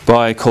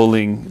by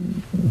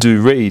calling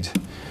doRead.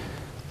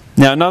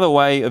 Now, another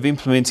way of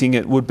implementing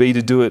it would be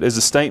to do it as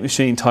a state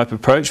machine type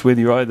approach, whether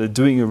you're either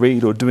doing a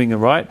read or doing a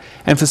write.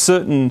 And for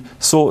certain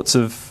sorts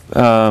of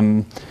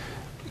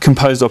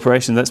composed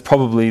operation, that's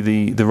probably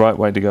the right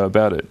way to go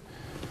about it.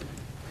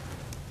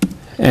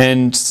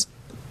 And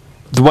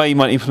the way you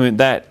might implement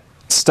that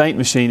state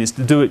machine is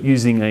to do it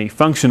using a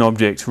function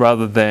object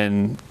rather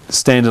than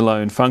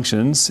standalone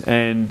functions.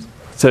 And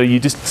so you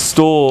just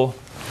store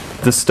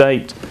the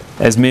state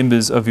as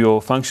members of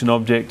your function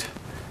object,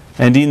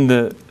 and in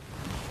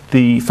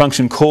the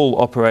function call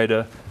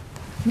operator,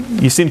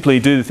 you simply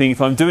do the thing.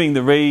 If I'm doing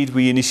the read,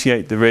 we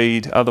initiate the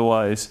read,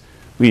 otherwise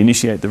we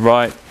initiate the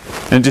write,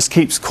 and it just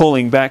keeps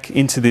calling back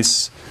into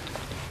this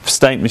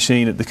state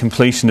machine at the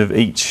completion of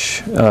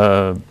each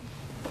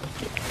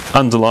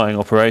underlying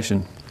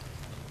operation.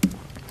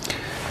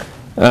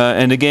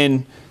 And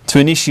again, to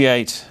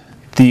initiate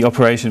the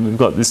operation, we've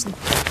got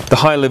the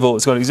high level,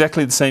 it's got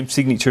exactly the same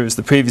signature as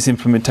the previous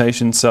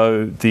implementation,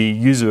 so the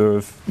user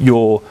of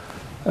your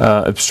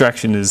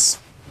abstraction is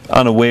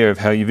unaware of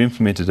how you've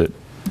implemented it.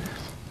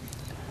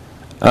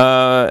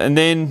 And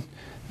then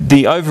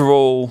the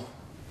overall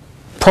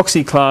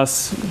proxy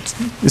class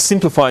is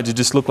simplified to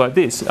just look like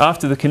this.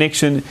 After the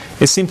connection,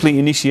 it simply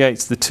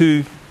initiates the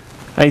two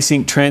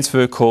async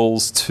transfer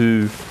calls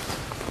to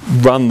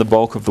run the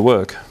bulk of the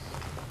work.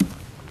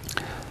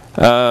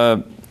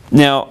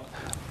 Now,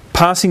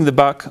 passing the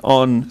buck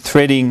on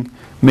threading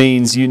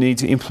means you need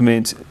to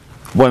implement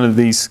one of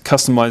these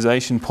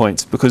customization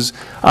points, because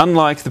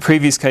unlike the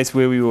previous case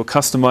where we were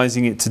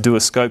customizing it to do a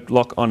scoped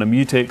lock on a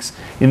mutex,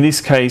 in this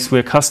case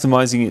we're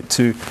customizing it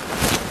to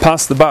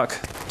pass the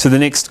buck to the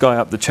next guy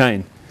up the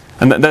chain.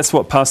 And that's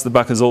what pass the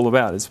buck is all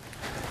about, is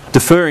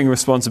deferring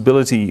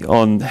responsibility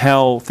on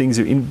how things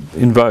are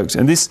invoked.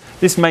 And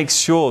this makes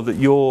sure that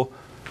your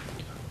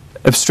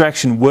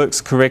abstraction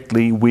works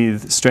correctly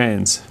with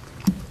strands.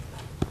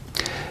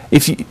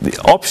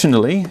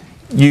 Optionally,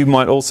 you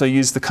might also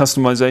use the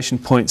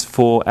customization points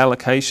for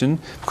allocation,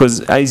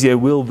 because ASIO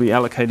will be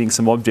allocating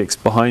some objects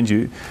behind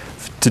you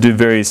to do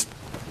various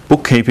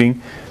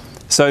bookkeeping.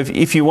 So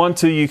if you want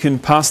to, you can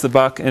pass the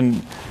buck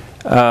and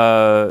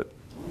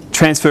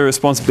transfer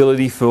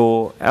responsibility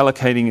for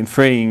allocating and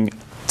freeing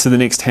to the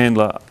next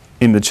handler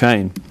in the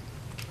chain.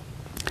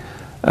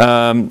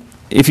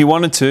 If you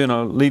wanted to, and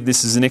I'll leave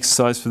this as an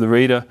exercise for the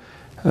reader,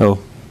 or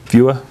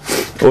viewer,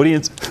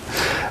 audience,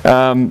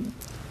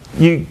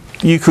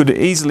 you could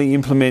easily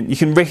implement, you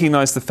can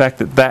recognize the fact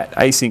that that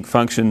async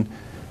function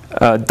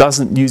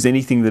doesn't use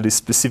anything that is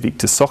specific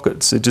to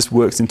sockets. It just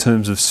works in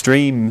terms of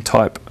stream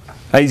type,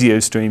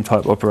 ASIO stream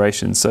type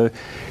operations. So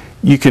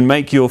you can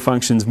make your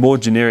functions more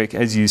generic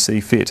as you see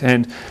fit.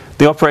 And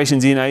the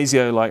operations in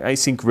ASIO, like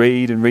async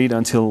read and read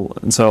until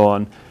and so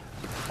on,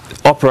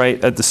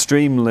 operate at the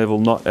stream level,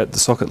 not at the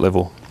socket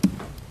level.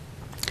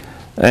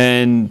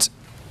 And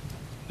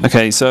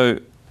okay, so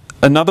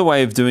another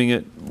way of doing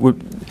it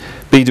would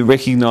be to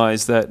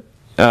recognize that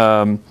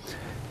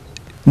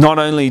not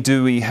only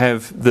do we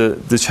have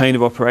the chain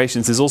of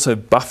operations, there's also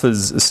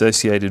buffers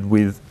associated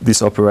with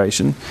this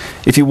operation.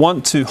 If you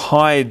want to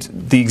hide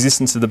the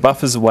existence of the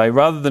buffers away,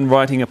 rather than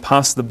writing a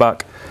pass the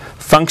buck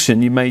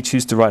function, you may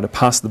choose to write a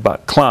pass the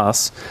buck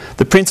class.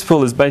 The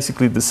principle is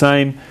basically the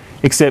same,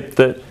 except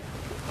that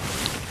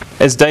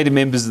as data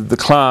members of the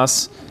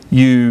class,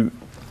 you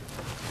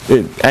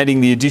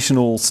adding the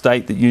additional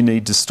state that you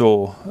need to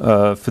store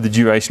for the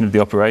duration of the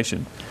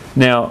operation.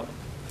 Now,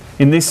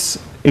 in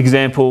this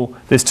example,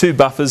 there's two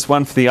buffers,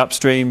 one for the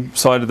upstream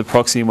side of the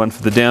proxy and one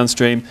for the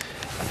downstream.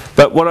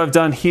 But what I've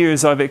done here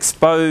is I've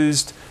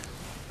exposed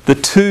the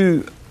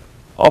two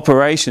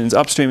operations,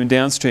 upstream and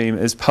downstream,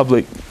 as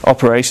public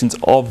operations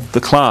of the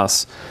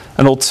class.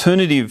 An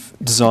alternative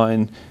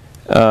design,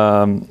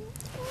 so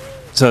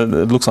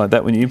it looks like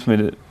that when you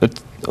implement it. An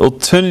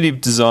alternative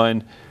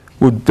design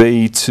would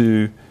be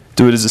to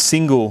do it as a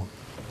single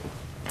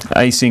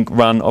async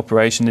run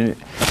operation.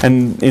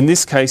 And in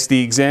this case,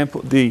 the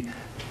example, the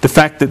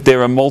fact that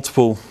there are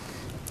multiple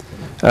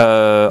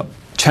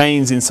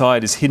chains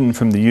inside is hidden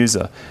from the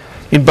user.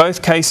 In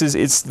both cases,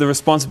 it's the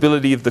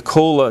responsibility of the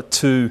caller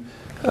to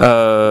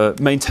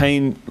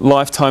maintain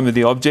lifetime of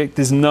the object.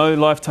 There's no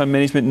lifetime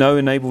management, no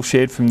enable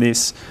shared from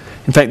this.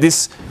 In fact,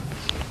 this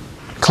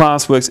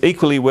class works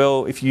equally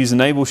well if you use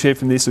enable shared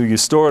from this, or you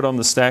store it on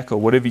the stack, or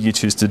whatever you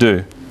choose to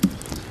do.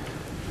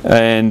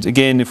 And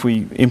again, if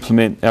we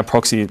implement our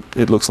proxy,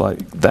 it looks like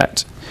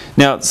that.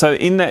 Now, so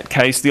in that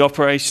case, the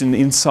operation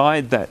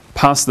inside that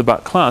pass the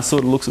buck class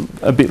sort of looks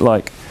a bit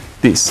like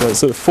this. So it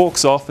sort of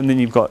forks off, and then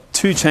you've got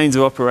two chains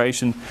of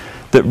operation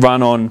that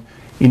run on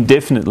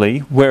indefinitely,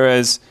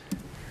 whereas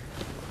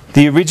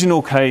the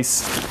original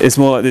case is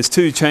more like there's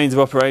two chains of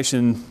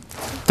operation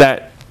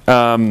that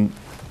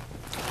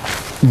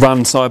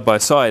run side by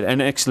side,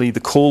 and actually the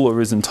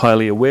caller is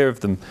entirely aware of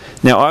them.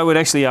 Now, I would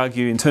actually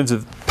argue, in terms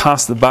of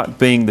pass the buck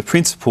being the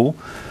principle,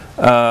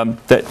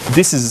 that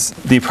this is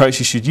the approach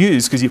you should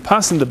use, because you're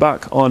passing the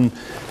buck on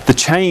the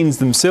chains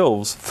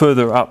themselves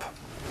further up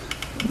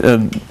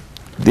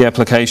the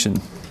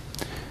application.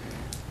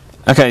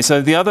 Okay,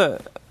 so the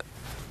other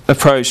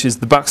approach is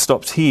the buck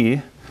stops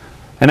here,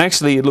 and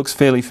actually it looks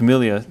fairly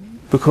familiar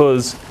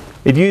because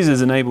it uses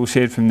enable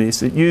shared from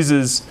this. It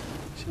uses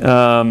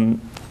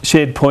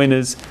shared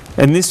pointers.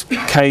 In this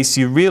case,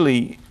 you're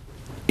really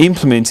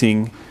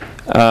implementing,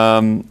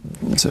 so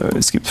I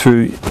skip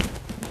through,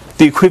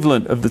 the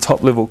equivalent of the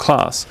top level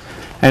class.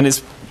 And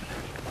it's,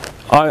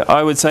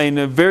 I would say in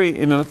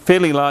a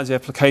fairly large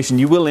application,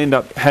 you will end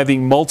up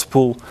having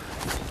multiple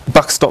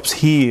buck stops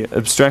here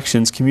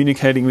abstractions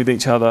communicating with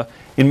each other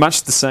in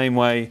much the same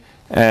way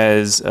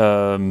as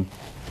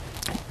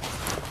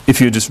if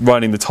you're just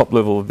writing the top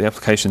level of the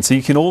application. So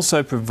you can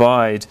also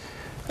provide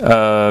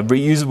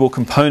reusable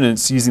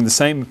components using the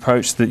same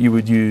approach that you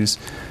would use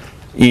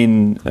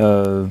in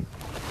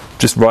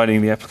just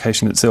writing the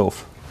application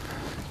itself.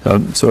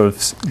 I'm sort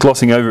of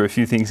glossing over a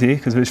few things here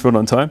because we're short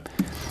on time.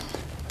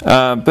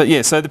 But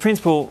yeah, so the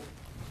principle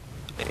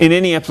in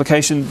any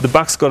application, the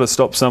buck's got to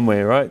stop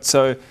somewhere, right?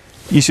 So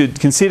you should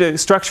consider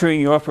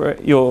structuring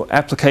your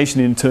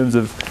application in terms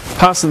of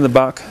passing the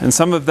buck, and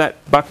some of that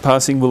buck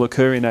passing will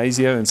occur in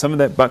ASIO, and some of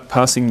that buck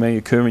passing may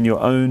occur in your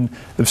own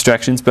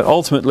abstractions, but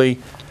ultimately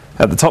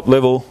at the top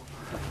level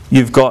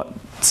you've got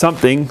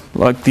something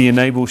like the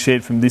enable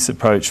shared from this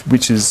approach,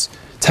 which is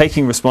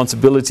taking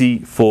responsibility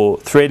for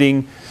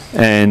threading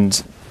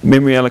and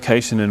memory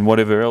allocation and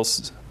whatever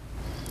else.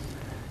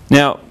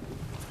 Now,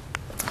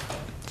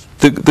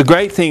 the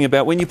great thing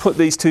about when you put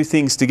these two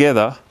things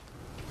together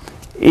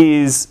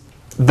is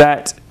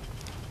that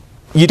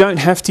you don't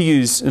have to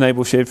use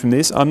enable shared from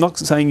this. I'm not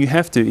saying you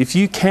have to. If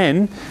you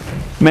can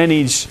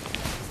manage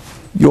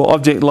your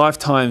object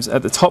lifetimes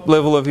at the top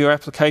level of your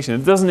application,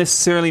 it doesn't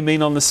necessarily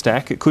mean on the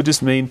stack, it could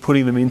just mean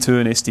putting them into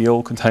an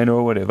SDL container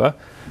or whatever,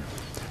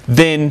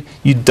 then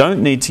you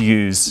don't need to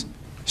use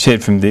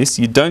shared from this,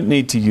 you don't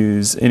need to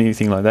use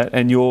anything like that,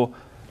 and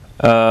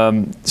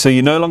so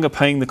you're no longer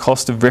paying the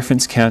cost of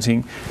reference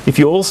counting. If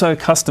you also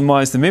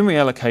customize the memory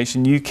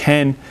allocation, you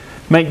can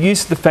make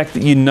use of the fact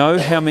that you know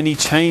how many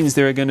chains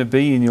there are going to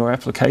be in your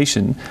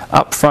application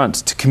up front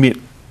to commit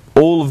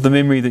all of the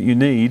memory that you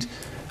need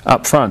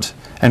up front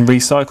and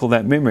recycle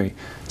that memory.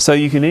 So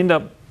you can end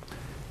up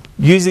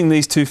using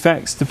these two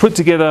facts to put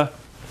together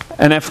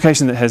an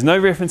application that has no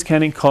reference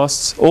counting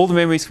costs, all the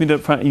memory is committed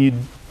up front, and you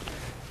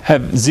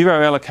have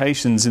zero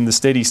allocations in the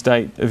steady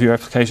state of your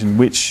application,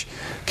 which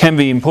can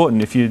be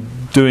important if you're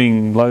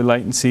doing low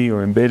latency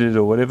or embedded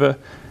or whatever.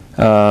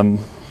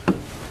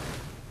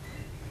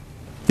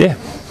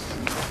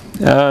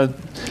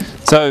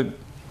 So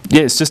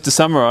yes, just to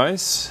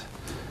summarize,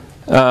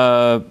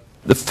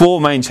 the four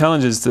main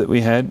challenges that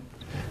we had,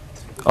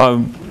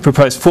 I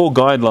proposed 4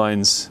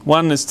 guidelines.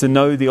 One is to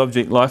know the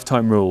object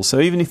lifetime rules.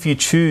 So even if you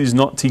choose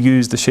not to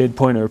use the shared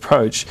pointer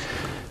approach,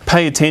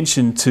 pay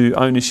attention to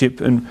ownership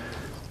and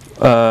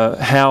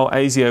how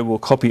ASIO will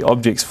copy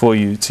objects for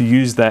you to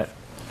use that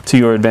to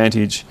your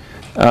advantage.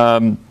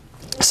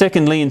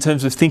 Secondly, in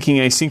terms of thinking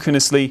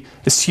asynchronously,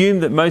 assume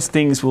that most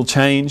things will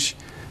change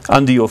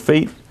under your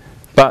feet,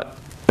 but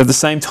at the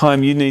same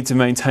time you need to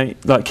maintain,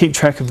 keep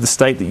track of the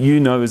state that you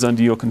know is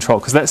under your control,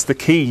 because that's the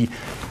key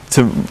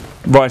to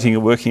writing a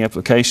working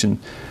application.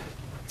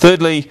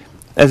 Thirdly,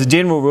 as a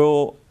general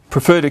rule,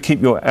 prefer to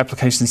keep your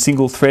application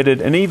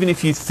single-threaded, and even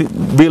if you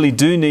really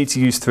do need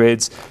to use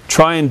threads,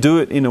 try and do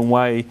it in a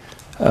way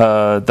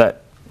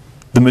that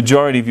the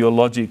majority of your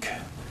logic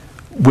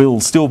will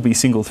still be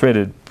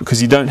single-threaded,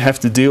 because you don't have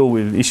to deal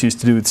with issues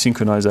to do with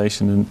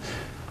synchronization. And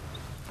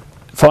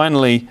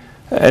finally,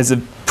 as a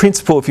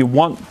principle, if you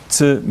want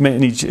to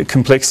manage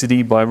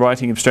complexity by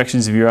writing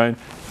abstractions of your own,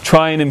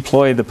 try and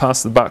employ the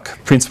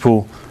pass-the-buck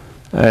principle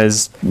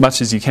as much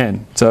as you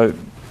can. So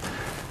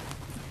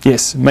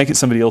yes, make it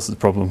somebody else's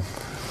problem.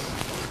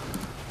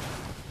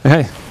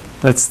 Okay,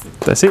 that's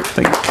it.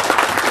 Thank you.